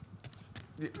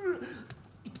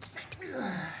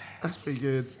 That's pretty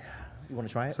good. You want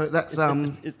to try it? So that's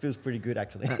It feels pretty good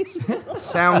actually.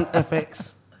 sound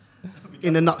effects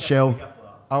in a nutshell.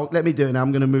 Let me do it now.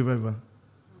 I'm going to move over.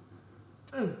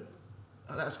 Oh,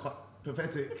 that's quite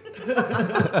pathetic.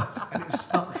 And it's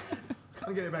stuck.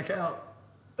 Can't get it back out.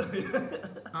 I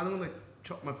don't want to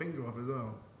chop my finger off as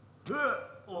well.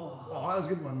 Oh, that was a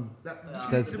good one.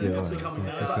 That's the good. water coming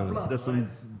out. It's like blood. That's right? from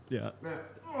yeah. Yeah.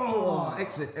 Oh,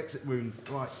 exit wound.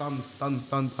 Right,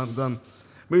 done.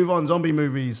 Move on, zombie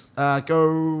movies.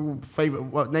 Go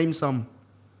favorite. Name some,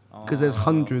 because there's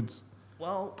hundreds.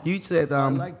 Well, You said I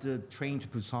like the Train to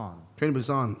Busan. Train to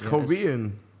Busan, Yeah,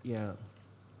 Korean. Yeah.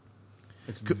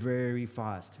 It's very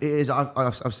fast. It is.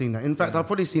 I've seen that. In fact, I've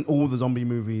probably seen all the zombie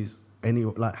movies.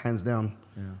 Like hands down.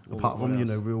 Yeah. Apart What from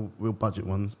else? real budget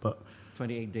ones, but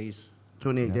 28 days.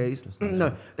 28 days.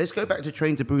 No, let's go back to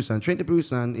Train to Busan. Train to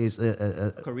Busan is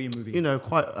a Korean movie.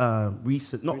 quite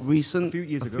recent. Not recent. A few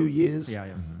years ago. Few years. Yeah,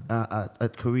 yeah. A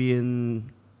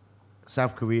Korean,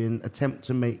 South Korean attempt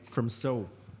to make. From Seoul.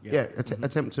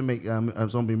 Attempt to make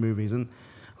zombie movies, and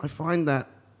I find that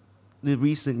the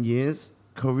recent years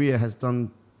Korea has done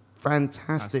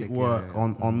fantastic work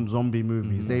on zombie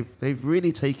movies. They've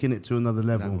really taken it to another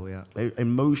level.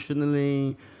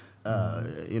 Emotionally,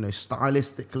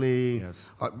 stylistically, Yes.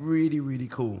 like really, really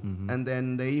cool. And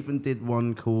then they even did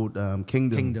one called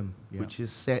Kingdom, yeah. which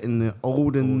is set in the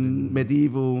olden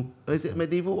medieval. Is it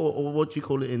medieval or what do you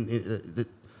call it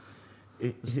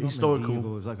It's not historical?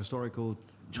 medieval, it's like historical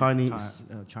Chinese.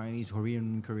 Chinese,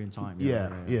 Korean time. Yeah.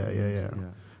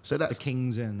 So The that's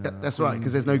kings and that's right,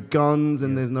 because there's no guns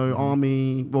and Yeah. there's no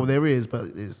army. Well, there is,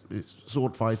 but it's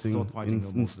sword fighting,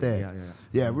 almost, instead.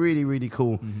 Yeah. Really, really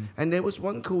cool. And there was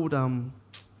one called on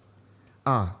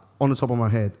the top of my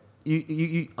head.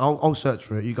 I'll search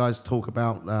for it. You guys talk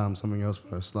about something else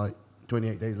first, like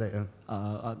 28 Days Later.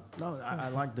 No, I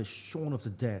like the Shaun of the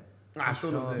Dead.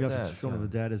 Shaun of the Yeah, Dead, Shaun of the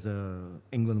Dead is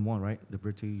England one, right? The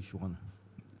British one.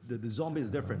 The zombie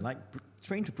is different. Like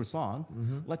Train to Busan,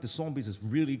 like the zombies is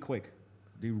really quick.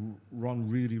 They run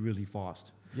really, really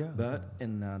fast. Yeah. But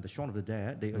in the Shaun of the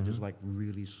Dead, they are just like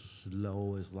really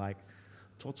slow. It's like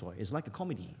Tortoise. It's like a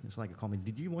comedy. It's like a comedy.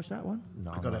 Did you watch that one?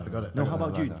 No, I got it. No. How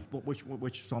about you? no.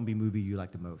 Which zombie movie you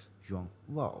like the most, Zhuang?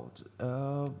 Well,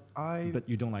 But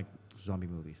you don't like zombie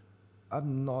movies.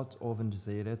 I'm not often to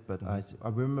say it, but I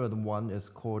remember the one is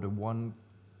called One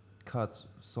Cut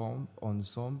on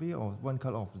Zombie, or One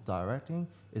Cut of Directing.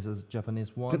 It's a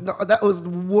Japanese one. No, that was the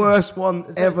worst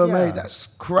one ever yeah. made. That's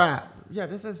crap. Yeah,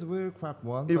 this is a really crap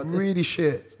one. It but it's- really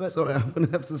shit. but- Sorry, I'm gonna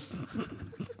have to.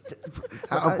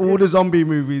 Out of all the zombie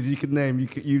movies you could name,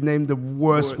 you named the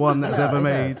worst one that's ever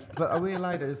made. But I really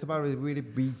like it. It's about really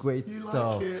big, great You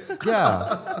stuff. like it?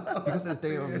 Yeah, because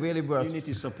they are really worth. You need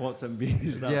to support some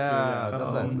bees. Yeah, that's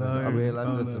Oh, it. no. I really like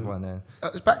Oh, this no. one. Then.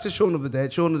 It's back to Shaun of the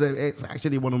Dead. Shaun of the Dead. It's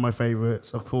actually one of my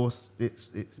favorites. Of course, it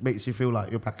makes you feel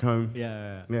like you're back home.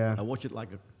 Yeah. I watch it like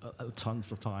a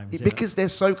tons of times. Because they're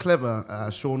so clever.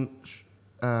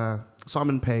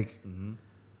 Simon Pegg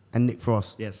and Nick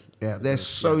Frost. Yes. Yeah, they're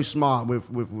so smart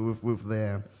with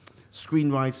their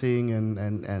screenwriting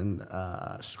and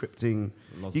scripting.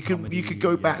 Lots You of could comedy,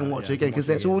 go back and yeah, watch yeah, it again watch because it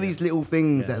there's all again, these little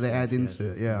things that Yes, they yes, add into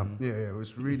yes. it. Yeah, yeah, it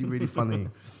was really funny,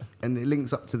 and it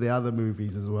links up to the other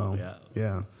movies as well. Yeah.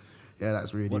 Yeah,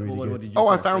 that's really What- really what good. did you Oh,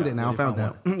 I search? found Yeah, it now. I what found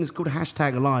you it. It's called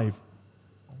 #Alive.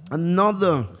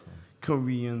 Another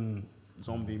Korean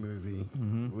zombie movie,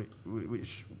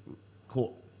 which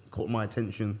caught my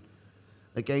attention.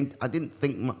 Again, I didn't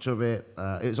think much of it.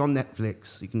 It was on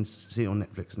Netflix. You can see it on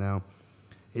Netflix now.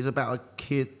 It's about a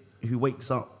kid who wakes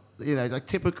up, like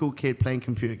typical kid playing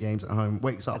computer games at home.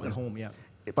 Wakes up That's at home, yeah.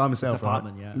 by himself, His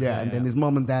apartment, right? yeah. And then Yeah. his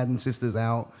mom and dad and sisters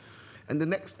out, and the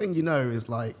next thing you know is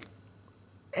like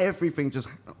everything just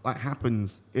like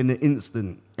happens in an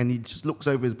instant, and he just looks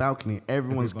over his balcony.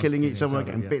 Everyone's killing each other,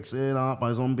 getting bits up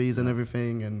by zombies and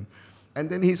everything, and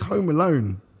then he's home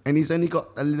alone, and he's only got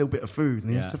a little bit of food,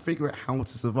 and he has Yeah. to figure out how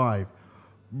to survive.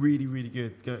 Really, really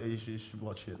good. You should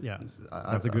watch it. Yeah,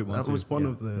 that's a good one That too. was one Yeah.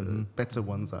 of the better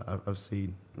ones that I've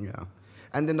seen. Yeah,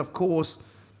 and then of course,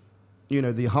 the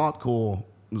hardcore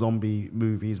zombie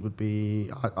movies would be,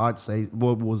 I'd say,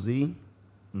 World War Z.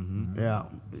 Yeah,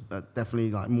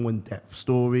 definitely like more in-depth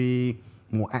story,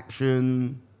 more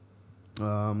action,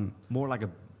 More like a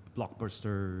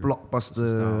blockbuster.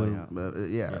 blockbuster,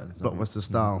 style, blockbuster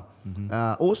style.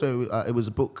 Also, it was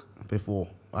a book before.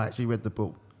 I actually read the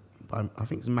book by, I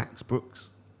think it's Max Brooks,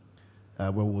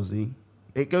 World War Z.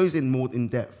 It goes in more in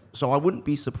depth, so I wouldn't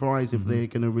be surprised if they're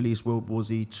going to release World War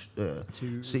Z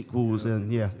Two sequels,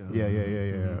 and yeah.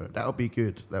 That would be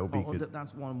good. That would be good.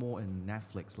 That's one more in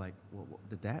Netflix. Like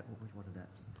the Dead. What the Dead?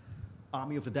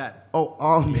 Army of the Dead. Oh,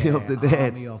 Army of the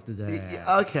Dead. Army of the Dead.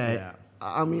 Yeah, okay. Yeah.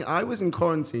 I mean, I was in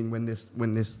quarantine when this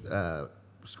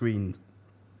screened,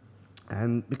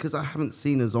 and because I haven't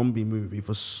seen a zombie movie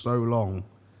for so long,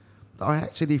 I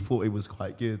actually thought it was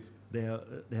quite good. They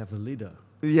have a leader.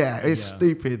 Yeah, it's Yeah.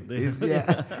 stupid. They- It's,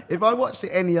 if I watched it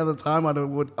any other time, I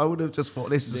would have just thought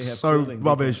this They is have so feeling, they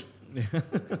rubbish.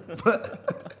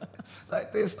 But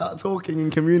like they start talking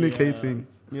and communicating.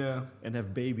 Yeah. And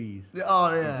have babies.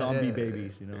 Oh yeah. Zombie yeah,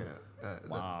 babies, Yeah.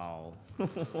 Wow.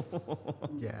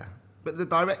 Yeah, but the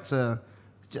director,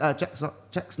 Jack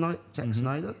Snyder, think so,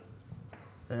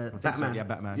 yeah,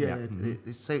 Batman, Yeah, yeah.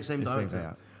 it's same The same, director.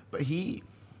 yeah. but he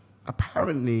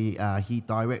apparently he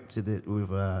directed it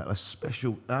with a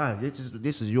special.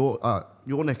 This is your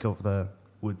neck of the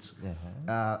woods.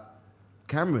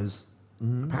 Cameras.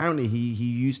 Apparently, he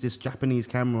used this Japanese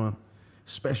camera,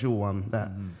 special one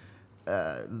that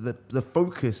the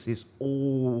focus is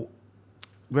all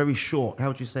very short. How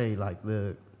would you say, like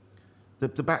the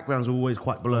backgrounds are always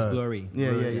quite blurred. It's blurry.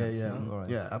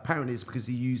 Yeah. Apparently, it's because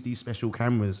he used these special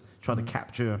cameras trying to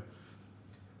capture.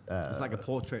 It's like a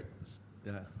portrait.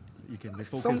 Yeah, you can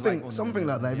focus something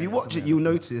like that. If you watch it, you'll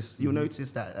notice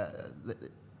that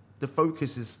the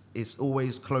focus is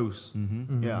always close.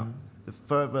 Yeah, the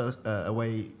further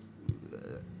away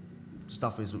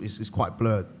stuff is quite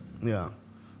blurred. Yeah.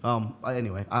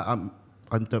 Anyway, I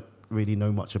don't really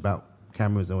know much about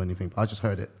cameras or anything, but I just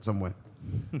heard it somewhere.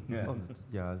 Yeah.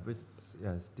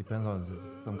 It depends on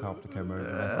some kind of the camera.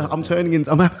 I'm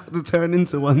about to turn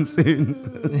into one soon.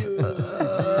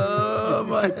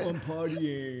 My on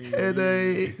partying.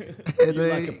 headache. You're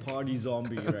like a party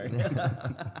zombie, right?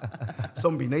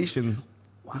 Zombie Nation.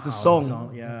 It's a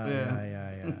song.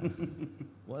 Yeah.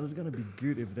 Well, it's gonna be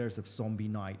good if there's a zombie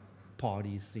night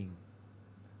party scene.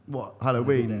 What,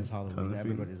 Halloween? Dance Halloween.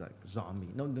 Everybody's like zombie.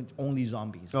 No, only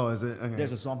zombies. Oh, is it? Okay.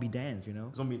 There's a zombie dance,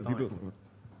 Zombie night. People,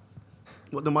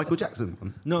 What, the Michael Jackson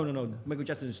one? No. Michael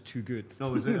Jackson is too good.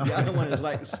 Oh, is it? The other one is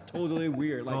like totally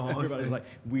weird. Like everybody's like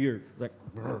weird. Like.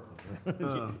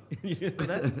 You know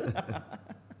that?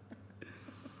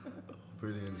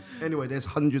 Brilliant. Anyway, there's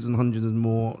hundreds and hundreds and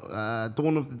more.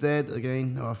 Dawn of the Dead,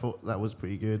 again, I thought that was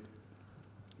pretty good.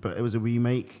 But it was a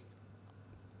remake.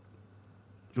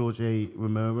 George A.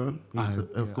 Romero.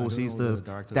 Of course, he's the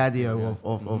daddy-o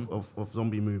of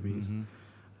zombie movies.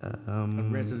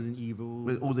 And Resident Evil.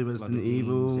 With all the Resident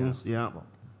Evils, yeah.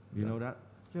 You know that?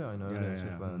 Yeah, I know.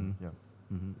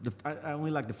 I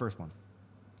only like the first one,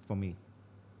 for me.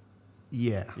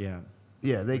 Yeah. Yeah.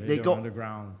 Yeah, they got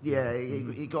underground. Yeah,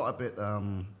 it got a bit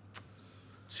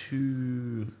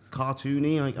too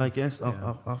cartoony, I guess,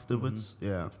 afterwards.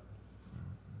 Yeah.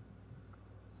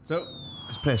 So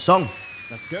let's play a song.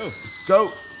 Let's go. Let's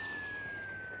go.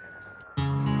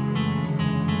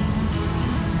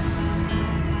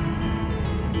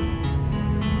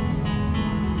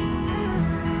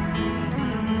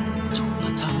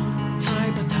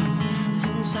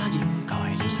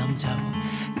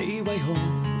你為何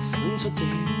伸出這對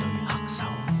黑手？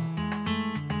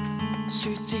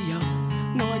說自由，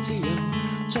愛自由，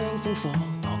將烽火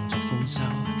當作豐收。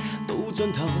到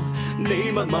盡頭，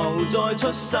你密謀再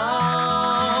出手，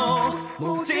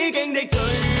無止境的詛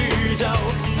咒，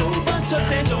逃不出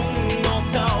這種惡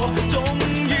鬥，終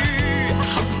於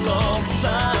陷落失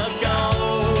救。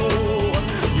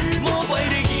如魔鬼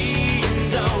的演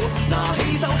奏，拿起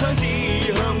手槍指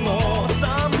向我心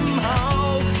口。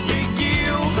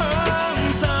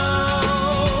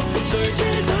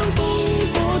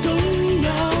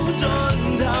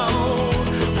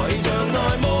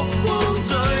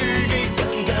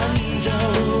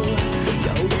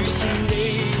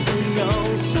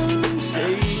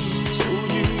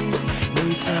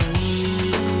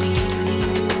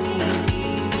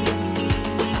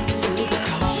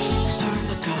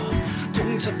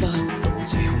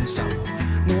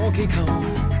祈求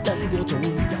因果總有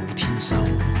天收，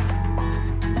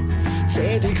這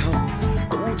地球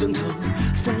到盡頭，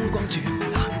風光轉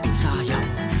難變沙丘，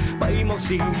閉幕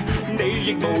時你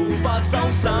亦無法收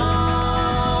手，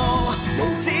無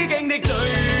止境的詛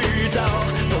咒，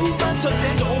逃不出這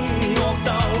種惡鬥，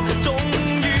終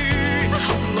於陷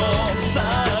落失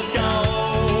救，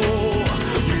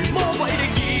如魔鬼的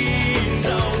演奏，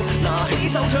拿起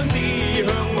手槍指向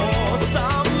我心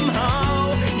口。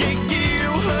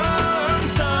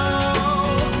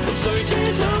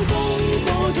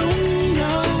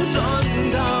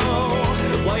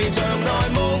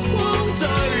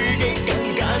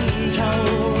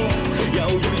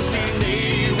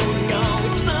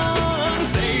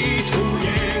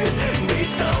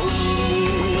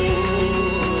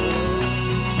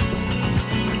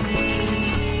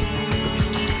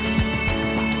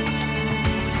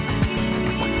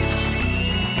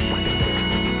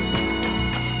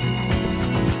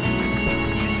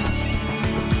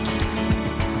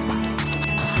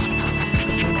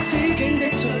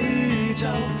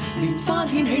翻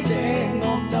掀起這惡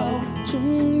鬥，終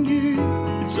於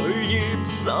罪孽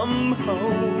深厚。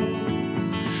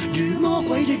如魔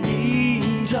鬼的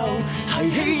演奏，提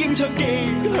起英槍擊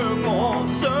向我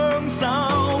雙手，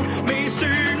未算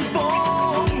荒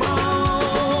謬。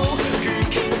權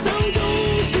傾手中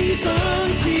思想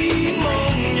似夢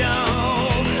遊，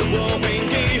和平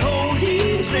記號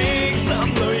掩飾心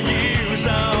裏妖獸，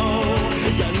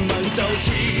人民就似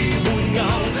玩偶。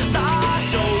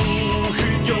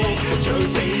隨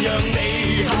成讓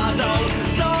你下晝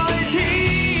再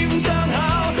添上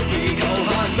考，以求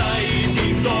下世別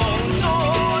當災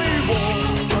禍，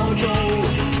我做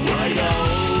懷舊。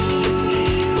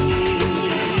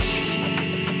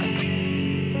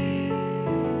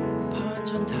攀盡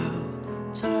頭，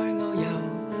再遨遊，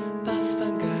不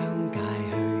分疆界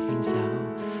去牽手，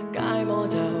街魔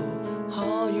就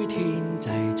可於天際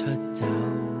出走。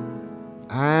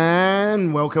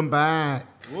And welcome back.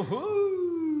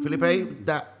 Felipe,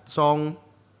 that song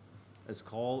It's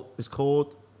called is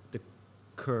called The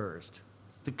Cursed.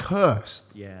 The Cursed.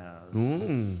 Yes.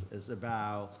 Mm. It's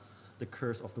about the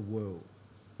curse of the world.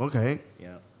 Okay.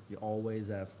 Yeah. You always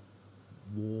have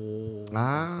war and stuff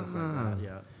Ah. like that.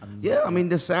 Yeah. And Yeah, I mean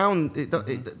the sound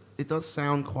it does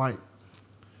sound quite,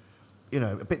 you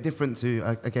know, a bit different to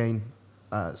again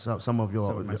some of your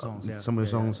Some of my songs, yeah. some of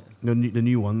the Yeah, songs, the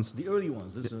new ones. the early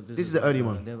ones. This is the early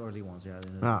one. The early ones, yeah.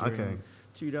 Okay. During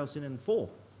 2004.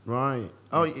 Right.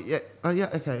 Oh yeah. Oh yeah.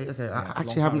 Okay. Okay. Yeah, I long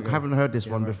actually time haven't ago. haven't heard this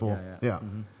Yeah, one right, before. yeah, Yeah.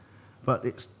 Mhm. But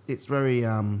it's very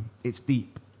it's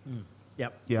deep.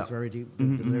 Yep. Yeah. It's very deep.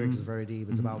 The lyrics is very deep.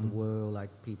 It's about the world, like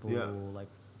people Yeah. like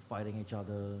fighting each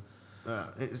other.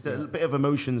 It's a bit of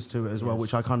emotions to it as well, Yes.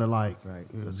 which I kind of like. Right.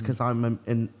 It's because I'm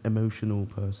an emotional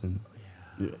person.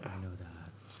 Yeah. Yeah. I know that.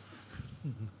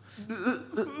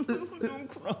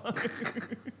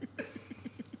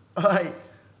 All right.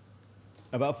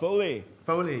 About Foley.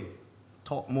 Foley.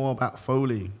 Talk more about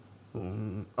Foley.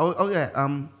 Oh yeah.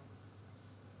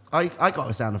 I got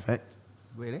a sound effect.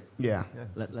 Really? Yeah. Yeah.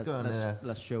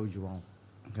 Let's show you all.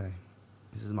 Okay.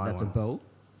 This is my That's a one. bow.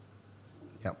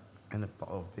 Yep. And a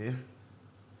bottle of beer.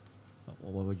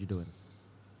 What were you doing?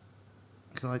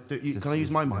 Can I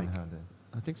use my mic?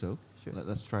 I think so. Sure.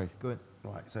 Let's try. Good.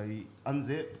 Right. So you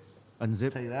unzip.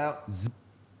 Unzip. Take it out. Zip.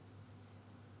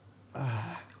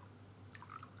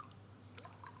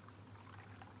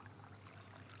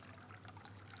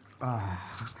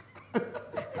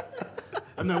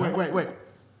 No, wait.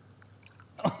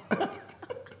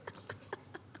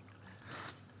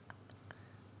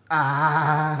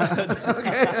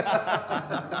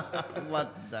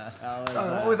 What the hell is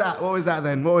What was that? What was that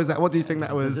then? What was that? What do you think that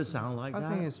Does it was? sound like I that?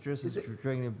 think it's just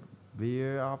drinking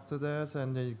beer after that,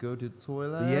 and then you go to the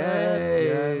toilet.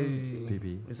 Yay. Pee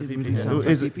pee. It's a It pee-pee. really sounds It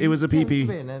was- like it was a pee-pee.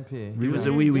 It was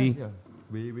a wee-wee. Yeah.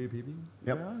 Wee wee pee pee.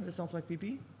 Yep. Yeah, it sounds like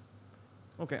pee.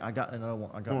 Okay, I got another one.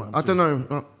 I got Oh, one. I too. don't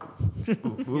know.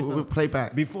 We'll play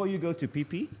back. Before you go to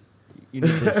pee, you need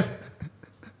this.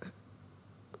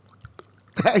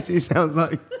 That actually sounds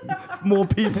like more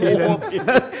pee-pee than...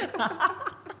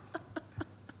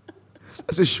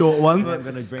 That's a short one. I'm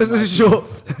gonna drink. This is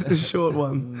a short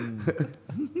one.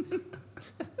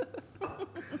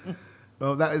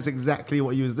 Well, that is exactly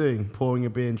what he was doing, pouring a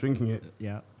beer and drinking it.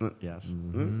 Yeah. Yes.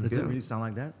 Mm, Does yeah. it really sound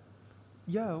like that?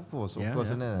 Yeah, of course, Yeah,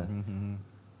 yeah. yeah.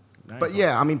 Nice. But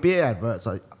yeah, I mean, beer adverts,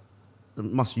 I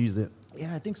must use it.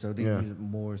 Yeah, I think so. They Yeah. use it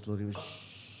more slowly.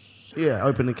 Yeah,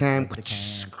 open the can. The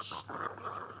can.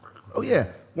 Oh yeah,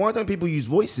 why don't people use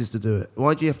voices to do it?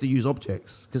 Why do you have to use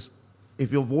objects? Because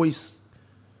if your voice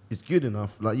is good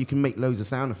enough, like you can make loads of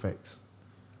sound effects.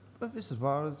 But it's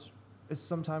about it's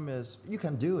sometimes you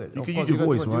can do it. You Of can course, use your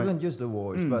voice, do it. right? You can use the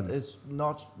voice, but Mm. it's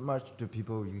not much to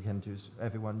people. You can use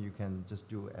everyone. You can just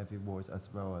do every voice as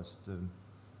well as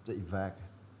the effect.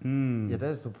 Mm. Yeah,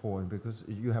 that's the point because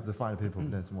you have to find people.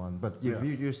 That's one. But if Yeah.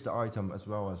 you use the item as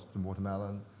well as the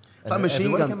watermelon, It's like machine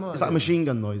everyone gun. can- It's like machine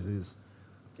gun noises.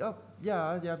 Oh,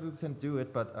 yeah, we can do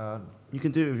it, but You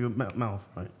can do it with your mouth,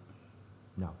 right?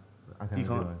 no, I can't You do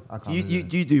can't. it. I can't You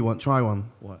you do one. Try one.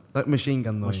 What? Like machine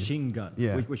gun noise. Machine gun.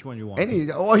 Yeah. Which one you want?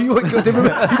 Any? Oh, you got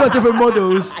different. You got different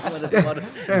models.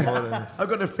 I've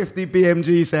got a 50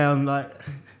 BMG sound. Like,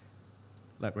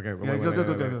 Like, okay, yeah,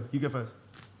 go. You go first.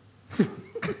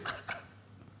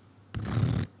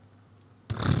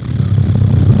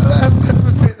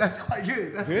 That's quite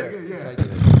good. That's quite good. Yeah.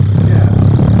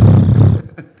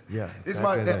 Yeah, It's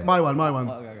exactly. my one.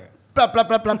 Okay. Blah blah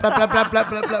blah blah blah blah blah blah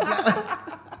blah blah.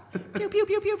 Pew pew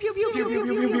pew pew pew pew pew pew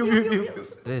pew pew pew pew.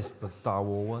 This is the Star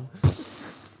Wars one.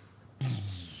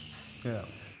 Yeah.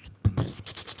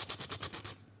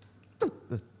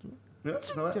 Yeah,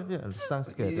 so Yeah, it sounds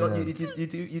good.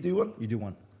 you do one? You do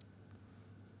one.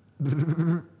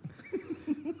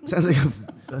 Sounds like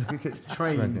a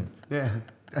train. Yeah,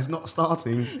 that's not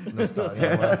starting.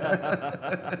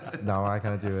 No, I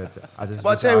can't do it. I just. But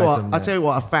I use tell you the what, item, I tell you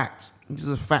what, a fact. This is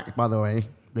a fact, by the way,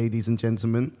 ladies and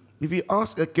gentlemen. If you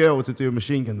ask a girl to do a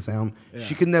machine gun sound, Yeah.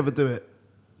 she can never do it.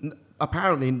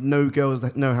 Apparently, no girls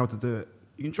that know how to do it.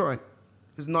 You can try.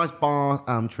 It's a nice bar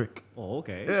trick. Oh,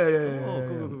 okay. Yeah. Oh,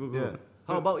 cool. Yeah.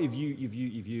 How about if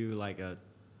you like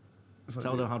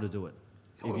Tell them how to do it.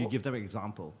 If you give them an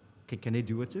example, can they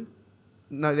do it too?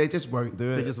 No, they just won't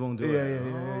do it. They just won't do Yeah, it.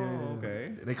 yeah.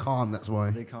 Okay. They can't. That's why.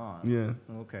 They can't. Yeah.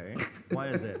 Okay. Why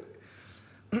is it?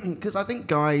 Because I think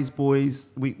guys, boys,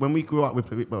 when we grew up, we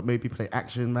maybe play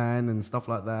Action Man and stuff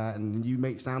like that, and you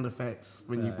make sound effects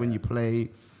when you play,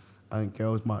 and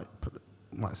girls might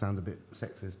sound a bit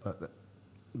sexist, but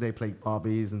they play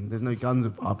Barbies, and there's no guns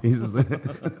with Barbies, is there?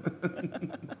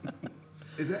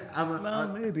 Is it? Well,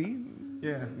 maybe.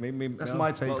 Yeah. Maybe. That's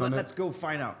my take on it. Let's go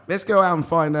find out. Let's go out and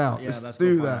find out. Yeah, let's go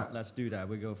do find that. out. Let's do that.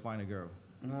 We go find a girl.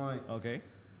 Right. Okay.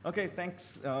 Okay.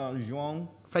 Thanks, Zhuang.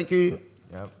 Thank you,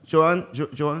 Yep. Joan.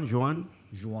 Zhuang.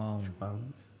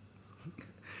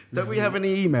 Don't we have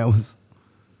any emails?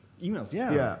 Emails.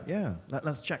 Yeah. Yeah. Yeah.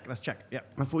 Let's check. Let's check. Yeah.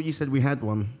 I thought you said we had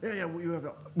one. Yeah. We have.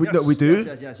 No, we do?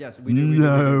 Yes. We do.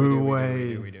 No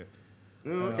way. We do.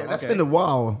 Okay, that's okay. been a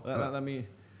while. Let me.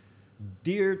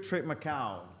 Dear Trip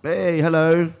Macau, Hey,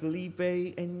 hello. Felipe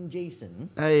and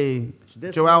Jason. Hey,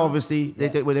 This Joel, one- obviously, Yeah.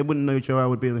 they wouldn't know Joel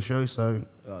would be on the show, so.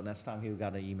 Next time he'll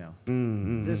got an email.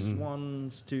 Mm. This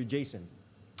one's to Jason.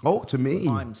 Oh, to me.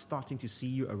 I'm starting to see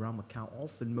you around Macau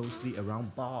often, mostly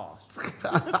around bars.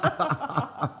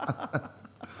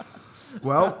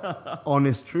 Well,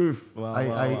 honest truth. Well,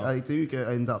 I do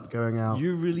end up going out.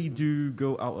 You really do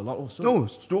go out a lot. Also, Oh,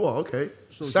 sure, okay.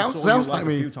 so she sounds saw sounds you like a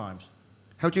me. few times.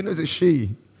 How do you know it's a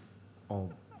she? Oh,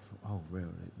 really?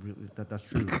 That's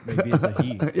true. Maybe it's a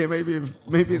he. Yeah,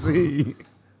 maybe it's a he.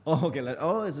 Oh, okay.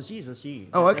 It's a she. It's a she.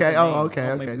 Oh, There's okay. a Oh, name.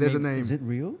 okay, okay. There's a name. Is it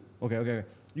real? Okay.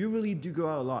 You really do go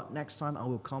out a lot. Next time I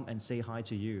will come and say hi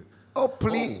to you. Oh,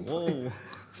 please. Oh.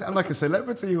 Sound like a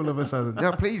celebrity all of a sudden.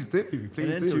 Yeah, please do. And Please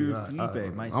then do. to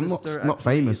Felipe, my I'm sister not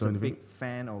actually famous is or a anything. big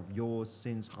fan of yours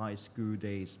since high school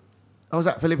days. Oh, is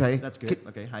that Felipe? That's good.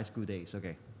 Okay, high school days.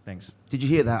 Okay, thanks. Did you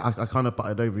hear that? I kind of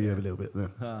butted over you a little bit there.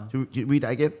 Huh. Do you read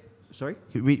that again? Sorry?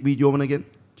 Can you read your one again?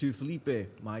 To Felipe,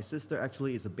 my sister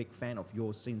actually is a big fan of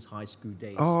yours since high school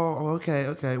days. Oh,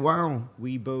 okay. Wow.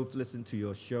 We both listen to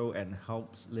your show and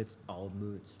helps lift our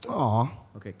moods. Aw.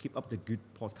 Okay, keep up the good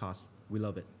podcast. We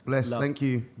love it. Bless, Love, thank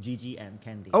you. Gigi and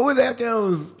Candy. Oh, there,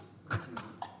 girls.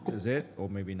 Is it? Or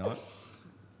maybe not.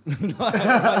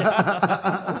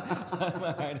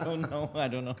 I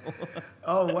don't know.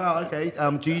 Oh, wow, okay.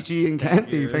 Gigi and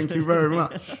Candy, thank you very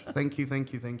much. Thank you.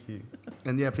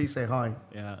 And yeah, please say hi.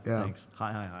 Yeah, Yeah. thanks.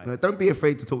 Hi. No, don't be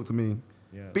afraid to talk to me.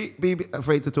 Yeah. Be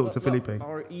afraid to talk to Felipe.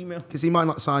 Our email. Because he might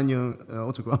not sign your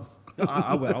autograph.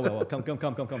 I will.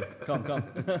 Come.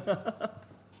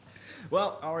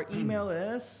 Well, our email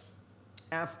is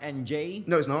FNJ.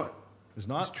 No, it's not. It's It's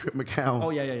not? Trip Macau. Oh,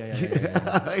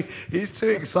 yeah. He's too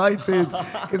excited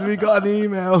because we got an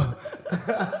email.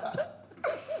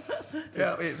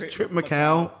 Yeah, it's Trip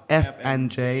Macau,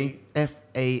 FNJ,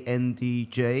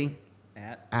 FANDJ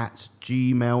at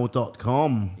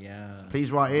gmail.com. Yeah.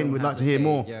 Please write in. Don't We'd like to hear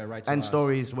more. Yeah, write to And us.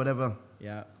 stories, whatever.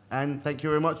 Yeah. And thank you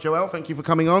very much, Joel. Thank you for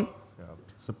coming on.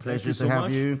 It's a pleasure you to so have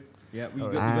much. you. Yeah,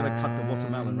 we're gonna cut the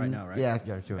watermelon right now, right? Yeah.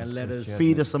 Yeah, sure. And let us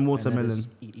Feed us some and let us watermelon.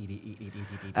 eat.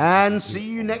 And see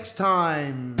you next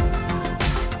time.